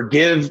 to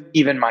forgive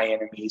even my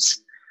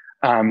enemies,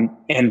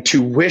 and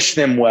to wish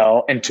them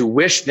well, and to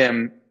wish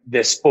them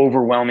this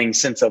overwhelming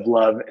sense of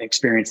love and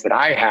experience that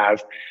I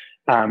have.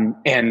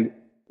 And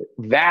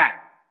that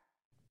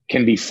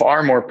can be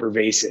far more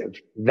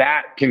pervasive.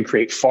 That can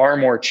create far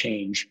more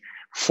change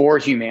for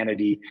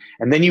humanity.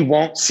 And then you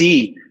won't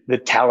see the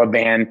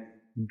Taliban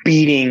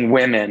beating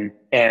women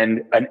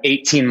and an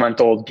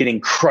 18-month-old getting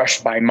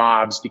crushed by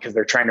mobs because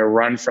they're trying to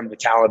run from the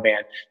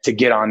Taliban to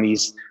get on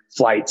these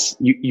flights.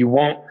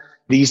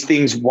 These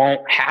things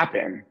won't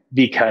happen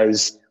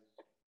because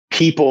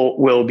people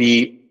will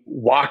be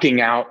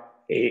walking out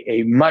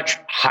a much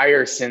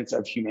higher sense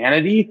of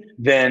humanity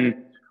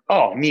than,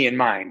 oh, me and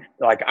mine.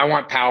 Like, I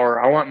want power.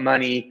 I want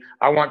money.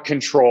 I want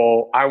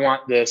control. I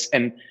want this.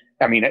 And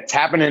I mean, it's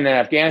happening in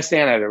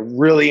Afghanistan at a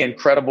really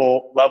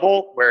incredible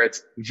level where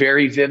it's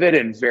very vivid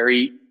and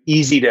very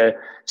easy to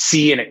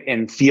see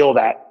and feel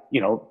that,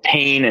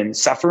 pain and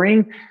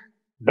suffering.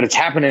 But it's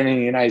happening in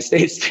the United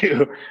States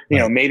too,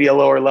 maybe a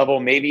lower level,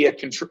 maybe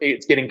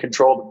it's getting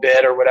controlled a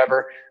bit or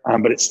whatever,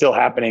 but it's still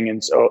happening.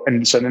 And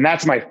so then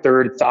that's my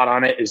third thought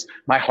on it is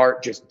my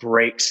heart just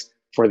breaks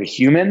for the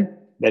human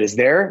that is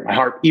there. My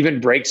heart even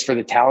breaks for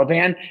the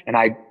Taliban. And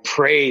I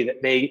pray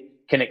that they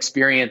can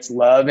experience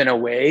love in a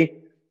way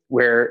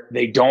where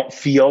they don't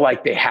feel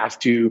like they have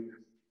to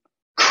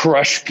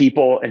crush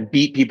people and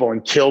beat people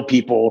and kill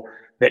people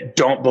that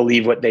don't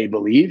believe what they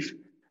believe.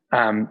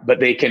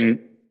 But they can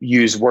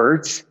use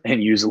words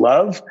and use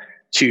love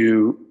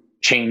to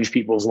change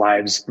people's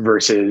lives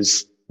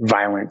versus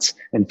violence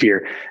and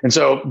fear. And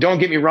so don't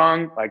get me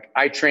wrong. Like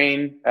I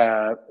train,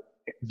 with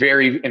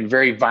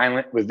very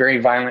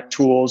violent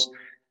tools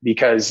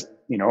because,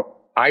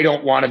 I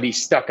don't want to be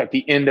stuck at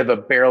the end of a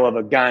barrel of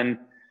a gun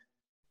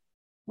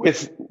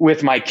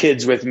with my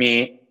kids with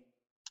me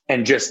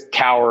and just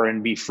cower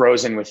and be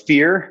frozen with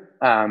fear.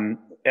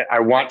 I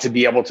want to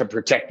be able to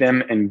protect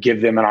them and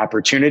give them an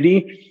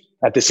opportunity.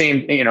 At the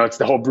same, it's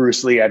the whole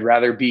Bruce Lee. I'd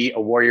rather be a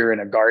warrior in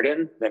a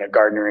garden than a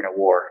gardener in a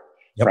war.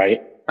 Yep.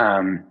 Right.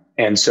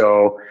 And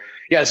so,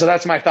 so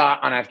that's my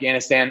thought on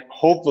Afghanistan.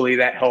 Hopefully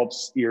that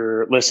helps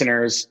your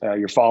listeners,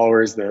 your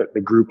followers,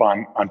 the group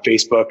on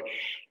Facebook.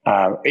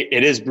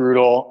 It is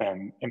brutal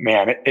and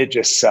man, it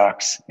just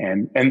sucks.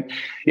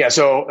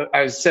 So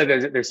as I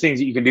said, there's things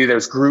that you can do.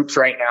 There's groups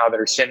right now that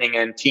are sending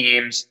in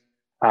teams.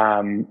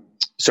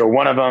 So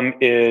one of them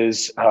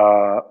is,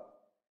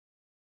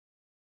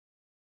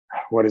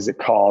 what is it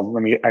called?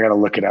 I got to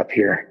look it up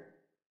here.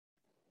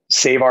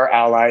 Save Our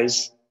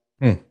Allies,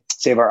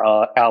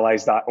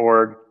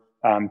 saveourallies.org.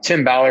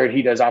 Tim Ballard,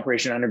 he does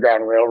Operation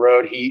Underground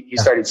Railroad. He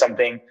started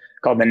something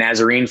called the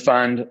Nazarene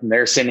Fund, and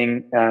they're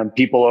sending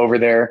people over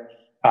there.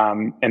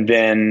 And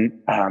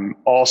then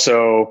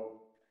also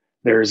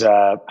there's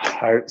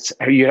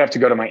you have to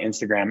go to my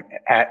Instagram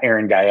at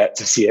Aaron Guyette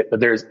to see it,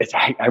 but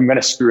I'm going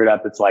to screw it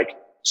up. It's like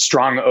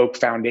Strong Oak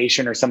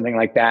Foundation or something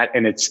like that.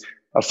 And it's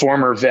a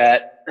former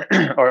vet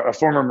or a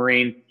former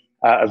Marine,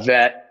 a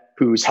vet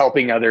who's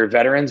helping other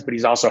veterans, but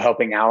he's also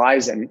helping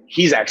allies. And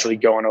he's actually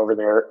going over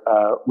there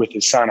with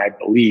his son, I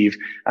believe,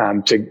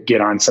 to get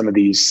on some of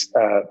these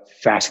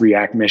fast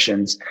react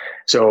missions.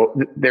 So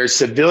there's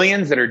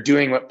civilians that are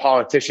doing what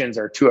politicians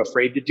are too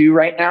afraid to do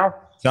right now.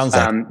 Sounds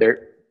like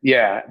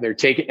they're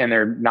taking, and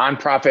they're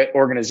nonprofit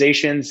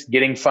organizations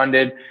getting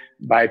funded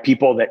by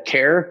people that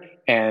care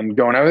and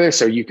going over there.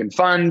 So you can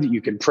fund,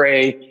 you can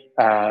pray.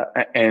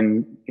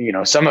 And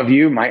some of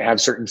you might have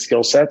certain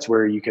skill sets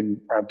where you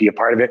can be a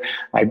part of it.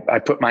 I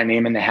put my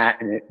name in the hat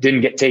and it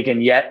didn't get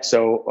taken yet.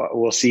 So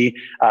we'll see.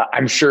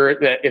 I'm sure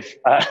that if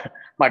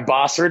my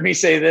boss heard me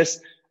say this,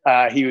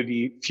 he would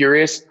be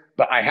furious,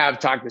 but I have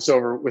talked this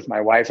over with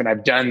my wife, and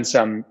I've done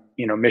some,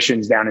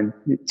 missions down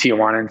in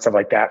Tijuana and stuff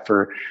like that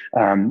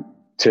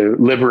to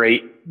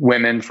liberate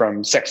women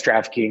from sex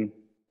trafficking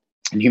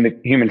and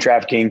human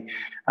trafficking.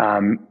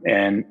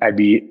 And I'd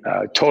be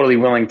totally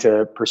willing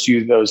to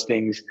pursue those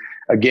things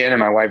again. And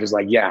my wife is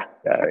like,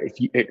 if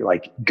you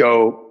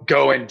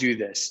go and do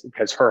this,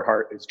 because her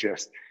heart is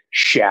just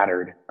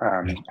shattered.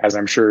 As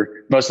I'm sure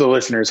most of the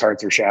listeners'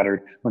 hearts are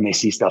shattered when they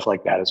see stuff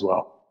like that as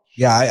well.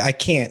 Yeah, I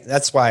can't.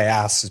 That's why I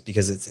asked, is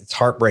because it's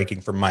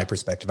heartbreaking from my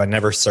perspective. I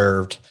never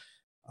served,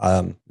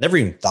 never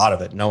even thought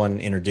of it. No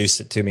one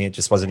introduced it to me. It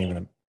just wasn't even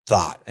a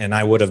thought. And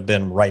I would have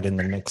been right in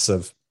the mix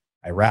of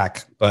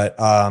Iraq, but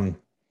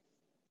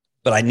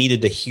I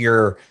needed to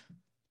hear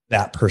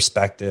that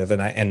perspective,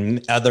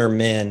 and other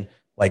men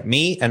like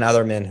me and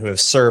other men who have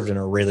served and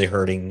are really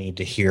hurting need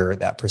to hear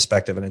that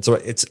perspective. And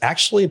it's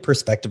actually a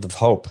perspective of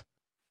hope,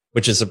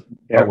 which is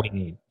what we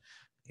need.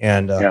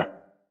 And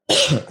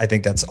I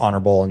think that's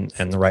honorable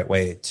and the right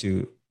way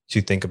to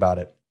think about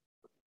it.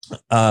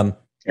 Well,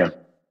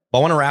 I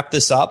want to wrap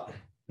this up,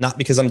 not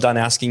because I'm done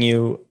asking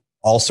you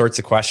all sorts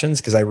of questions,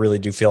 because I really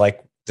do feel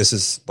like this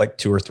is like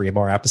 2 or 3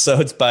 more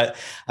episodes, but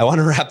I want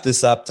to wrap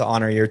this up to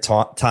honor your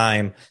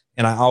time.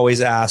 And I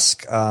always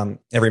ask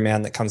every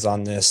man that comes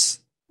on this,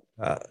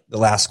 the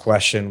last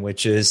question,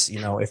 which is,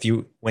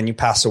 when you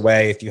pass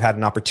away, if you had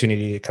an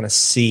opportunity to kind of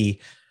see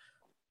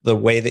the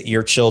way that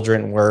your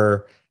children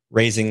were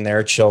raising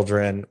their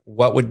children,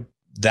 what would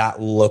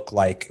that look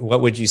like?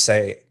 What would you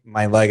say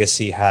my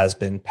legacy has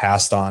been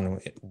passed on?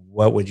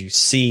 What would you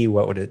see?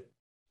 How would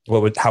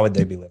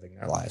they be living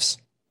their lives?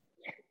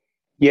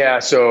 Yeah.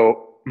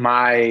 So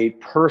my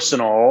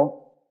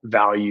personal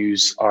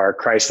values are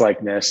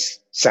Christ-likeness,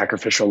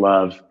 sacrificial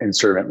love, and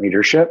servant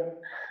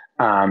leadership.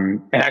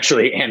 And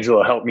actually,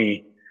 Angela helped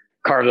me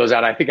carve those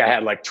out. I think I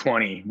had like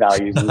 20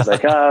 values. It was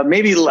like,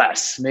 maybe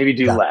less, maybe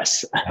do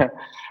less.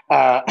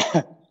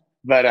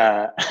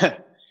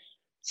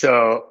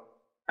 So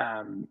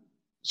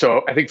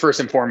I think first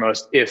and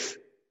foremost, if,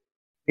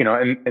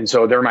 and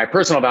so they're my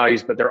personal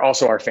values, but they're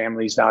also our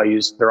family's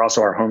values. They're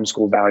also our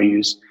homeschool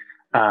values.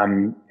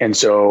 And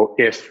so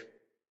if,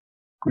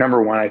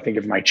 number one, I think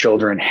if my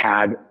children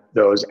had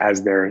those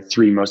as their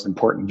 3 most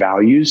important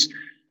values,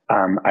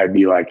 I'd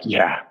be like,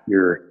 yeah,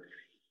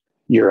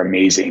 you're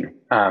amazing.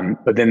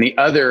 But then the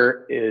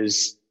other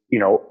is,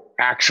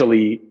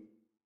 actually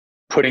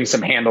putting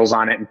some handles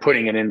on it and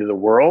putting it into the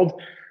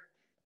world.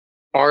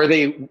 Are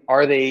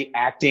they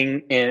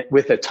acting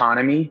with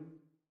autonomy?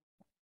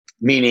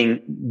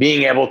 Meaning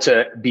being able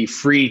to be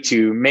free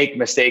to make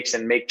mistakes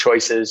and make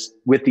choices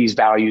with these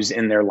values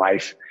in their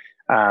life,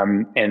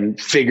 and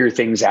figure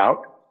things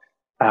out.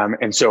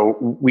 And so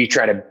we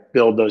try to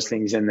build those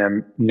things in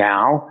them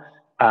now,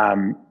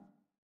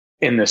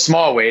 in the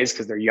small ways,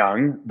 because they're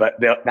young, but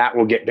that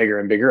will get bigger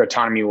and bigger.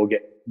 Autonomy will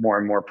get more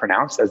and more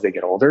pronounced as they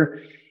get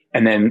older.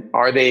 And then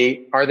are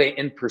they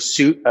in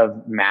pursuit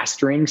of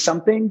mastering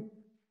something,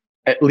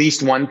 at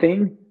least one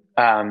thing,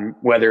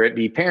 whether it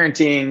be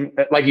parenting,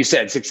 like you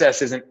said,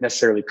 success isn't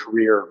necessarily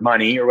career or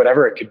money or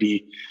whatever. It could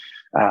be,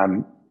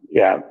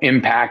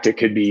 impact. It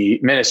could be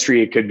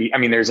ministry. It could be,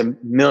 there's a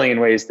million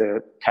ways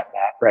to cut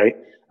that. Right.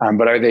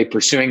 But are they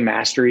pursuing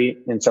mastery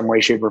in some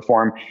way, shape or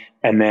form?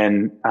 And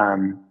then,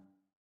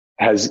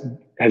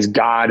 has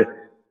God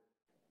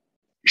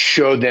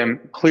showed them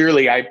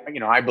clearly?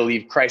 I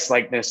believe Christ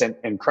likeness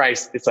and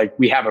Christ. It's like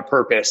we have a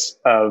purpose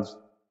of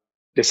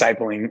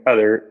discipling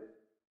other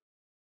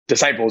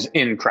disciples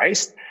in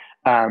Christ.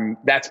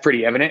 That's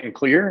pretty evident and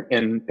clear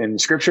in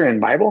Scripture and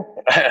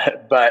Bible.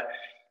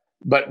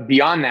 but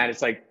beyond that,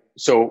 it's like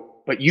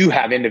but you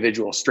have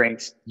individual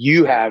strengths.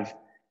 You have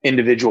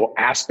individual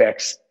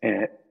aspects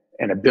and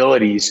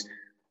abilities.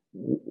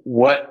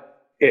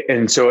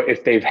 And so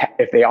if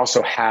they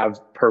also have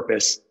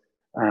purpose.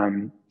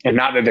 And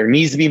not that there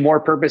needs to be more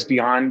purpose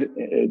beyond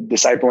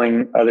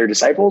discipling other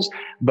disciples,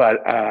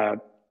 but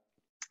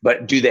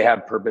do they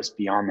have purpose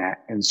beyond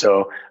that? And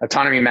so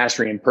autonomy,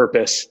 mastery, and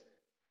purpose,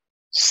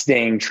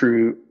 staying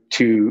true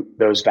to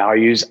those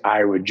values,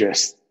 I would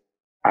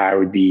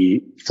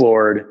be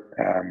floored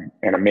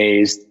and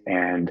amazed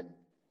and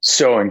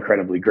so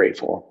incredibly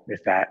grateful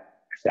if that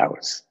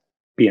was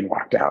being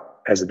walked out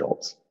as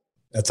adults.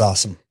 That's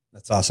awesome.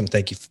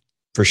 Thank you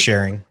for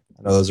sharing.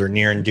 I know those are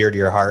near and dear to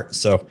your heart.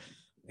 So,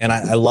 and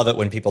I love it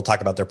when people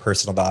talk about their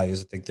personal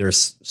values. I think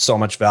there's so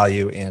much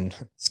value in,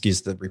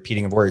 excuse the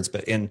repeating of words,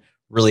 but in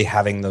really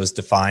having those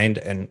defined.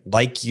 And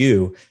like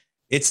you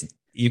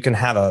can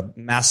have a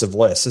massive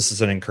list. This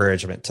is an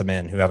encouragement to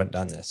men who haven't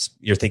done this.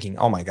 You're thinking,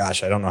 oh my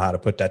gosh, I don't know how to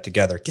put that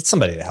together. Get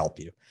somebody to help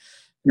you.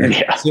 And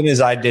as soon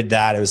as I did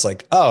that, it was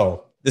like,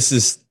 oh, this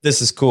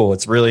is cool.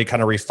 It's really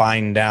kind of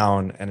refined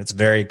down and it's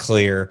very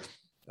clear.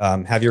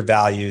 Have your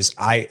values.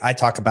 I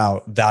talk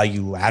about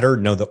value ladder,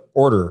 know the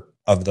order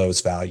of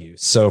those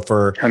values. So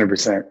for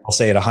 100%, I'll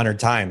say it 100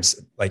 times.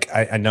 Like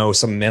I know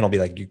some men will be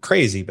like, you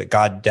crazy, but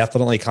God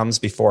definitely comes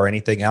before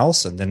anything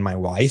else. And then my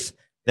wife,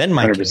 then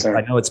my kids.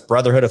 I know it's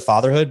brotherhood of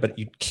fatherhood, but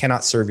you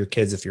cannot serve your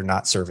kids if you're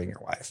not serving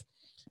your wife.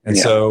 And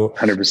so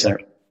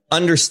 100%.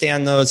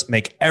 Understand those,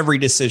 make every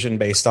decision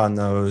based on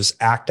those,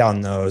 act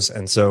on those.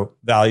 And so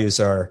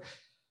values are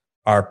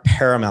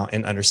paramount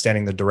in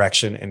understanding the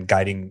direction and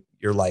guiding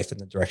your life in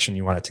the direction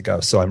you want it to go.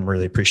 So I'm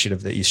really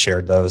appreciative that you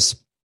shared those.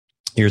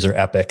 Yours are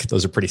epic.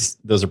 Those are pretty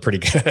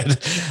good.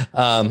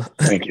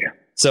 Thank you.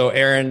 So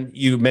Aaron,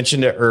 you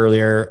mentioned it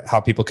earlier, how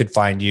people could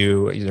find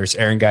you. There's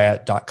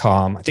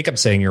AaronGuyette.com. I think I'm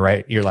saying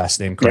your last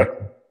name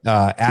correct.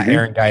 Yep. At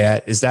Aaron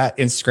Guyette. Is that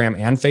Instagram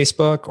and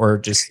Facebook or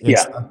just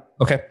Insta? Yeah.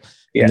 Okay.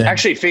 Yeah.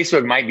 Actually,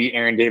 Facebook might be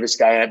Aaron Davis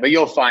Guyette, but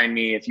you'll find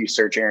me if you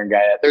search Aaron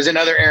Guyette. There's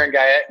another Aaron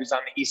Guyette who's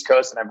on the East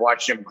Coast, and I've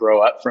watched him grow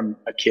up from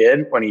a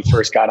kid when he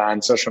first got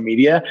on social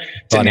media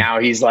to now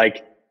he's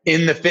like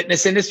in the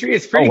fitness industry.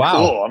 It's pretty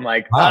cool. I'm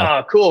like,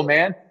 oh, cool,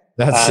 man.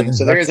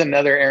 So there is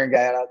another Aaron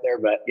Guyette out there,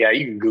 but yeah,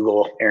 you can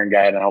Google Aaron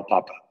Guyette and I'll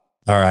pop up.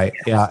 All right.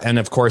 Yeah. And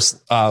of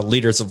course,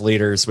 Leaders of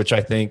Leaders, which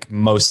I think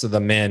most of the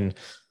men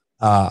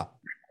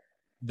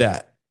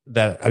that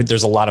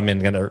there's a lot of men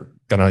going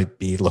to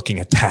be looking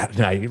at that.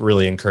 And I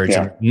really encourage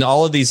them. And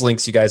all of these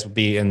links, you guys will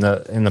be in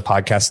the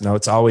podcast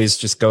notes. Always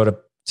just go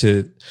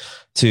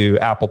to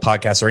Apple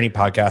Podcasts or any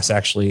podcast.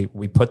 Actually,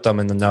 we put them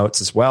in the notes,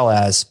 as well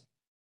as,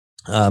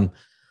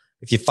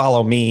 if you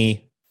follow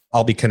me,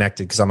 I'll be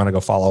connected because I'm going to go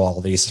follow all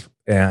of these.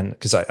 And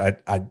because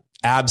I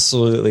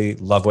absolutely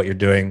love what you're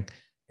doing,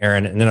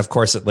 Aaron. And then of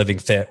course at Living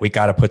Fit, we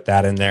got to put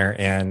that in there,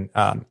 and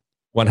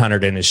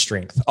 100 in his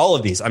strength. All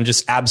of these, I'm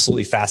just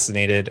absolutely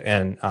fascinated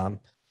and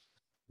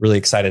really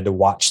excited to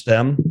watch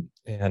them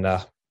and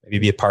maybe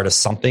be a part of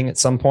something at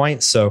some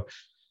point. So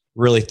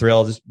really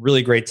thrilled. It's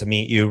really great to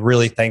meet you.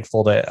 Really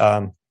thankful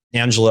to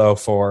Angelo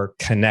for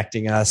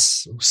connecting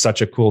us.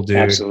 Such a cool dude.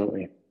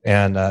 Absolutely.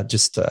 And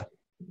just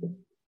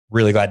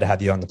really glad to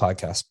have you on the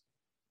podcast.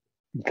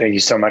 Thank you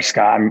so much,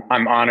 Scott.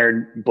 I'm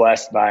honored,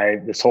 blessed by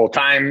this whole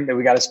time that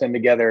we got to spend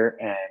together.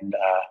 And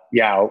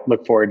I'll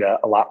look forward to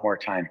a lot more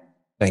time.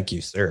 Thank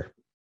you, sir.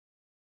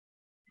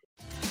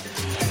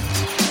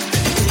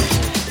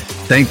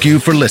 Thank you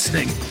for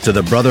listening to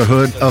the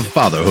Brotherhood of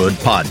Fatherhood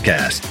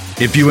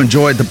podcast. If you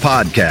enjoyed the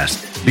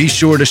podcast, be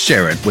sure to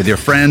share it with your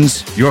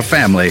friends, your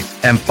family,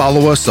 and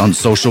follow us on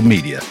social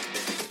media.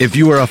 If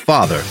you are a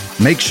father,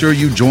 make sure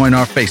you join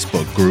our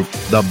Facebook group,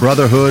 The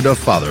Brotherhood of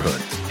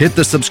Fatherhood. Hit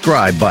the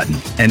subscribe button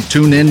and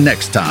tune in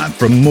next time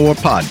for more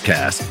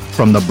podcasts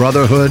from the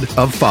Brotherhood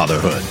of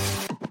Fatherhood.